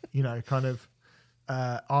mean kind of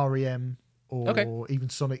REM or even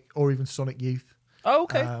Sonic Youth. Oh,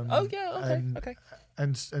 okay. Okay.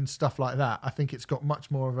 And stuff like that. I think it's got much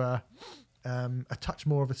more of a touch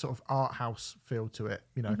more of a sort of art house feel to it,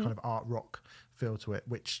 kind of art rock feel to it,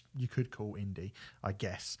 which you could call indie, I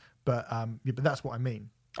guess. But but that's what I mean.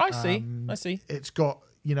 I see. It's got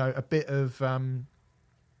a bit of kind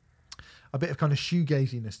of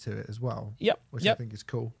shoegaziness to it as well. Which I think is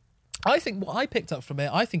cool. I think what I picked up from it,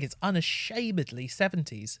 I think it's unashamedly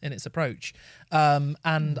 70s in its approach,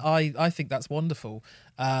 and I think that's wonderful.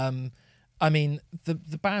 I mean,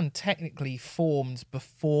 the band technically formed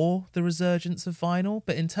before the resurgence of vinyl,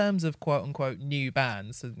 but in terms of quote-unquote new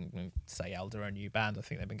bands, say Elder a new band, I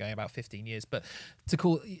think they've been going about 15 years, but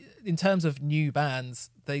in terms of new bands,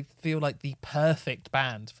 they feel like the perfect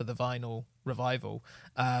band for the vinyl revival.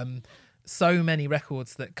 So many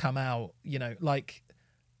records that come out, like,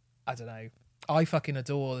 I don't know, I fucking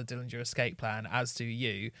adore the Dillinger Escape Plan, as do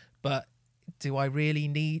you, but do I really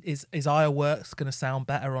need... Is Ironworks going to sound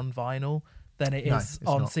better on vinyl than it is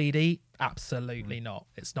on not. CD? Absolutely not.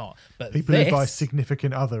 It's not. But people who buy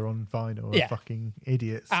Significant Other on vinyl are fucking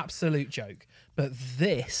idiots. Absolute joke. But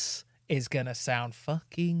this is going to sound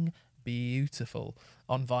fucking beautiful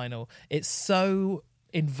on vinyl. It's so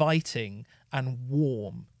inviting and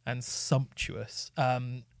warm and sumptuous.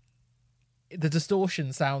 The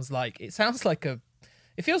distortion sounds like it feels like a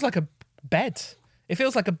bed. It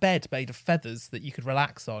feels like a bed made of feathers that you could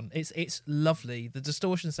relax on. It's lovely. The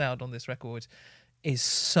distortion sound on this record is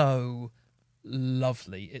so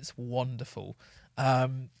lovely. It's wonderful.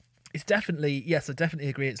 It's definitely, yes, I definitely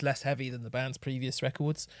agree. It's less heavy than the band's previous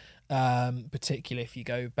records, particularly if you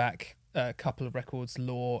go back a couple of records,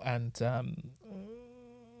 Law and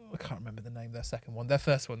I can't remember the name of their second one. Their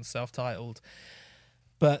first one's self-titled,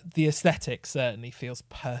 but the aesthetic certainly feels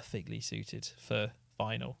perfectly suited for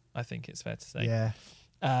vinyl. I think it's fair to say. Yeah.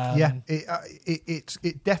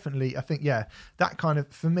 It definitely, I think, yeah, that kind of,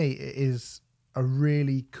 for me, it is a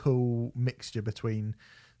really cool mixture between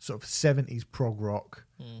sort of 70s prog rock,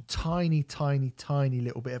 tiny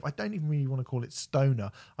little bit of, I don't even really want to call it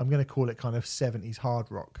stoner. I'm going to call it kind of 70s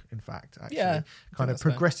hard rock, in fact, actually. Yeah, kind of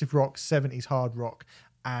progressive rock, 70s hard rock,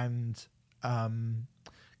 and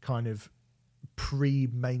kind of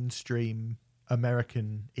pre-mainstream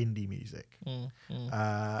American indie music.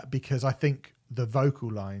 Because I think the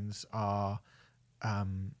vocal lines are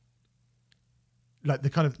like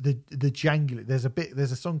the kind of the jangly.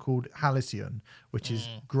 There's a song called Halcyon, which is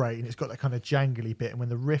great, and it's got that kind of jangly bit, and when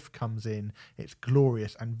the riff comes in, it's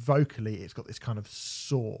glorious, and vocally it's got this kind of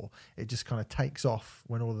soar. It just kind of takes off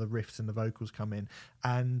when all the riffs and the vocals come in,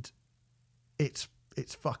 and it's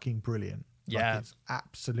fucking brilliant. Yeah, it's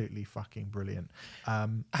absolutely fucking brilliant.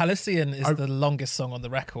 Halcyon is the longest song on the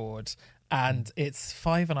record, and it's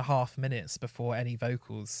 5.5 minutes before any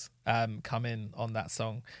vocals come in on that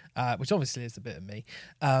song, which obviously is a bit of me.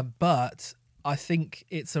 But I think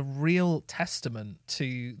it's a real testament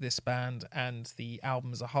to this band and the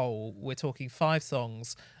album as a whole. We're talking 5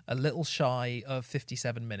 songs, a little shy of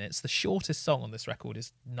 57 minutes. The shortest song on this record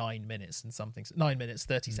is 9 minutes and something. 9 minutes,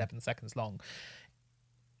 37 seconds long.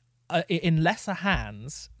 In lesser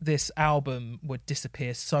hands, this album would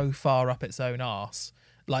disappear so far up its own arse.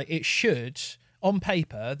 Like, it should, on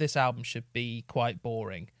paper, this album should be quite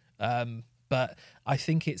boring. But I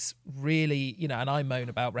think it's really, and I moan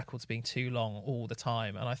about records being too long all the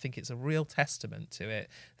time, and I think it's a real testament to it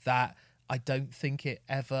that I don't think it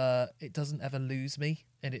doesn't ever lose me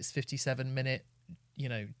in its 57-minute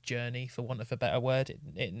journey, for want of a better word.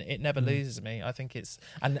 It never loses me. I think it's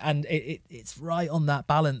it's right on that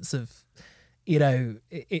balance of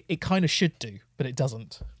it kind of should do, but it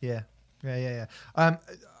doesn't. Yeah.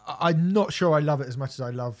 I'm not sure I love it as much as I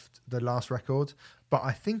loved the last record, but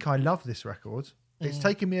I think I love this record. It's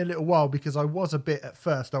taken me a little while, because I was a bit at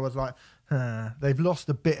first, I was like, they've lost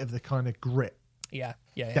a bit of the kind of grit. Yeah,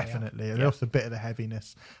 Definitely. Yeah. They lost a bit of the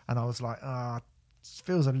heaviness, and I was like, it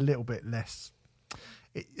feels a little bit less.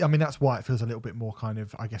 That's why it feels a little bit more kind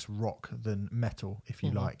of, I guess, rock than metal, if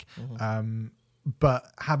you like.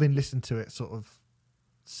 But having listened to it sort of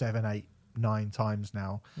 7, 8, 9 times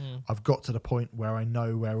now, I've got to the point where I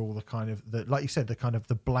know where all the kind of like you said, the kind of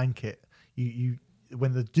the blanket, you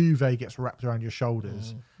when the duvet gets wrapped around your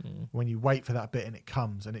shoulders, when you wait for that bit and it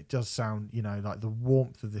comes, and it does sound, like the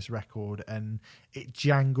warmth of this record, and it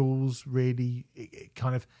jangles really.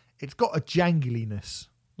 It's got a janguliness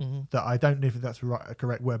that I don't know if that's a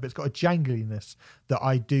correct word, but it's got a janguliness that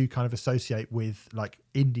I do kind of associate with like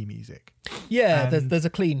indie music. Yeah, there's a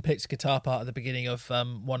clean picked guitar part at the beginning of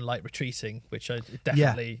One Light Retreating, which I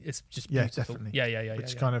definitely it's just beautiful. Definitely. Yeah.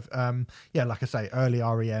 Which kind of like I say, early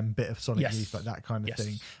REM, bit of sonic youth, like that kind of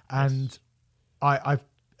thing. And I've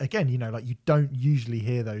again, like you don't usually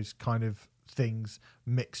hear those kind of things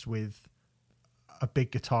mixed with a big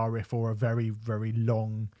guitar riff or a very, very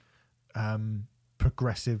long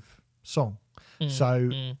progressive song.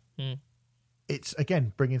 It's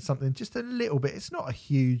again bringing something just a little bit. It's not a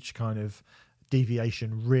huge kind of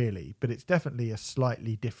deviation really, but it's definitely a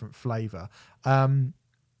slightly different flavor. I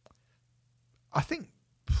think,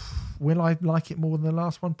 will I like it more than the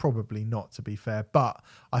last one? Probably not, to be fair, but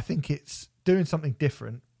I think it's doing something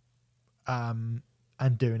different and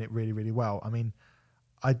doing it really, really well.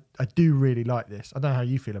 I do really like this. I don't know how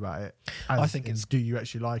you feel about it. I think do you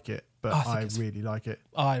actually like it? But I really like it.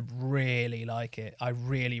 I really like it. I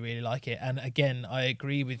really, really like it. And again, I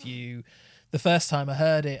agree with you. The first time I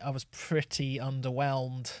heard it, I was pretty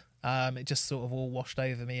underwhelmed. It just sort of all washed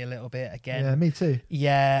over me a little bit again. Yeah, me too.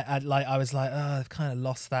 Yeah, I was like, they've kind of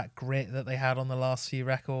lost that grit that they had on the last few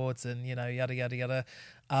records, and yada yada yada.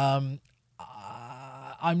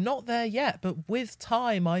 I'm not there yet, but with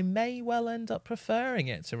time, I may well end up preferring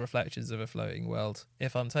it to Reflections of a Floating World,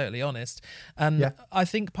 if I'm totally honest. And I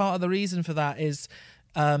think part of the reason for that is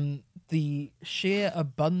the sheer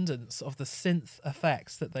abundance of the synth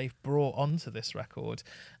effects that they've brought onto this record.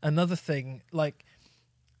 Another thing, like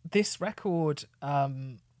this record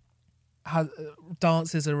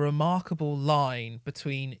dances a remarkable line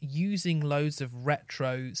between using loads of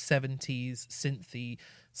retro 70s synthy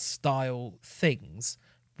style things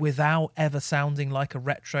without ever sounding like a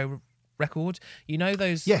retro record. You know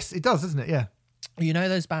those... Yes, it does, doesn't it? Yeah. You know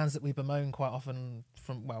those bands that we bemoan quite often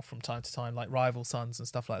from time to time, like Rival Sons and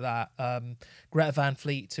stuff like that. Greta Van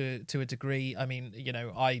Fleet to a degree. I mean, you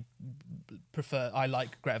know, I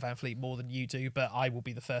like Greta Van Fleet more than you do, but I will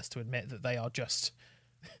be the first to admit that they are just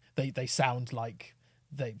they sound like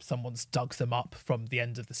someone's dug them up from the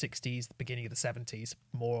end of the 60s, the beginning of the 70s,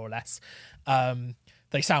 more or less.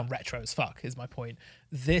 They sound retro as fuck, is my point.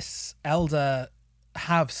 This Elder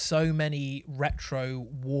have so many retro,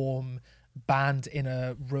 warm, band in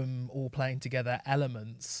a room all playing together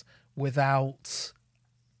elements without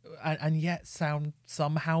and yet sound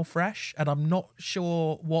somehow fresh. And I'm not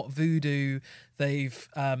sure what voodoo they've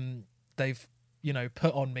you know,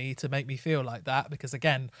 put on me to make me feel like that, because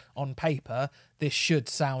again, on paper, this should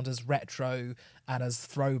sound as retro and as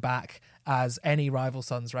throwback as any Rival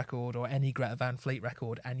Sons record or any Greta Van Fleet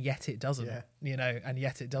record, and yet it doesn't. You know, and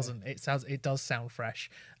yet it doesn't. It does sound fresh.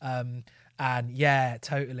 And yeah,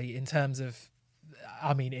 totally. In terms of,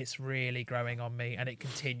 I mean, it's really growing on me, and it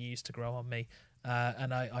continues to grow on me.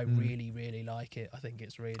 And I really, really like it. I think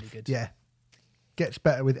it's really good. Yeah. Gets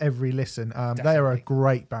better with every listen. They are a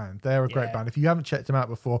great band. They're a great band. If you haven't checked them out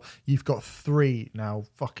before, you've got 3 now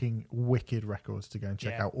fucking wicked records to go and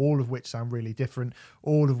check out, all of which sound really different,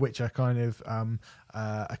 all of which are kind of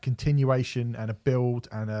a continuation and a build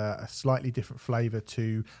and a slightly different flavour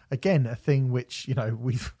to, again, a thing which, you know,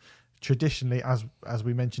 we've traditionally, as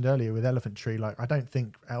we mentioned earlier with Elephant Tree, like I don't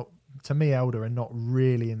think, to me, Elder are not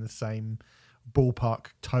really in the same ballpark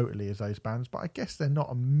totally as those bands, but I guess they're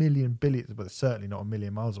not a million billions, but they're certainly not a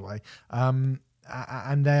million miles away.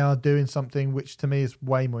 And they are doing something which to me is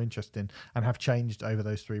way more interesting and have changed over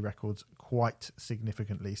those 3 records quite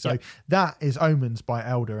significantly. So that is Omens by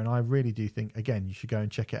Elder, and I really do think, again, you should go and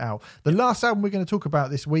check it out. The last album we're going to talk about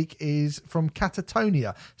this week is from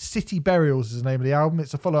Catatonia. City Burials is the name of the album.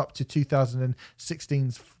 It's a follow-up to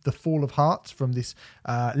 2016's The Fall of Hearts from this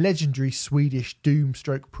legendary Swedish doom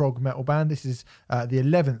stroke prog metal band. This is the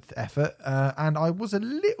 11th effort, and I was a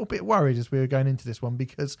little bit worried as we were going into this one,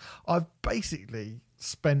 because I've basically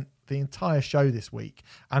spent the entire show this week,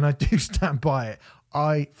 and I do stand by it,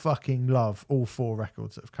 I fucking love all 4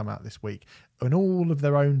 records that have come out this week in all of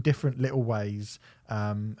their own different little ways,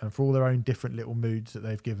 and for all their own different little moods that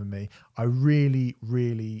they've given me. I really,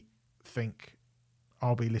 really think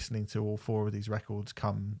I'll be listening to all 4 of these records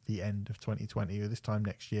come the end of 2020 or this time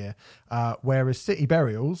next year. Whereas City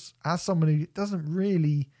Burials, as someone who doesn't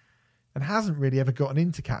really and hasn't really ever gotten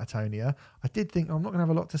into Catatonia, I did think I'm not going to have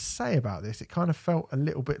a lot to say about this. It kind of felt a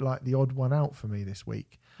little bit like the odd one out for me this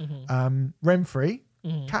week. Renfrey,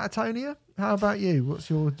 Catatonia, how about you? What's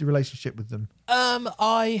your relationship with them?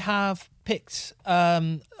 I have picked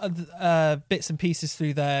bits and pieces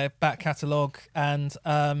through their back catalogue, and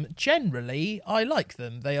generally I like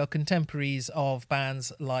them. They are contemporaries of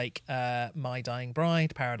bands like My Dying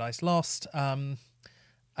Bride, Paradise Lost,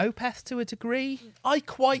 Opeth to a degree. I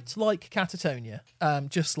quite like Catatonia,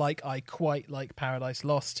 just like I quite like Paradise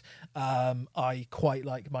Lost. I quite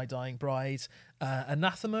like My Dying Bride.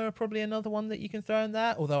 Anathema are probably another one that you can throw in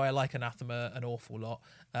there, although I like Anathema an awful lot.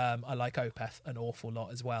 I like Opeth an awful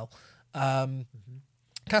lot as well.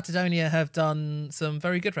 Catatonia have done some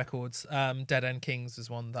very good records. Dead End Kings is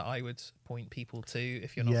one that I would point people to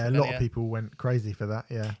if you're not familiar. A lot of people went crazy for that,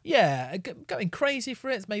 Yeah, going crazy for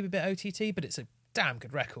it. It's maybe a bit OTT, but it's a damn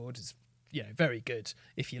good record. It's, you know, very good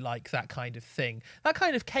if you like that kind of thing. That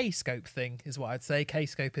kind of K-Scope thing is what I'd say.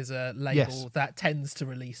 K-Scope is a label that tends to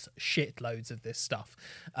release shitloads of this stuff.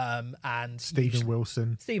 And Stephen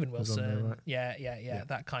Wilson. There, right? Yeah,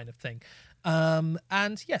 that kind of thing.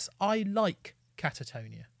 And yes, I like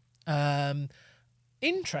Catatonia.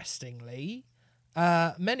 Interestingly,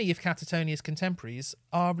 many of Catatonia's contemporaries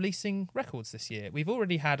are releasing records this year. We've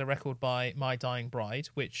already had a record by My Dying Bride,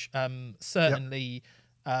 which certainly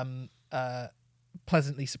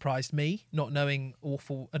pleasantly surprised me, not knowing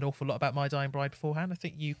an awful lot about My Dying Bride beforehand. I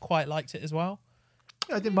think you quite liked it as well.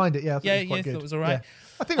 I didn't mind it, I thought it was quite good. Thought it was all right. Yeah.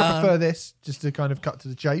 I think I prefer this, just to kind of cut to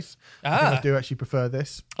the chase. I think I do actually prefer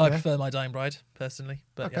this. I prefer My Dying Bride, personally,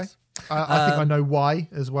 but yes. I think I know why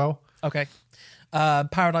as well. Okay.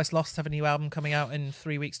 Paradise Lost have a new album coming out in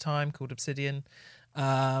 3 weeks' time called Obsidian.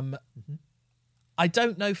 I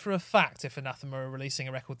don't know for a fact if Anathema are releasing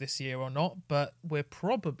a record this year or not, but we're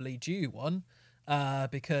probably due one.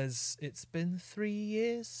 because it's been 3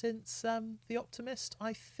 years since The Optimist,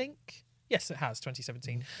 I think. Yes, it has,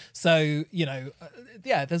 2017. So,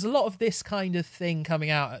 there's a lot of this kind of thing coming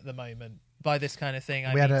out at the moment. By this kind of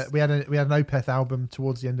thing, we had an Opeth album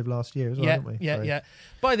towards the end of last year as well, didn't we? Yeah.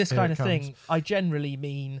 By this kind of thing, I generally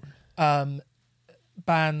mean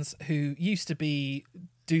bands who used to be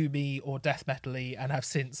doomy or death metal-y and have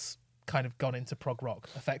since kind of gone into prog rock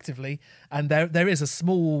effectively, and there is a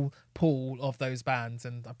small pool of those bands,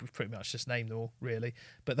 and I've pretty much just named them all really,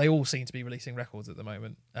 but they all seem to be releasing records at the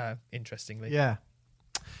moment, interestingly.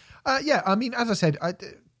 I mean, as I said,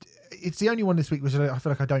 it's the only one this week which I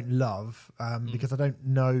feel like I don't love, because I don't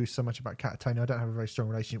know so much about Catatonia. I don't have a very strong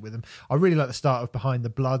relationship with them. I really like the start of Behind the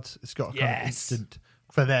Blood. It's got a kind of instant,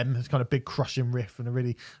 for them, it's kind of big crushing riff and a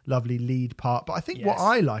really lovely lead part. But I think what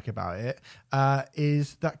I like about it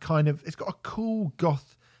is that kind of, it's got a cool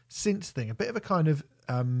goth synth thing, a bit of a kind of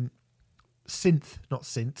synth, not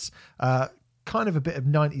synths, kind of a bit of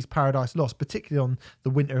 90s Paradise Lost, particularly on The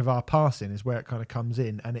Winter of Our Passing is where it kind of comes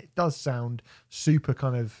in, and it does sound super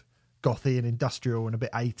kind of gothy and industrial and a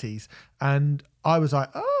bit 80s. And I was like,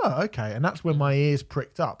 oh, okay. And that's when my ears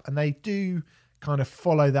pricked up, and they do kind of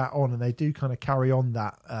follow that on, and they do kind of carry on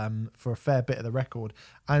that for a fair bit of the record.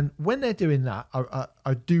 And when they're doing that,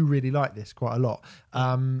 I do really like this quite a lot.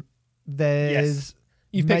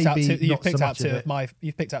 You've picked out two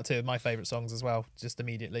of my favourite songs as well, just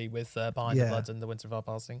immediately, with Behind the Blood and The Winter of Our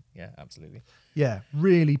Passing. Yeah, absolutely. Yeah,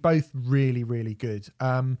 really, both really, really good.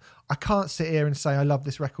 I can't sit here and say I love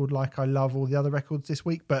this record like I love all the other records this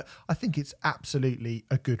week, but I think it's absolutely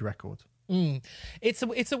a good record. It's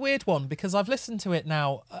a weird one, because I've listened to it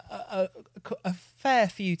now a fair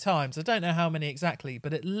few times. I don't know how many exactly,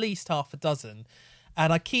 but at least half a dozen.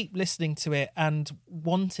 And I keep listening to it and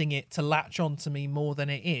wanting it to latch on to me more than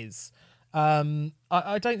it is.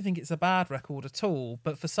 I don't think it's a bad record at all,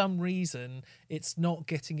 but for some reason, it's not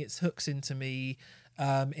getting its hooks into me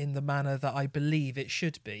in the manner that I believe it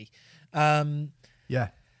should be.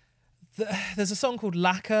 There's a song called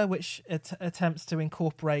Lacquer, which attempts to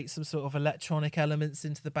incorporate some sort of electronic elements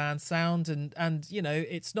into the band's sound, and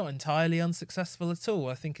it's not entirely unsuccessful at all.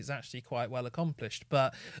 I think it's actually quite well accomplished.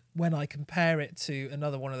 But when I compare it to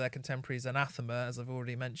another one of their contemporaries, Anathema, as I've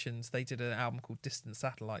already mentioned, they did an album called Distant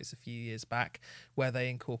Satellites a few years back, where they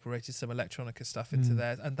incorporated some electronica stuff into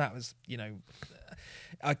there, and that was,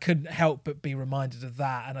 I couldn't help but be reminded of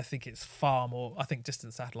that. And I think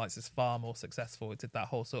Distant Satellites is far more successful. It did that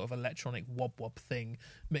whole sort of electronic wob thing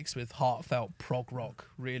mixed with heartfelt prog rock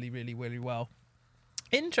really, really, really well.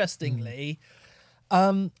 Interestingly,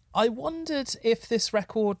 I wondered if this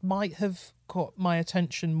record might have caught my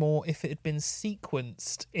attention more if it had been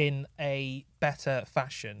sequenced in a better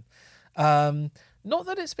fashion. Not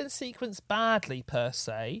that it's been sequenced badly per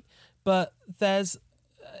se, but there's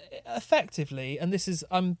effectively, and this is,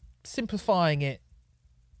 I'm simplifying it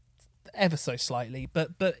ever so slightly,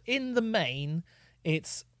 but in the main,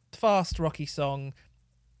 it's fast rocky song,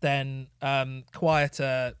 then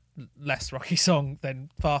quieter, less rocky song, then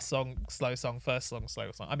fast song, slow song, first song,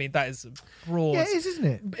 slow song. I mean, that is broad. Yeah, it is, isn't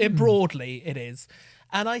it? Broadly, it is.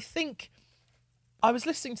 And I think I was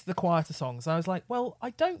listening to the quieter songs, and I was like, well, I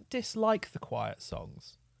don't dislike the quiet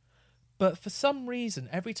songs, but for some reason,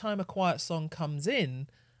 every time a quiet song comes in,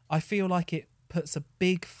 I feel like it puts a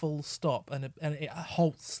big full stop and it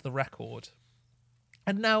halts the record.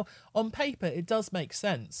 And now, on paper, it does make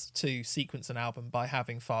sense to sequence an album by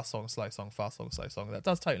having fast song, slow song, fast song, slow song. That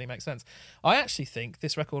does totally make sense. I actually think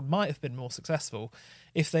this record might have been more successful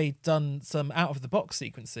if they'd done some out-of-the-box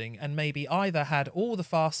sequencing and maybe either had all the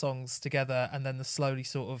fast songs together and then then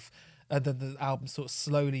the album sort of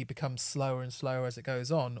slowly becomes slower and slower as it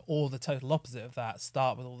goes on, or the total opposite of that,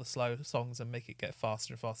 start with all the slow songs and make it get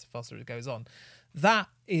faster and faster and faster as it goes on. That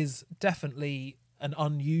is definitely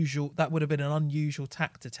that would have been an unusual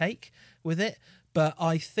tack to take with it, but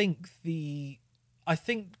I think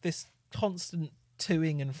this constant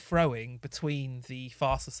toing and froing between the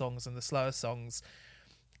faster songs and the slower songs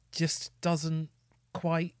just doesn't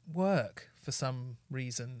quite work for some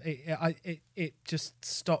reason. It just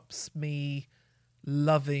stops me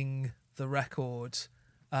loving the record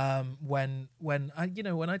when I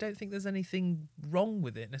don't think there's anything wrong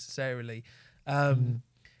with it necessarily.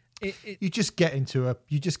 You just get into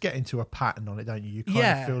a pattern on it, don't you? You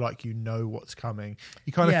kind of feel like you know what's coming.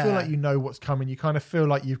 You kind of feel like you know what's coming. You kind of feel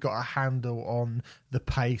like you've got a handle on the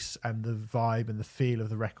pace and the vibe and the feel of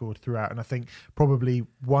the record throughout. And I think probably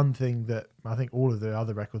one thing that I think all of the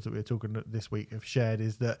other records that we were talking this week have shared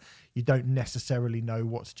is that you don't necessarily know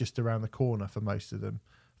what's just around the corner for most of them,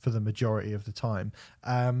 for the majority of the time.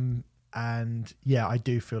 And yeah, I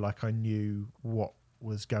do feel like I knew what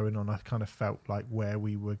was going on. I kind of felt like where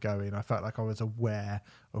we were going. I felt like I was aware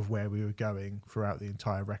of where we were going throughout the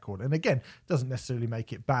entire record. And again, doesn't necessarily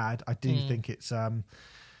make it bad. I do think it's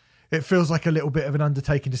it feels like a little bit of an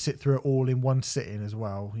undertaking to sit through it all in one sitting as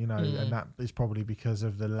well, you know, and that is probably because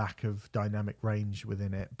of the lack of dynamic range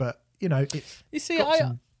within it. But you know, it's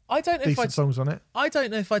I don't know if I'd songs on it. I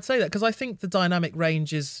don't know if I'd say that, because I think the dynamic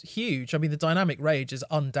range is huge. I mean, the dynamic range is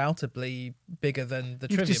undoubtedly bigger than the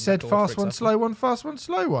Trivium. You've just said record, fast one, slow one, fast one,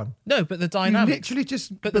 slow one. No, but the dynamics. You literally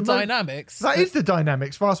just. But the dynamics. That is the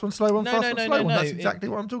dynamics. Fast one, slow one, No, fast no, one, no, slow no, one. no. That's exactly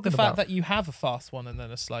what I'm talking The about. fact that you have a fast one and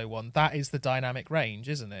then a slow one, that is the dynamic range,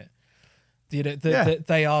 isn't it? You know,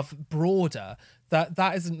 they are broader.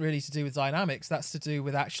 That isn't really to do with dynamics. That's to do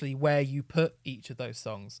with actually where you put each of those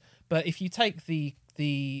songs. But if you take the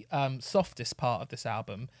softest part of this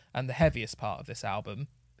album and the heaviest part of this album,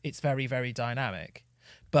 it's very, very dynamic.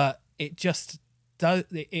 But it just does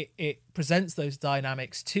it presents those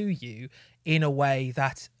dynamics to you in a way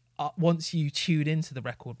that once you tune into the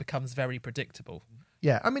record becomes very predictable.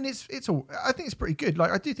 Yeah, I mean it's all. I think it's pretty good.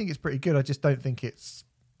 Like I do think it's pretty good. I just don't think it's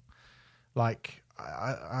like.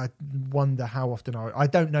 I wonder how often I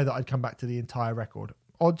don't know that I'd come back to the entire record.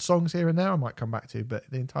 Odd songs here and there I might come back to, but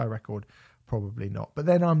the entire record probably not. But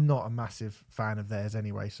then I'm not a massive fan of theirs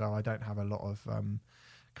anyway, so I don't have a lot of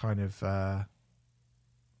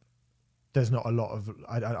there's not a lot of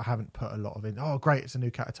I haven't put a lot of in. Oh great, it's a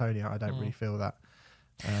new Catatonia. I don't really feel that.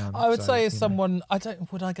 I would say as someone,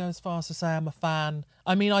 would I go as far as to say I'm a fan?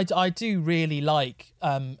 I mean, I do really like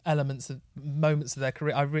moments of their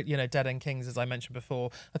career. Dead End Kings, as I mentioned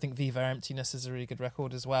before. I think Viva Emptiness is a really good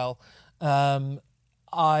record as well.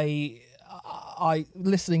 I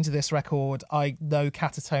listening to this record, I know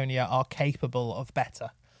Catatonia are capable of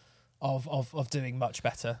better, of doing much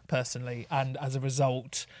better personally, and as a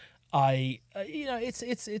result,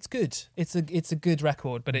 it's good. It's a good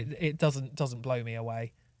record, but it doesn't blow me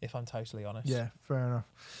away, if I'm totally honest. Yeah, fair enough.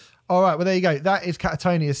 All right, well there you go. That is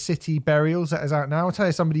Catatonia's City Burials. That is out now. I'll tell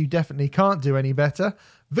you somebody who definitely can't do any better.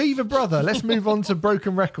 Viva Brother. Let's move on to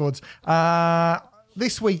Broken Records.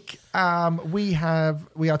 This week we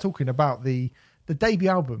are talking about the debut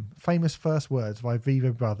album, Famous First Words by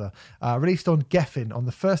Viva Brother, released on Geffen on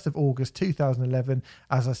the 1st of August 2011.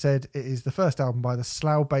 As I said, it is the first album by the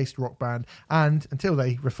Slough-based rock band, and until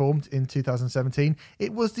they reformed in 2017,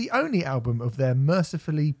 it was the only album of their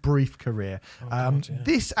mercifully brief career.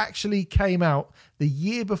 This actually came out the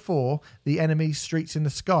year before The Enemy's Streets in the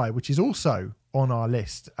Sky, which is also on our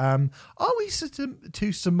list. Are we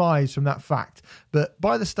to surmise from that fact that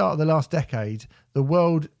by the start of the last decade, the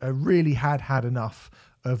world really had enough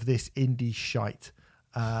of this indie shite?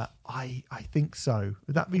 I think so.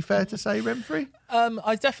 Would that be fair to say, Renfrey?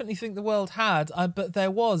 I definitely think the world had, but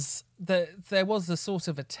there was a sort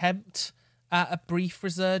of attempt at a brief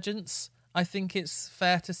resurgence. I think it's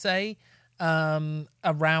fair to say around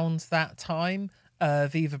that time,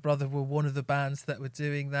 Viva Brother were one of the bands that were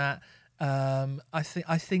doing that.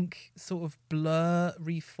 I think sort of Blur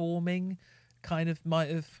reforming kind of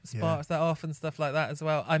might have sparked that off and stuff like that as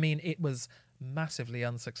well. I mean, it was massively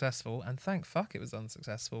unsuccessful, and thank fuck it was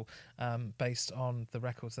unsuccessful, based on the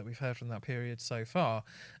records that we've heard from that period so far.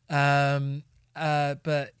 But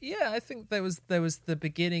yeah, I think there was the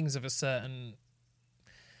beginnings of a certain.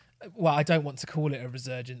 Well, I don't want to call it a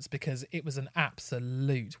resurgence because it was an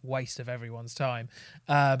absolute waste of everyone's time.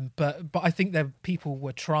 But I think that people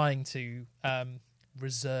were trying to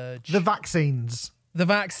resurge the vaccines. The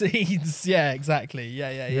vaccines, yeah, exactly,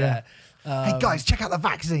 yeah. Hey guys, check out the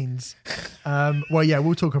vaccines. Well, yeah,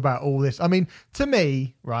 we'll talk about all this. I mean, to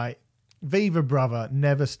me, right, Viva Brother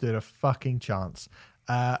never stood a fucking chance.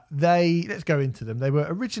 Let's go into them. They were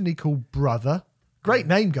originally called Brother. Great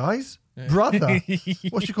name, guys. Brother.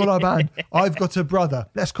 What should you call our band? I've got a brother.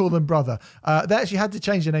 Let's call them Brother. They actually had to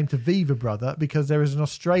change their name to Viva Brother because there is an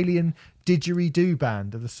Australian didgeridoo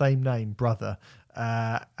band of the same name, Brother.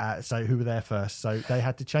 So who were there first? So they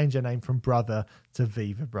had to change their name from Brother to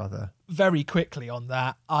Viva Brother. Very quickly on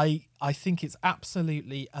that, I think it's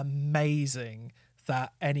absolutely amazing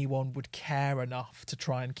that anyone would care enough to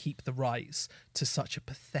try and keep the rights to such a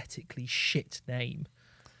pathetically shit name.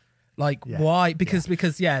 Why? Because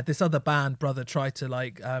this other band, Brother, tried to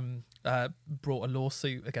brought a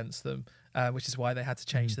lawsuit against them, which is why they had to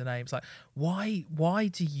change the name. It's like, why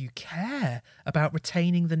do you care about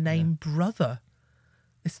retaining the name Brother?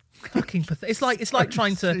 It's fucking pathetic. It's like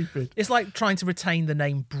trying stupid. trying to retain the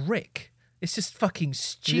name Brick. It's just fucking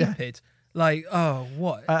stupid. Yeah.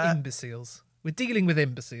 What imbeciles. We're dealing with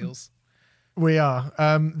imbeciles. We are.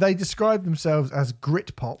 They describe themselves as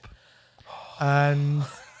grit pop, and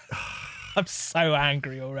I'm so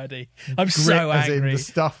angry already. I'm Grit, so as in angry.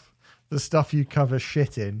 the stuff you cover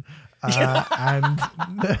shit in, and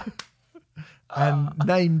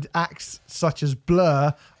named acts such as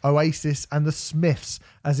Blur, Oasis, and the Smiths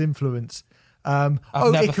as influence. I've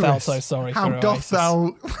never Icarus, felt so sorry how for doth Oasis.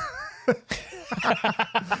 thou?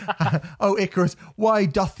 Oh, Icarus, why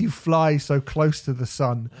doth you fly so close to the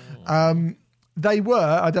sun? They were,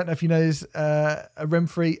 I don't know if you know this,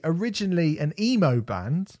 Remfry, originally an emo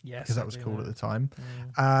band, because that was cool at the time,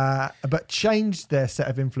 but changed their set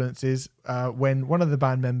of influences when one of the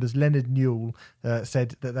band members, Leonard Newell,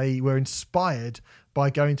 said that they were inspired by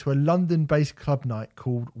going to a London-based club night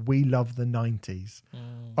called We Love the 90s.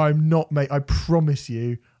 I promise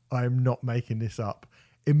you, I am not making this up.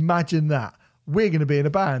 Imagine that. We're going to be in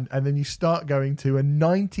a band, and then you start going to a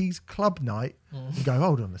 90s club night and go,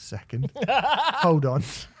 hold on a second. Hold on.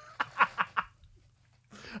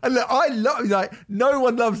 And look, I love, like, no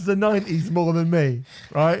one loves the 90s more than me,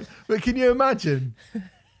 right? But can you imagine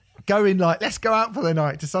going like, let's go out for the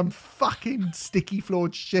night to some fucking sticky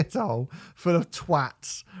floored shithole full of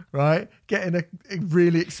twats, right? Getting a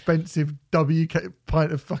really expensive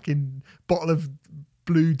pint of fucking bottle of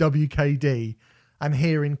blue WKD and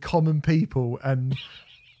hearing Common People and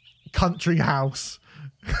Country House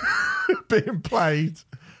being played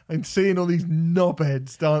and seeing all these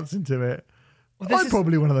knobheads dancing to it. Well, I'm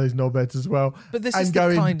probably one of those knobheads as well. But this and is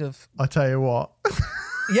going, the kind of... I tell you what.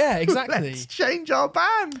 Yeah, exactly. Let's change our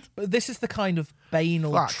band. But this is the kind of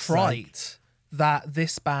banal trite that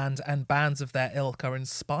this band and bands of their ilk are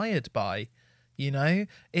inspired by. You know?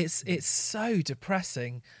 It's so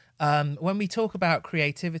depressing. When we talk about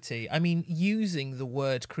creativity, I mean, using the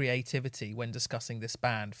word creativity when discussing this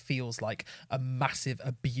band feels like a massive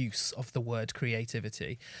abuse of the word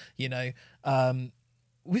creativity. You know,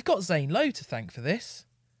 we've got Zane Lowe to thank for this.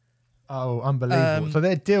 Oh, unbelievable. So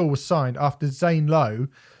their deal was signed after Zane Lowe,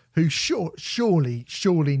 who surely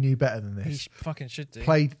knew better than this. He fucking should do.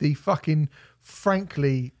 Played the fucking,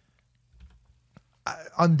 frankly,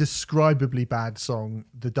 undescribably bad song,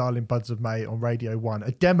 The Darling Buds of May, on Radio 1,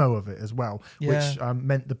 a demo of it as well, which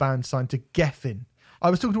meant the band signed to Geffen. I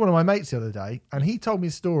was talking to one of my mates the other day, and he told me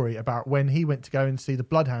a story about when he went to go and see the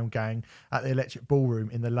Bloodhound Gang at the Electric Ballroom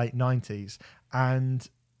in the late 90s, and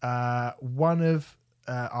one of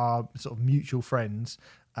our sort of mutual friends,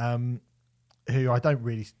 who I don't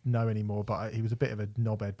really know anymore, but he was a bit of a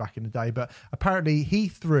knobhead back in the day, but apparently he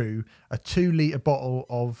threw a 2-litre bottle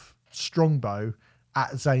of Strongbow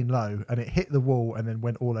at Zane Lowe, and it hit the wall and then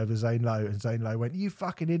went all over Zane Lowe, and Zane Lowe went, "You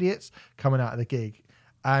fucking idiots," coming out of the gig.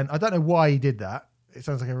 And I don't know why he did that. It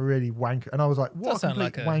sounds like a really wanker, and I was like, what a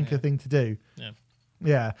complete wanker thing to do.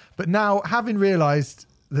 Yeah. But now, having realised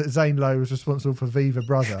that Zane Lowe was responsible for Viva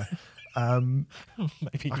Brother,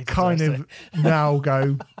 Maybe I kind of now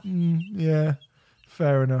go, yeah,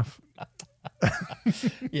 fair enough.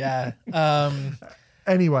 Yeah.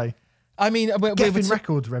 Anyway, I mean, Geffen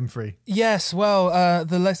Records, Remfry. Yes, well,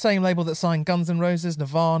 the same label that signed Guns N' Roses,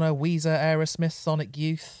 Nirvana, Weezer, Aerosmith, Sonic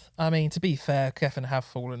Youth. I mean, to be fair, Geffen have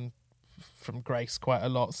fallen from grace quite a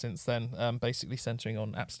lot since then, basically centering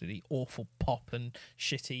on absolutely awful pop and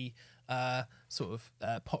shitty sort of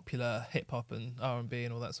popular hip-hop and R&B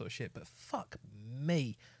and all that sort of shit. But fuck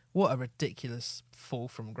me, what a ridiculous fall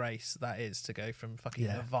from grace that is, to go from fucking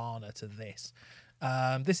Nirvana to this.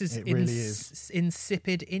 This is really is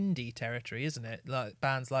insipid indie territory, isn't it? Like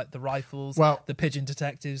bands like the Rifles, the Pigeon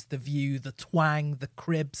Detectives, the View, the Twang, the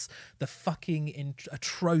Cribs, the fucking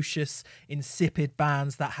atrocious, insipid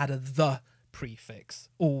bands that had a "the" prefix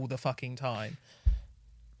all the fucking time.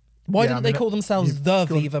 Why didn't they call themselves the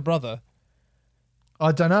Viva Brother?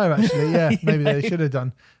 I don't know, actually. Yeah, maybe they should have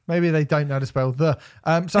done. Maybe they don't know how to spell the.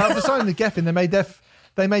 So after signing the Geffen,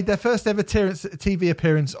 they made their first ever TV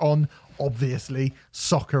appearance on, obviously,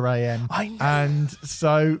 Soccer AM. I know. And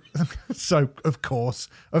so of course,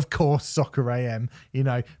 Soccer AM. You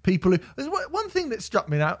know, people who. There's one thing that struck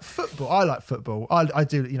me now. Football. I like football. I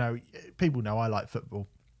do. You know, people know I like football.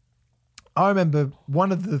 I remember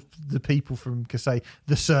one of the people from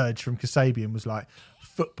the Surge from Kasabian was like,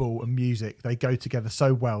 football and music, they go together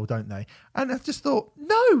so well, don't they? And I just thought,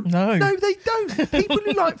 no, they don't. People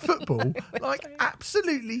who like football like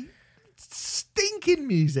absolutely stinking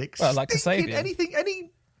music. Well, like Kasabian.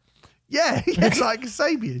 Yeah, like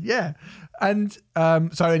Kasabian, yeah. And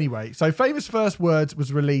so Famous First Words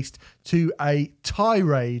was released to a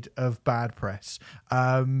tirade of bad press.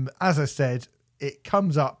 As I said, it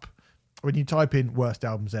comes up when you type in worst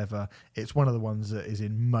albums ever, it's one of the ones that is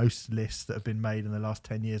in most lists that have been made in the last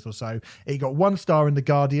 10 years or so. It got 1 star in The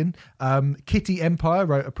Guardian. Kitty Empire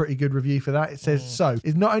wrote a pretty good review for that. It says, so,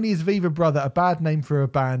 is not only is Viva Brother a bad name for a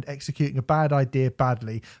band executing a bad idea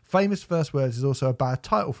badly, Famous First Words is also a bad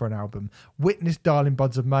title for an album. Witness Darling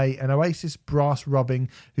Buds of May, an Oasis brass rubbing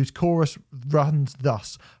whose chorus runs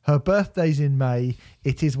thus: her birthday's in May,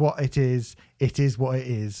 it is what it is what it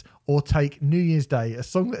is. Or take New Year's Day, a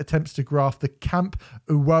song that attempts to graft the camp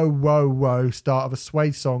whoa whoa whoa start of a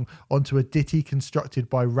Suede song onto a ditty constructed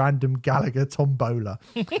by random Gallagher tombola.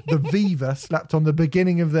 The Viva slapped on the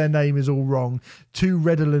beginning of their name is all wrong, too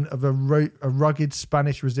redolent of a rugged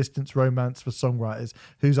Spanish resistance romance for songwriters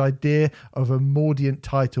whose idea of a mordant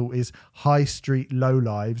title is High Street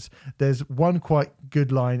Lowlives. There's one quite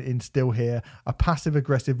good line in Still Here, a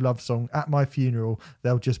passive-aggressive love song. At my funeral,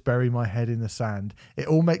 they'll just bury my head in the sand. It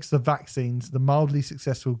all makes the Vaccines, the mildly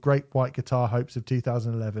successful Great White Guitar hopes of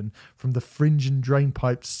 2011, from the fringe and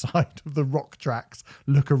drainpipe side of the rock tracks,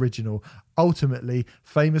 look original. Ultimately,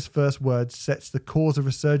 Famous First Words sets the cause of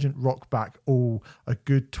resurgent rock back a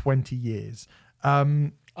good 20 years.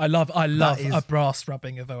 I love a brass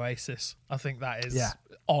rubbing of Oasis. I think that is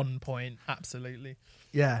on point. Absolutely.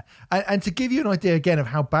 Yeah. And to give you an idea again of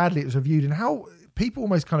how badly it was reviewed and how people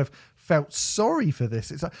almost kind of felt sorry for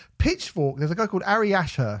this. It's like Pitchfork. There's a guy called Harry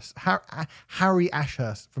Ashurst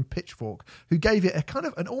from Pitchfork, who gave it a kind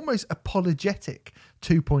of an almost apologetic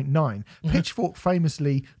 2.9. Pitchfork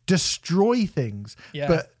famously destroy things. Yeah.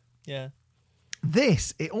 But yeah.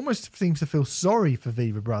 This, it almost seems to feel sorry for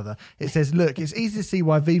Viva Brother. It says, look, it's easy to see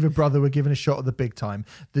why Viva Brother were given a shot at the big time.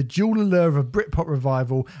 The dual allure of a Britpop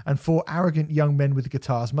revival and 4 arrogant young men with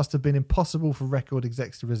guitars must have been impossible for record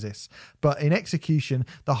execs to resist. But in execution,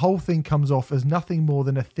 the whole thing comes off as nothing more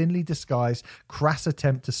than a thinly disguised, crass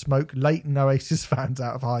attempt to smoke latent Oasis fans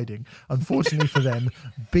out of hiding. Unfortunately for them,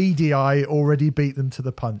 BDI already beat them to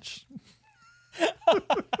the punch.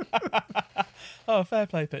 Oh, fair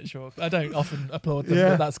play, Pitchfork. I don't often applaud them,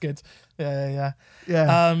 but that's good. Yeah.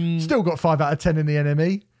 Still got 5 out of 10 in the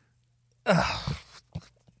NME.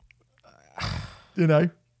 You know,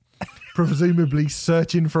 presumably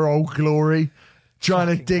searching for old glory, trying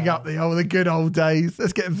to dig up the good old days.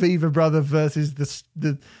 Let's get Viva Brother versus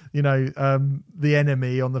the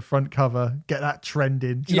Enemy on the front cover. Get that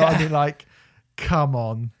trending. Do you know what I mean? Like, come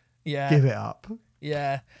on, give it up.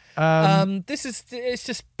 Yeah. It's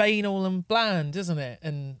just banal and bland, isn't it?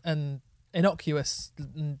 And innocuous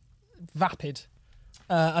and vapid.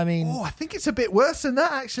 I think it's a bit worse than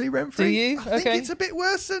that, actually, Renfrew. Do you? I think it's a bit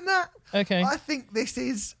worse than that. Okay. I think this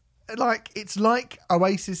is it's like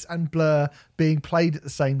Oasis and Blur being played at the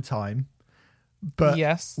same time, but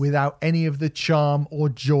without any of the charm or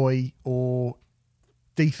joy or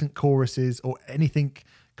decent choruses or anything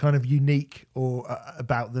kind of unique or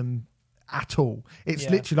about them at all. It's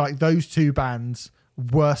literally like those two bands'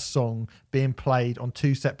 worst song being played on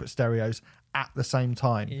 2 separate stereos at the same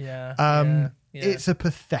time. It's a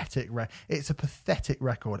pathetic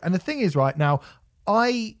record. And the thing is, right now,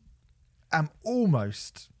 I am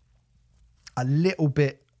almost a little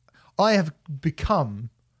bit. I have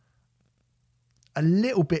become a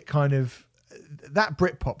little bit kind of that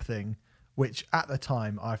Britpop thing, which at the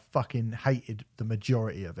time I fucking hated the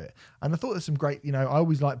majority of it. And I thought there's some great, I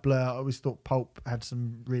always liked Blur. I always thought Pulp had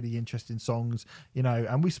some really interesting songs,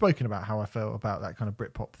 and we've spoken about how I felt about that kind of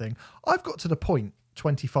Britpop thing. I've got to the point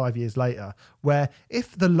 25 years later where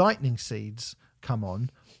if the Lightning Seeds come on,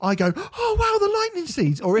 I go, oh wow, the Lightning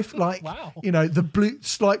Seeds. Or if the Blue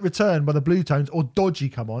Slight Return by the Blue Tones or Dodgy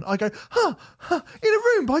come on, I go, In a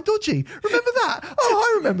Room by Dodgy. Remember that? Oh,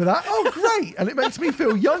 I remember that. Oh, great. And it makes me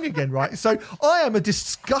feel young again, right? So I am a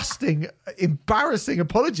disgusting, embarrassing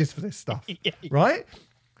apologist for this stuff, right?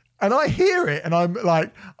 And I hear it and I'm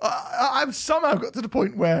like, I've somehow got to the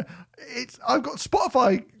point where I've got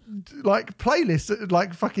Spotify like playlists,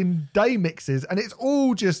 like fucking day mixes, and it's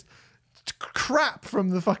all just crap from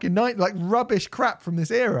the fucking night, like rubbish crap from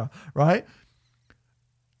this era, right?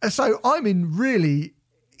 And so I'm in really,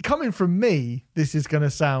 coming from me, this is going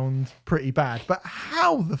to sound pretty bad, but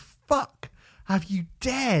how the fuck have you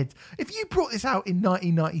dared? If you brought this out in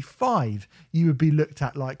 1995, you would be looked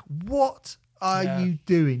at like, what are you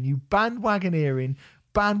doing? You bandwagoneering,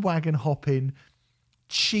 bandwagon hopping,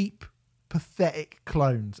 cheap, pathetic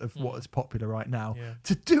clones of what is popular right now.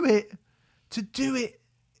 To do it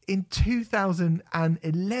in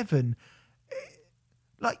 2011,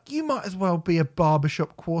 like, you might as well be a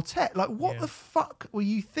barbershop quartet. Like, what the fuck were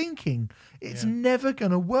you thinking? It's never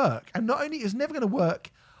going to work. And not only is it never going to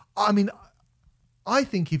work, I mean, I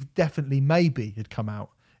think if definitely Maybe had come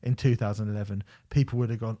out in 2011, people would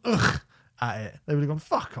have gone, ugh, at it. They would have gone,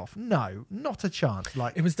 fuck off. No, not a chance.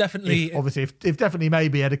 Like, it was definitely... if Definitely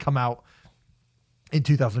Maybe had come out in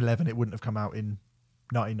 2011, it wouldn't have come out in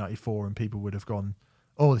 1994, and people would have gone,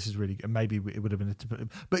 oh, this is really good. Maybe it would have been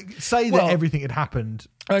but say that everything had happened.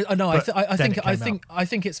 I know. I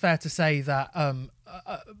think it's fair to say that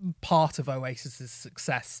part of Oasis's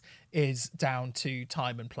success is down to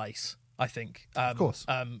time and place. I think, of course,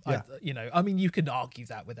 you can argue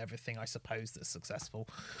that with everything, I suppose, that's successful,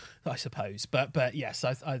 I suppose. But yes,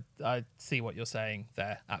 I see what you're saying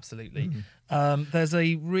there. Absolutely. There's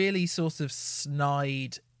a really sort of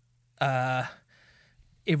snide,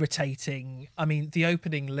 irritating. I mean, the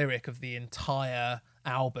opening lyric of the entire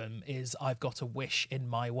album is "I've got a wish in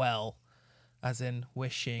my well," as in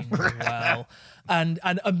wishing well, and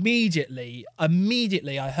immediately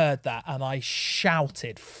I heard that and I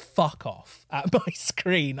shouted "fuck off" at my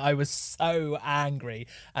screen. I was so angry,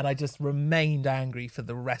 and I just remained angry for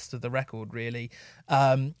the rest of the record. Really,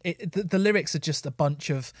 the lyrics are just a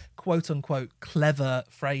bunch of quote unquote clever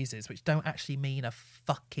phrases which don't actually mean a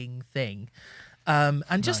fucking thing.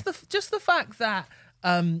 Just the fact that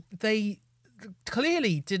they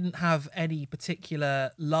clearly didn't have any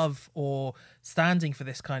particular love or standing for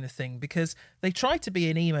this kind of thing, because they tried to be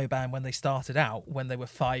an emo band when they started out, when they were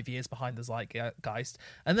 5 years behind the zeitgeist,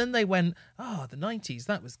 and then they went, the 90s,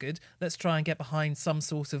 that was good, let's try and get behind some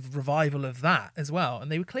sort of revival of that as well.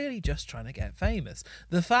 And they were clearly just trying to get famous.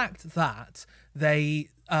 The fact that they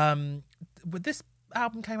with this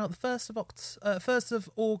album came out the 1st of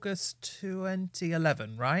August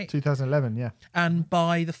 2011, right? 2011, yeah. And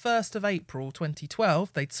by the 1st of April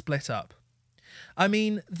 2012, they'd split up. I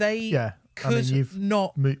mean, they could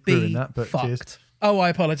not be fucked. Cheers. Oh, I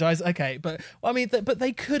apologise. Okay, but I mean, but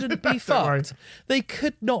they couldn't be fucked. They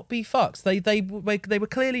could not be fucked. They were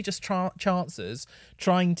clearly just chances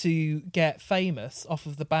trying to get famous off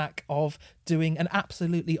of the back of doing an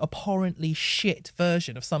absolutely abhorrently shit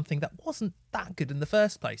version of something that wasn't that good in the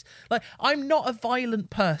first place. Like, I'm not a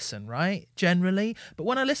violent person, right? Generally, but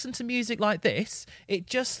when I listen to music like this, it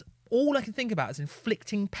just, all I can think about is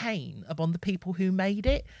inflicting pain upon the people who made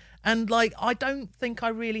it. And, like, I don't think I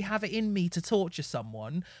really have it in me to torture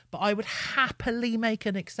someone, but I would happily make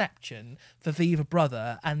an exception for Viva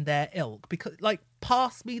Brother and their ilk. Because, like,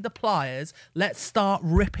 pass me the pliers, let's start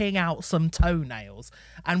ripping out some toenails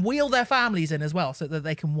and wheel their families in as well so that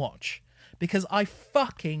they can watch. Because I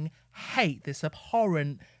fucking hate this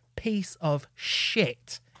abhorrent piece of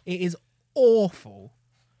shit. It is awful.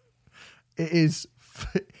 It is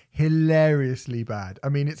hilariously bad. I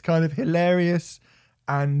mean, it's kind of hilarious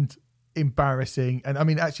and embarrassing. And I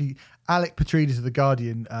mean, actually, Alec Petridis of The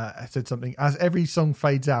Guardian said something: as every song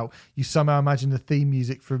fades out, you somehow imagine the theme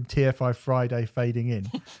music from TFI Friday fading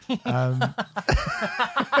in. And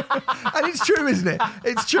it's true, isn't it?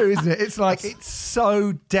 It's true, isn't it? It's like, it's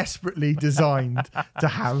so desperately designed to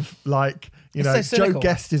have, like, you know, so Joe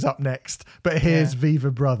Guest is up next, but here's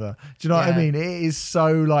Viva Brother. Do you know what I mean? It is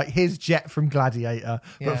so, like, here's Jet from Gladiator,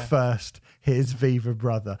 but first, here's Viva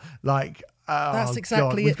Brother. Like, that's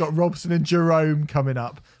exactly God, we've got Robson and Jerome coming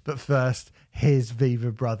up, but first, here's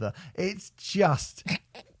Viva Brother. It's just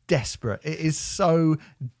desperate. It is so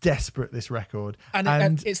desperate, this record,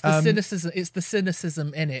 and it's the cynicism. It's the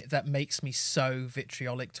cynicism in it that makes me so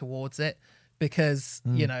vitriolic towards it. Because,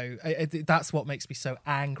 you know, that's what makes me so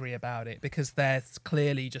angry about it, because they're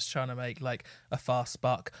clearly just trying to make, like, a fast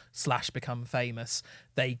buck / become famous.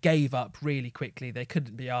 They gave up really quickly. They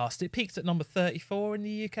couldn't be asked. It peaked at number 34 in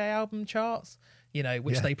the UK album charts, you know,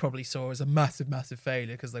 which they probably saw as a massive, massive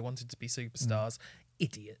failure because they wanted to be superstars.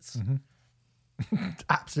 Idiots. Mm-hmm.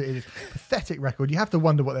 Absolutely pathetic record. You have to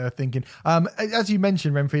wonder what they were thinking. As you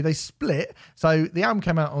mentioned, Renfrey, they split. So the album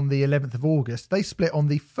came out on the 11th of August. They split on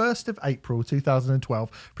the 1st of April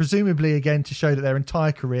 2012, presumably again to show that their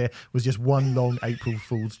entire career was just one long April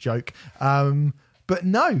Fool's joke. But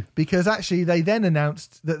no, because actually they then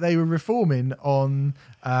announced that they were reforming on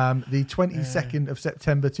the 22nd of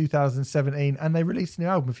September 2017, and they released a new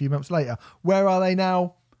album a few months later. Where are they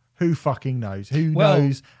now? Who fucking knows? Who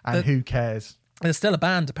knows and who cares? There's still a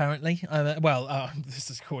band, apparently. This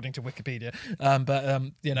is according to Wikipedia. But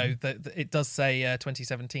you know, it does say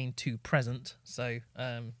 2017 to present. So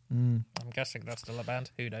I'm guessing that's still a band.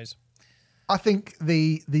 Who knows? I think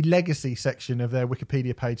the legacy section of their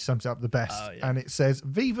Wikipedia page sums it up the best. And it says,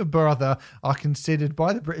 Viva Brother are considered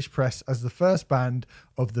by the British press as the first band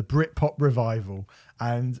of the Britpop revival.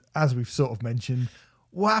 And as we've sort of mentioned,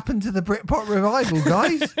 what happened to the Britpop revival,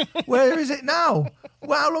 guys? Where is it now?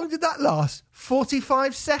 Well, how long did that last?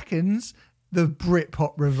 45 seconds? the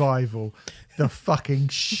Britpop revival. The fucking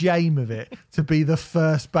shame of it to be the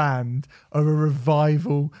first band of a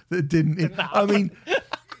revival that didn't. I mean,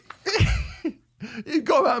 you've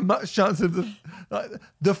got about much chance of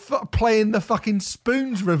playing the fucking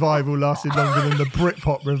Spoons revival lasted longer than the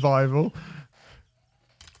Britpop revival.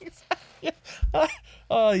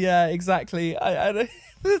 Oh yeah, exactly.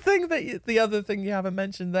 The other thing you haven't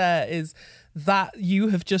mentioned there is that you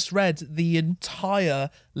have just read the entire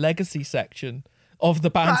legacy section of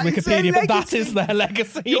the band's Wikipedia, but that is their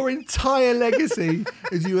legacy. Your entire legacy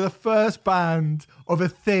is you were the first band of a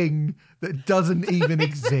thing that doesn't even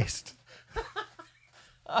exist.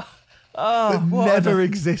 That never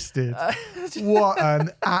existed. What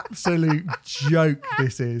an absolute joke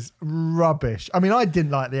this is. Rubbish. I mean, I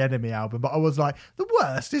didn't like the Enemy album, but I was like, the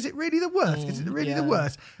worst? Is it really the worst? Is it really the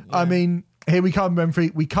worst? Yeah. I mean, here we come,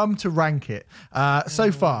 Renfrey. We come to rank it.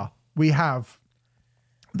 So far, we have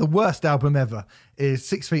the worst album ever is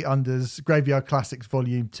 6 Feet Under's Graveyard Classics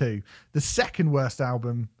Volume 2. The second worst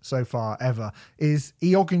album so far ever is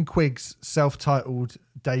Eoghan Quigg's self-titled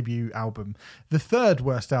debut album. The third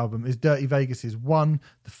worst album is Dirty Vegas' One.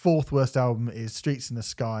 The fourth worst album is Streets in the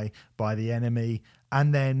Sky by The Enemy.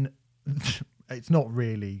 And then it's not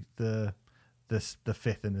really the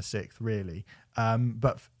fifth and the sixth, really.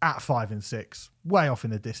 But at 5 and 6, way off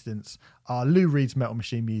in the distance, are Lou Reed's Metal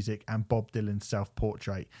Machine Music and Bob Dylan's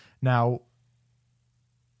Self-Portrait. Now,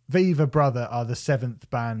 Viva Brother are the seventh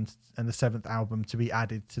band and the seventh album to be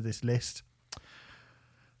added to this list.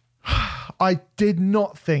 I did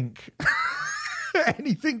not think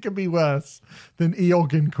anything could be worse than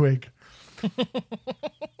Eoghan Quigg.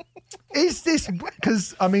 Is this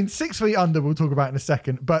because, I mean, 6 Feet Under we'll talk about in a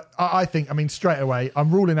second, but I think, I mean, straight away,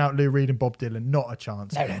 I'm ruling out Lou Reed and Bob Dylan, not a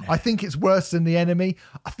chance. No. I think it's worse than The Enemy.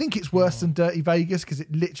 I think it's worse than Dirty Vegas because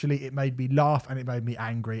it made me laugh and it made me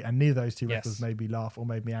angry, and neither of those two records made me laugh or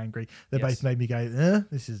made me angry. They both made me go,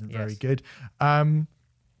 this isn't very good.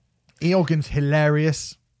 Eoghan's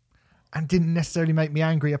hilarious and didn't necessarily make me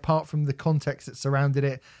angry apart from the context that surrounded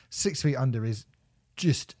it. 6 Feet Under is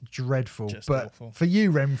just dreadful. But awful. For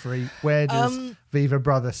you, Renfrey, where does Viva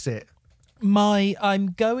Brother sit?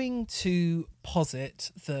 I'm going to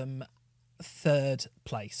posit them third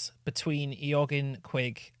place between Eoghan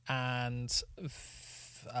Quigg and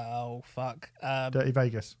Dirty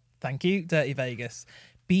Vegas. Thank you, Dirty Vegas.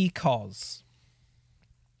 Because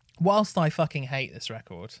whilst I fucking hate this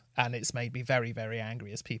record, and it's made me very, very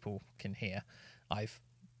angry, as people can hear, I've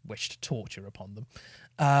wished torture upon them.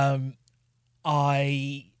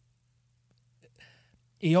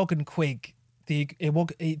 Eoghan Quigg,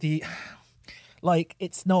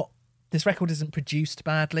 it's not, this record isn't produced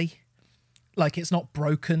badly. Like, it's not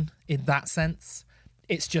broken in that sense.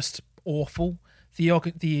 It's just awful. The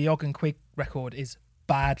Eoghan Quigg record is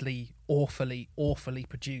badly, awfully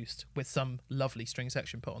produced with some lovely string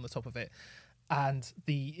section put on the top of it. And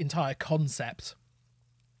the entire concept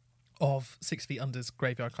of 6 Feet Under's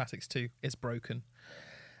Graveyard Classics 2 is broken.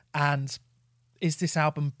 And is this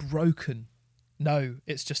album broken? No,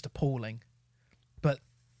 it's just appalling. But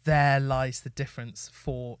there lies the difference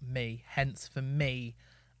for me. Hence, for me,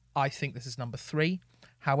 I think this is number 3.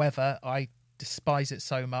 However, I despise it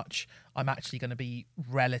so much, I'm actually going to be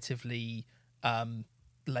relatively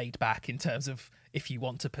laid back in terms of if you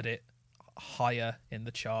want to put it higher in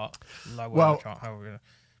the chart, lower in the chart. How are we gonna...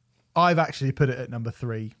 I've actually put it at number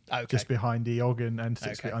 3, just behind Eoghan and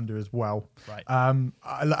 6 Feet Under as well. Right.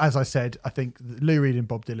 As I said, I think Lou Reed and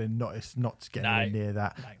Bob Dylan, not getting anywhere near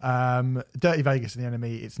that. No. Dirty Vegas and The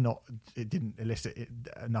Enemy, it didn't elicit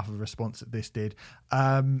enough of a response that this did.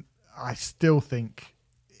 I still think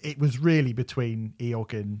it was really between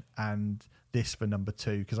Eoghan and this for number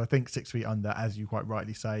 2, because I think 6 Feet Under, as you quite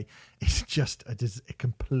rightly say, is just a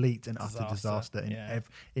complete and utter disaster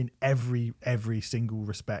in every single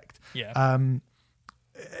respect. Yeah.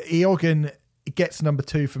 Eoghan gets number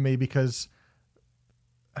 2 for me because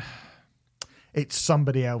it's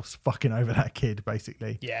somebody else fucking over that kid,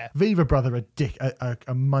 basically. Yeah. Viva Brother are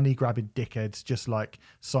money grabbing dickheads, just like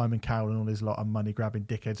Simon Cowell and all his lot are money grabbing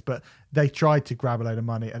dickheads. But they tried to grab a load of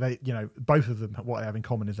money, and both of them, what they have in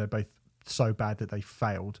common is they're both so bad that they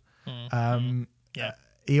failed. Eoghan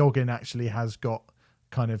actually has got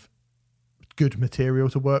kind of good material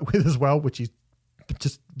to work with as well, which is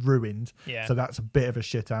just ruined. So that's a bit of a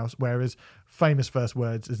shit house, whereas Famous First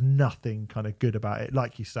Words is nothing kind of good about it.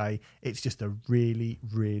 Like you say, it's just a really,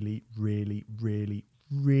 really, really, really,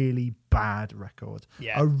 really bad record.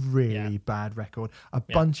 A really bad record. A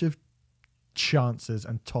bunch of chancers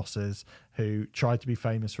and tossers who tried to be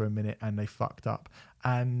famous for a minute and they fucked up.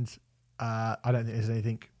 And I don't think there's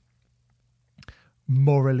anything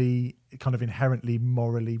morally, kind of inherently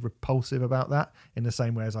morally repulsive about that, in the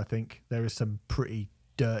same way as I think there is some pretty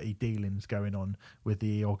dirty dealings going on with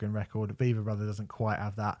the organ record. Viva Brother doesn't quite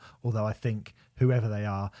have that, although I think whoever they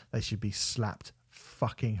are, they should be slapped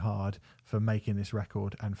fucking hard for making this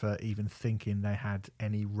record and for even thinking they had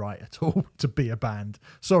any right at all to be a band.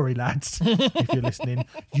 Sorry, lads, if you're listening,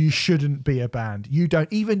 you shouldn't be a band. You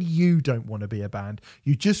don't want to be a band.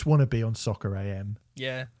 You just want to be on Soccer AM.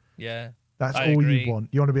 Yeah. That's I all agree. you want.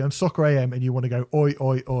 You want to be on Soccer AM and you want to go oi,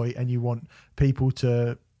 oi, oi, and you want people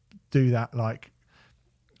to do that, like,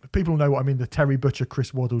 people know what I mean, the Terry Butcher,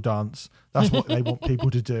 Chris Waddle dance. That's what they want people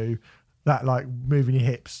to do. That, like, moving your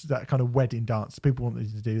hips, that kind of wedding dance. People want you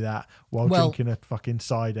to do that while drinking a fucking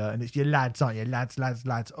cider. And it's your lads, aren't you? Lads.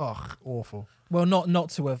 Ugh, awful. Well, not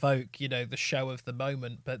to evoke, the show of the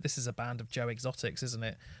moment, but this is a band of Joe Exotics, isn't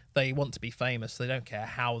it? They want to be famous. They don't care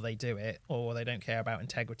how they do it, or they don't care about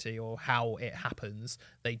integrity or how it happens.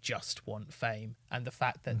 They just want fame. And the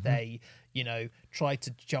fact that they, tried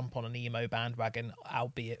to jump on an emo bandwagon,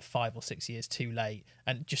 albeit 5 or 6 years too late,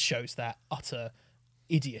 and just shows that utter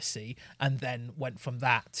idiocy, and then went from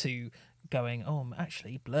that to going,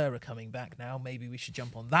 actually Blur are coming back now, maybe we should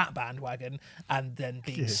jump on that bandwagon, and then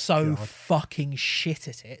being fucking shit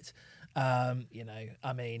at it. I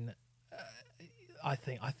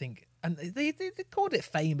think and they called it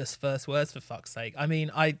famous first words, for fuck's sake. I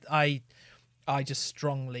mean, I just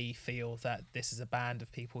strongly feel that this is a band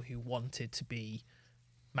of people who wanted to be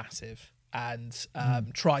massive and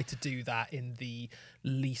try to do that in the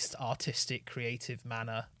least artistic, creative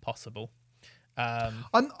manner possible.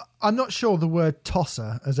 I'm not sure the word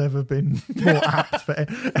tosser has ever been more apt for it.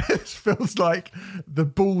 It feels like the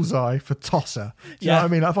bullseye for tosser. Do you know what I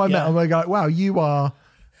mean? If I met him, I go, wow,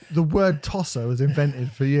 the word tosser was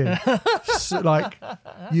invented for you. So, like,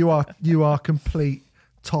 you are complete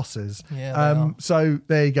tossers. So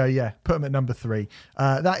there you go. Yeah, put them at number 3.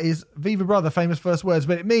 That is Viva Brother, famous first words,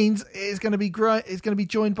 but it means it's going to be great. It's going to be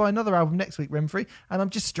joined by another album next week, Renfrey, and I'm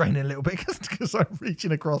just straining a little bit because I'm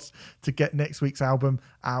reaching across to get next week's album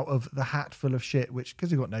out of the hat full of shit, which,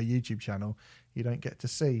 because we've got no YouTube channel, you don't get to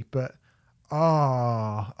see. But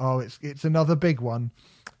it's another big one.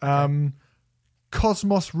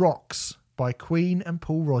 Cosmos Rocks by Queen and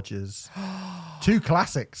Paul Rodgers. 2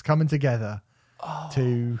 classics coming together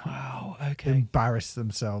to embarrass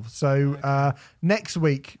themselves. So next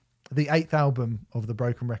week, the 8th album of the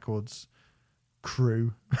Broken Records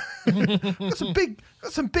crew. got some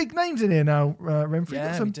big names in here now, Renfrey. Yeah,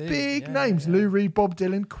 got some big names. Yeah. Lou Reed, Bob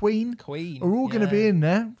Dylan, Queen are all going to be in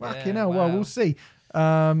there. Fucking hell. Well, we'll see.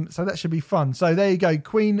 So that should be fun. So there you go.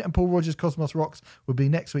 Queen and Paul Rodgers, Cosmos Rocks will be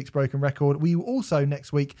next week's Broken Record. We also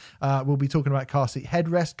next week will be talking about Car Seat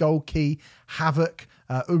Headrest, Gold Key, Havoc,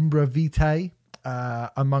 Umbra Vitae,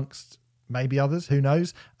 amongst maybe others, who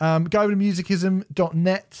knows. Go over to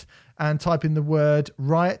musicism.net and type in the word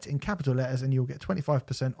riot in capital letters and you'll get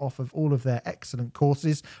 25% off of all of their excellent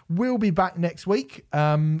courses. We'll be back next week.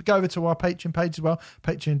 Go over to our Patreon page as well,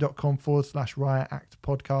 patreon.com/riot act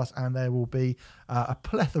podcast, and there will be a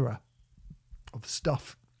plethora of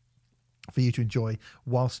stuff for you to enjoy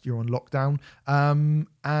whilst you're on lockdown.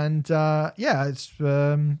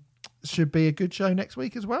 It should be a good show next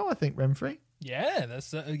week as well, I think, Renfrey. Yeah,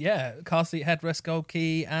 that's Car Seat Headrest, Gold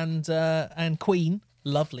Key, and Queen.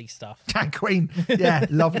 Lovely stuff. Queen, yeah,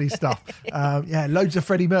 lovely stuff. Loads of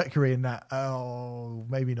Freddie Mercury in that. Oh,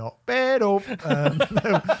 maybe not. Bed up.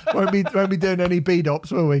 Won't be doing any bead-ups,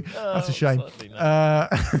 will we? That's a shame.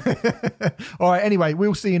 All right. Anyway,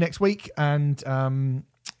 we'll see you next week, and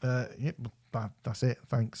that's it.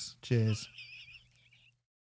 Thanks. Cheers.